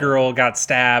Japanese know. girl got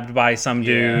stabbed by some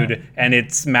dude and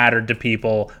it's mattered to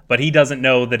people, but he doesn't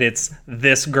know that it's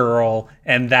this girl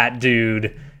and that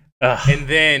dude. Ugh. and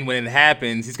then when it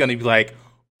happens, he's gonna be like,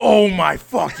 "Oh my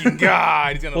fucking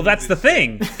god!" He's gonna Well, that's the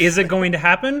thing. Is it going to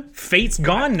happen? Fate's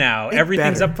gone now.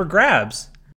 Everything's better. up for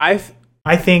grabs. I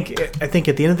think at the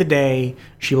end of the day,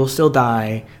 she will still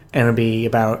die, and it'll be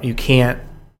about you can't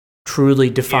truly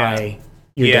defy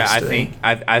your destiny.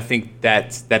 I think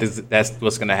that's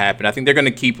what's gonna happen. I think they're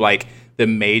gonna keep like the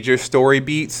major story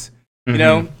beats, you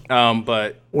know,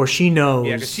 but Or she knows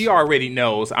yeah, because she already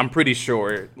knows. I'm pretty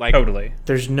sure. Like Totally.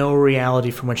 there's no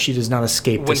reality from which she does not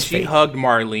escape when this she fate. hugged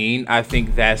Marlene, I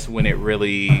think that's when it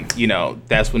really,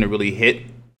 that's when it really hit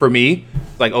for me.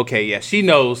 Like, okay, yeah, she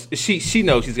knows. She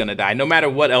knows she's gonna die. No matter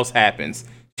what else happens,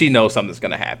 she knows something's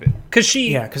gonna happen. Because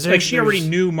she already there's-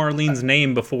 knew Marlene's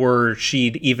name before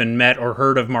she'd even met or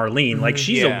heard of Marlene. Like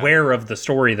she's Yeah. aware of the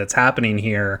story that's happening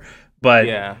here, but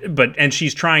Yeah. and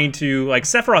she's trying to like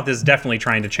Sephiroth is definitely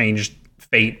trying to change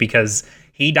fate because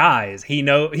he dies. He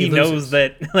knows loses.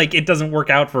 that like it doesn't work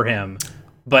out for him.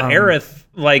 But Aerith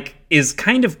like is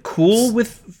kind of cool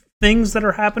with things that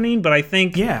are happening, but I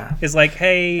think Yeah. is like,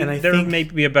 hey, And I there think- may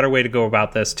be a better way to go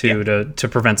about this too to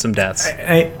prevent some deaths.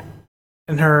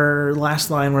 And her last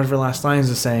line, one of her last lines,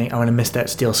 is saying, "I want to miss that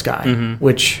steel sky,"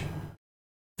 which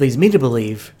leads me to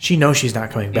believe she knows she's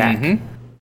not coming back.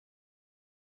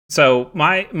 So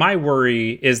my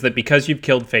worry is that because you've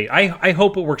killed Fate, I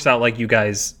hope it works out like you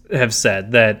guys have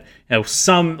said, that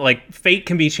some like Fate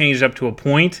can be changed up to a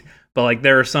point, but like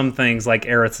there are some things like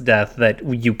Aerith's death that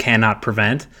you cannot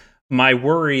prevent. My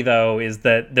worry though is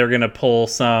that they're gonna pull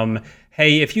some,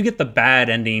 hey, if you get the bad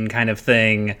ending kind of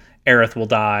thing, Aerith will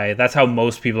die. That's how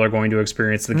most people are going to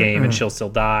experience the game, and she'll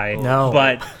still die. No.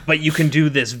 But you can do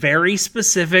this very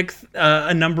specific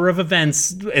a number of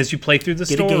events as you play through the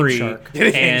story.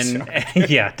 And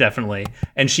yeah, definitely.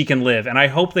 And she can live. And I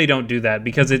hope they don't do that,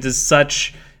 because it is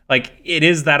such like it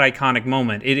is that iconic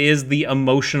moment. It is the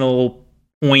emotional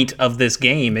point of this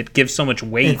game. It gives so much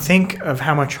weight. And think of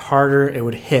how much harder it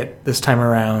would hit this time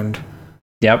around.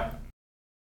 Yep.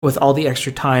 With all the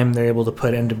extra time they're able to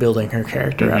put into building her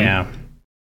character. Yeah.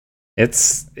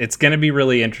 It's going to be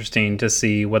really interesting to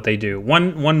see what they do.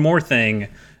 One more thing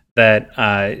that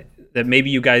that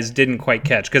maybe you guys didn't quite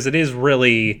catch, because it is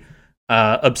really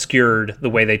obscured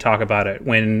the way they talk about it.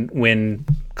 When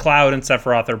Cloud and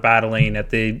Sephiroth are battling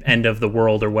at the end of the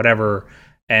world or whatever,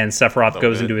 and Sephiroth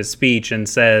goes into his speech and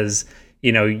says,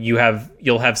 you'll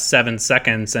have 7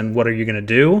 seconds, and what are you going to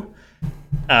do?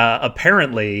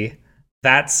 Apparently,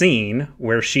 that scene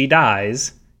where she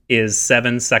dies is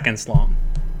 7 seconds long.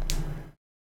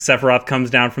 Sephiroth comes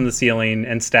down from the ceiling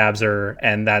and stabs her,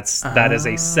 and that is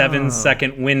a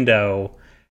 7-second window.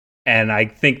 And I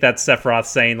think that's Sephiroth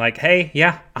saying like, hey,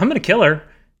 yeah, I'm going to kill her.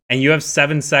 And you have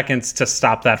 7 seconds to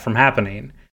stop that from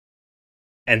happening.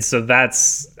 And so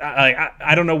that's,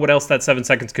 I don't know what else that 7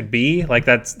 seconds could be. Like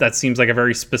that seems like a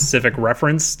very specific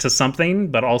reference to something,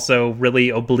 but also really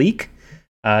oblique.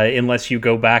 Unless you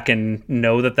go back and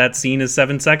know that scene is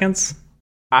 7 seconds.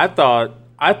 I thought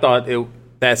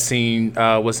that scene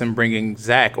was him bringing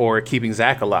Zack or keeping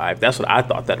Zack alive. That's what I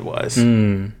thought that was.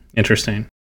 Interesting.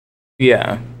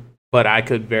 Yeah, but I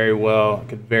could very well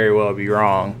be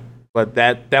wrong. But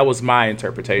that was my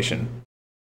interpretation.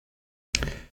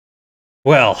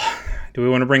 Well, do we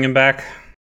want to bring him back?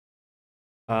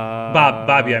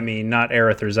 Bobby, I mean, not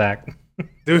Aerith or Zack.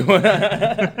 Do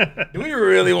we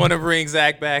really want to bring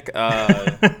Zack back?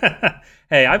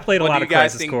 Hey, I played a lot of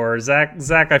Crisis Core.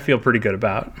 Zack, I feel pretty good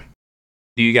about.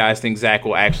 Do you guys think Zack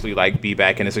will actually be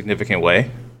back in a significant way?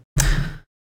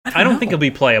 I don't think he'll be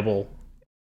playable,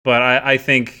 but I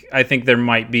think there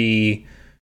might be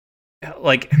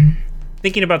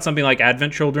thinking about something like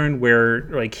Advent Children,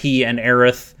 where he and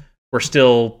Aerith were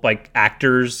still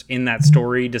actors in that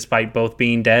story despite both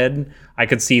being dead. I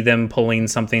could see them pulling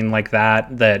something like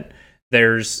that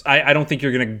there's I don't think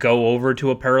you're going to go over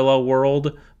to a parallel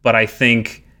world, but I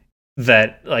think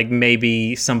that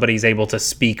maybe somebody's able to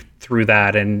speak through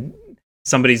that, and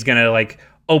somebody's going to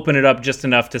open it up just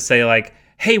enough to say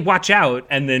hey, watch out,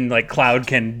 and then Cloud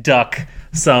can duck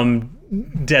some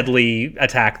deadly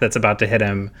attack that's about to hit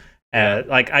him.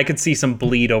 I could see some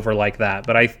bleed over like that,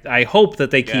 but I hope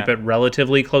that they keep it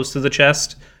relatively close to the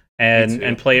chest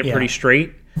and play it pretty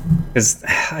straight. Because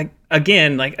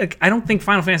again, I don't think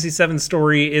Final Fantasy VII's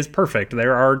story is perfect.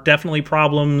 There are definitely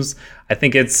problems. I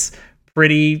think it's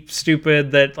pretty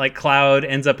stupid that Cloud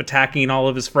ends up attacking all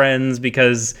of his friends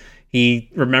because he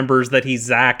remembers that he's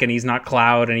Zack and he's not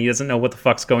Cloud, and he doesn't know what the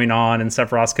fuck's going on, and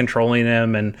Sephiroth's controlling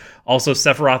him, and also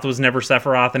Sephiroth was never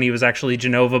Sephiroth and he was actually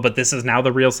Jenova, but this is now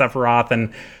the real Sephiroth,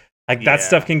 and that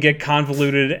stuff can get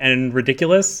convoluted and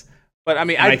ridiculous. But I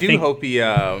mean, I do hope he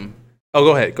go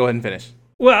ahead and finish.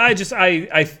 Well,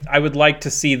 I would like to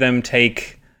see them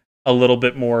take a little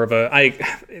bit more of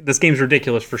this game's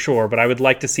ridiculous for sure, but I would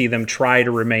like to see them try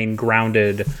to remain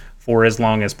grounded for as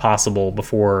long as possible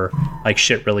before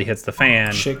shit really hits the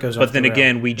fan. Shit goes but off then the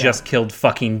again, rail. we just killed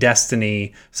fucking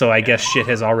Destiny, so I guess shit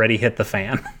has already hit the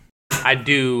fan. I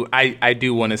do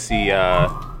want to see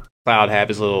Cloud have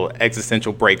his little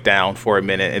existential breakdown for a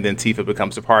minute, and then Tifa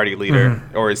becomes the party leader,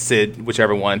 or Cid,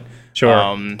 whichever one. Sure.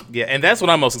 And that's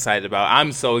what I'm most excited about.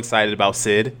 I'm so excited about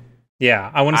Cid.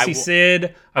 Yeah, I want to see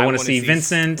Cid. I want to see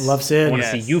Vincent. Love Cid. I want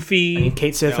to see Yuffie. I need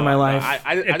Kate Sith in my life.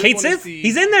 Kate Sith?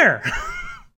 He's in there.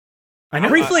 I know.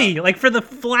 Briefly, for the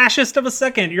flashest of a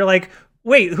second, you're like,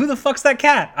 wait, who the fuck's that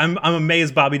cat? I'm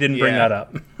amazed Bobby didn't bring that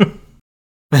up.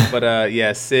 But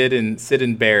Cid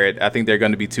and Barrett, I think they're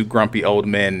going to be two grumpy old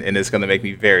men, and it's going to make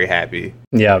me very happy.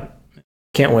 Yeah.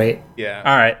 Can't wait. Yeah.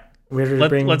 All right.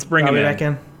 Let's bring him back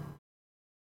in.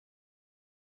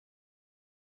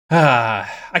 I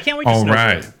can't wait to All snowboard.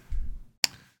 right.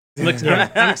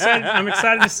 I'm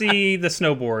excited to see the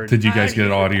snowboard. Did you guys get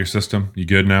it all out of your system? You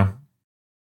good now?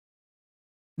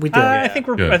 We did. I think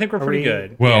we're pretty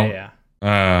good. Well, yeah.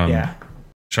 Yeah.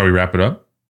 Shall we wrap it up?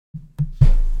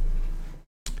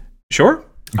 Sure.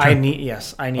 Okay. I need to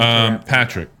wrap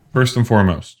Patrick, first and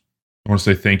foremost, I want to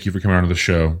say thank you for coming on to the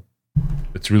show.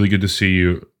 It's really good to see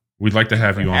you. We'd like to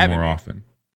have you on more often.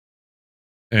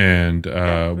 And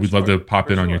we'd love to pop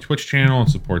in on your Twitch channel and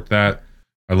support that.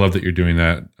 I love that you're doing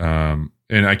that.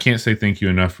 And I can't say thank you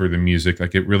enough for the music.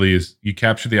 Like, it really is, you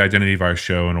capture the identity of our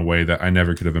show in a way that I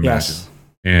never could have imagined. Yes.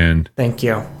 And thank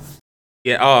you.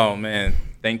 Yeah. Oh man.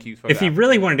 Thank you for If he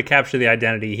really wanted to capture the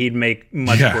identity, he'd make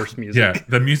much worse music. Yeah.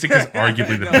 The music is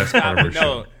arguably the best part of our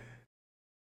show.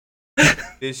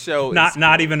 This show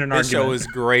not even an argument. This show is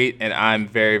great, and I'm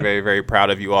very, very, very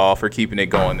proud of you all for keeping it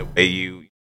going the way you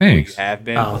have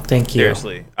been. Oh, thank you.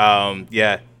 Seriously.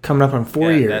 Yeah. Coming up on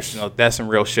 4 years. That's some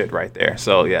real shit right there.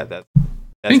 So yeah, that's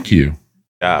thank you.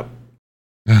 Job.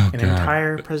 Oh, An God.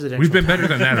 entire presidential. We've been better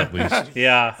than that, at least.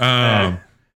 Yeah.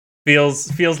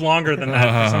 Feels longer than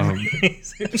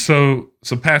that. So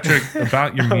Patrick,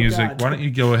 about your music, why don't you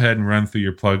go ahead and run through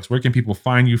your plugs? Where can people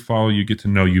find you, follow you, get to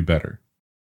know you better?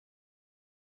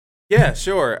 Yeah,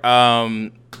 sure.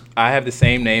 I have the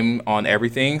same name on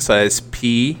everything, so it's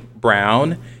P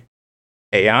Brown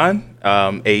Aeon,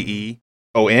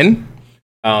 Aeon.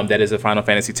 That is a Final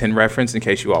Fantasy X reference, in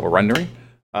case you all were wondering.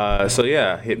 So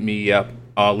yeah, hit me up.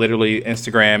 Literally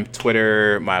Instagram,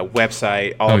 Twitter, my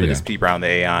website, all of it is P Brown the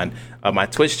Aeon. My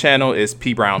Twitch channel is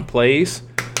P Brown Plays.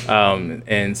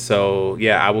 And so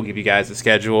yeah, I will give you guys a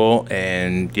schedule,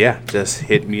 and yeah, just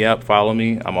hit me up, follow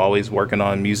me. I'm always working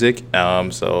on music.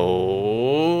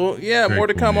 So yeah, Very more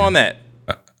to cool, come man. on that.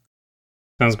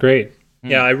 Sounds great.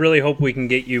 Yeah, I really hope we can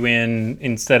get you in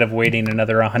instead of waiting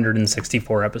another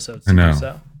 164 episodes. I know.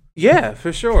 So. Yeah,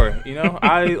 for sure. You know,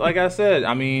 like I said,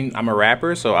 I mean, I'm a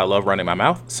rapper, so I love running my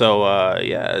mouth. So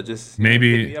yeah, just hit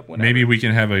me up whenever. maybe we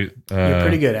can have You're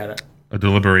pretty good at it. a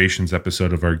deliberations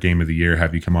episode of our Game of the Year.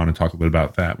 Have you come on and talk a bit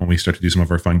about that when we start to do some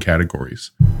of our fun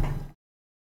categories.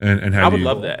 And have I would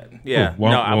love that. Yeah. Cool.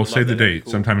 Well, we'll say the date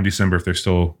sometime in December, if there's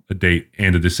still a date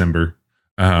and a December.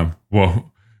 Well,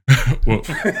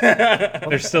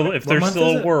 there's still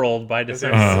a world by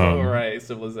December. Right,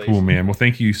 civilization. Cool, man. Well,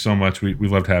 thank you so much. We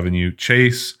loved having you,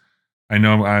 Chase. I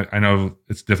know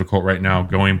it's difficult right now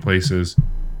going places.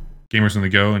 Gamers on the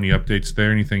Go. Any updates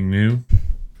there? Anything new?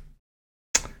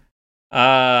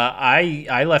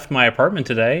 I left my apartment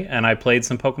today and I played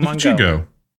some Pokemon Look at Go. you go.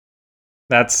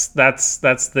 That's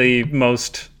the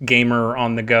most gamer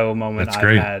on the go moment That's I've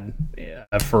great. had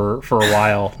for a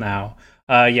while now.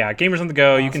 Yeah, Gamers on the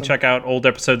Go. Awesome. You can check out old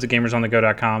episodes at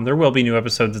gamersonthego.com. There will be new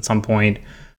episodes at some point.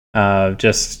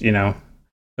 Just,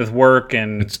 with work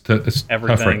and It's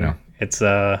everything. tough right now. It's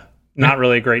not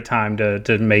really a great time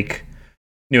to make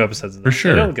new episodes of this. For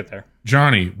sure. It'll get there.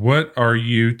 Johnny, what are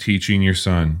you teaching your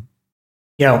son?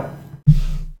 Yo.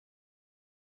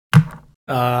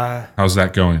 How's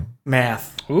that going?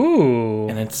 Math. Ooh.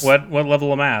 And it's what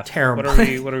level of math? terrible.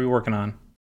 What are we working on?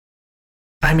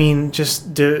 I mean,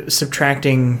 just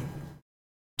subtracting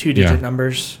two-digit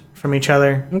numbers from each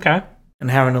other Okay.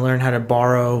 and having to learn how to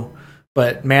borrow.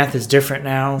 But math is different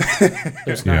now.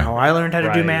 That's not how I learned how to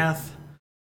do Right. math.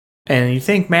 And you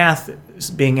think math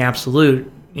being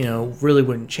absolute, really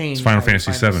wouldn't change. It's Final how you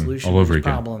Fantasy find the VII solution all to over these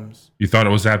again. Problems. You thought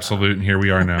it was absolute, and here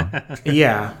we are now.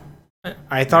 Yeah.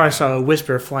 I thought I saw a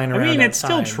whisper flying I around. mean, it's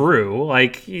still outside. true.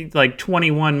 Like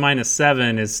 21 minus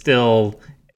 7 is still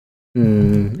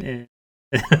 14.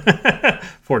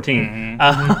 14.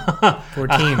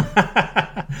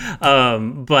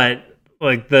 But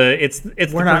like it's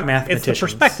We're not mathematicians. It's the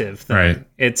perspective thing. Right.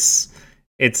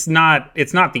 It's not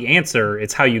the answer.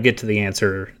 It's how you get to the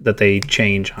answer that they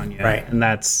change on you. Right. And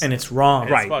that's And it's wrong.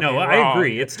 right. fucking No, I wrong.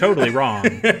 agree. It's totally wrong.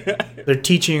 They're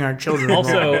teaching our children.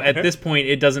 Also, wrong. at this point,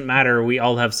 it doesn't matter. We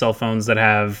all have cell phones that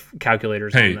have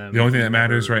calculators Hey, on them. the only thing that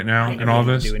matters right now in all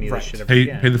this, Do any of this Right. shit ever pay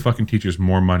again. the fucking teachers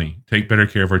more money. Take better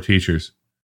care of our teachers.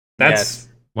 That's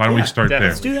Why don't we Yeah, start there?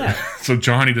 Let's do that. So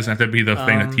Johnny doesn't have to be the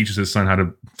thing that teaches his son how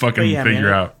to fucking but yeah, figure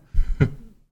man. out.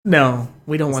 No,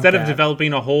 we don't instead want of that.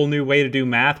 developing a whole new way to do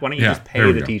math. Why don't you Yeah, just there pay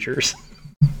we the go. teachers?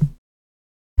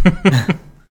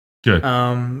 Good.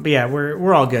 But yeah,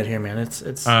 we're all good here, man.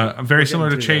 It's I'm very similar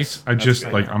to getting through Chase. this. I just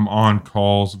That's like right. I'm on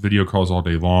calls, video calls all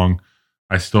day long.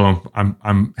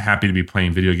 I'm happy to be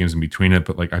playing video games in between it,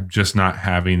 but like I'm just not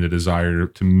having the desire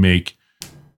to make.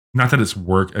 Not that it's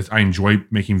work. I enjoy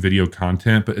making video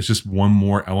content, but it's just one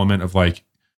more element of like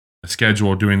a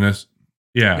schedule doing this.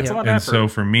 Yeah, It's a lot of and effort. so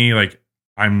for me, like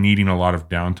I'm needing a lot of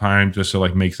downtime just to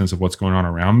like make sense of what's going on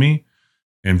around me.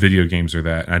 And video games are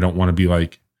that. And I don't want to be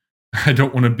like, I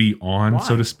don't want to be on,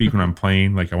 so to speak, when I'm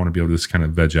playing. Like I want to be able to just kind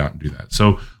of veg out and do that.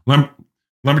 So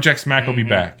Lumberjack Smack will be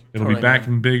back. It'll be back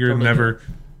and bigger than ever.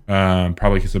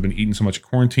 Probably because I've been eating so much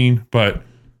quarantine, but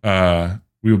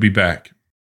we will be back.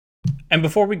 And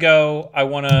before we go, I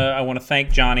wanna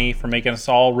thank Johnny for making us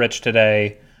all rich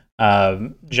today.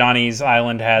 Johnny's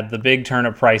Island had the big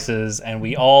turnip prices, and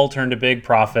we all turned a big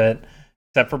profit,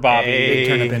 except for Bobby. Big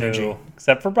turnip energy.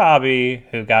 Except for Bobby,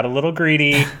 who got a little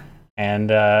greedy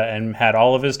and had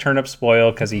all of his turnips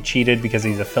spoiled because he cheated because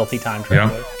he's a filthy time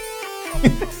traveler.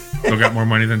 Yep. Still got more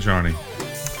money than Johnny.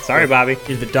 Sorry, Bobby.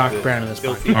 You're the Doc Brown of this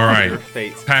podcast. All right,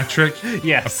 Patrick.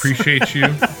 Yes. Appreciate you.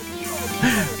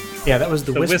 Yeah, that was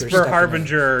the Whisper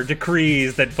Harbinger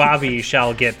decrees that Bobby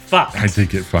shall get fucked. I did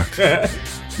get fucked.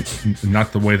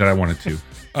 Not the way that I wanted to.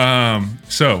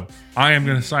 So I am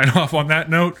going to sign off on that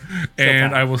note,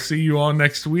 and I will see you all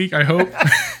next week, I hope.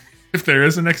 If there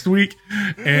is a next week.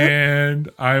 And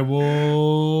I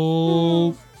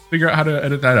will figure out how to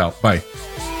edit that out. Bye.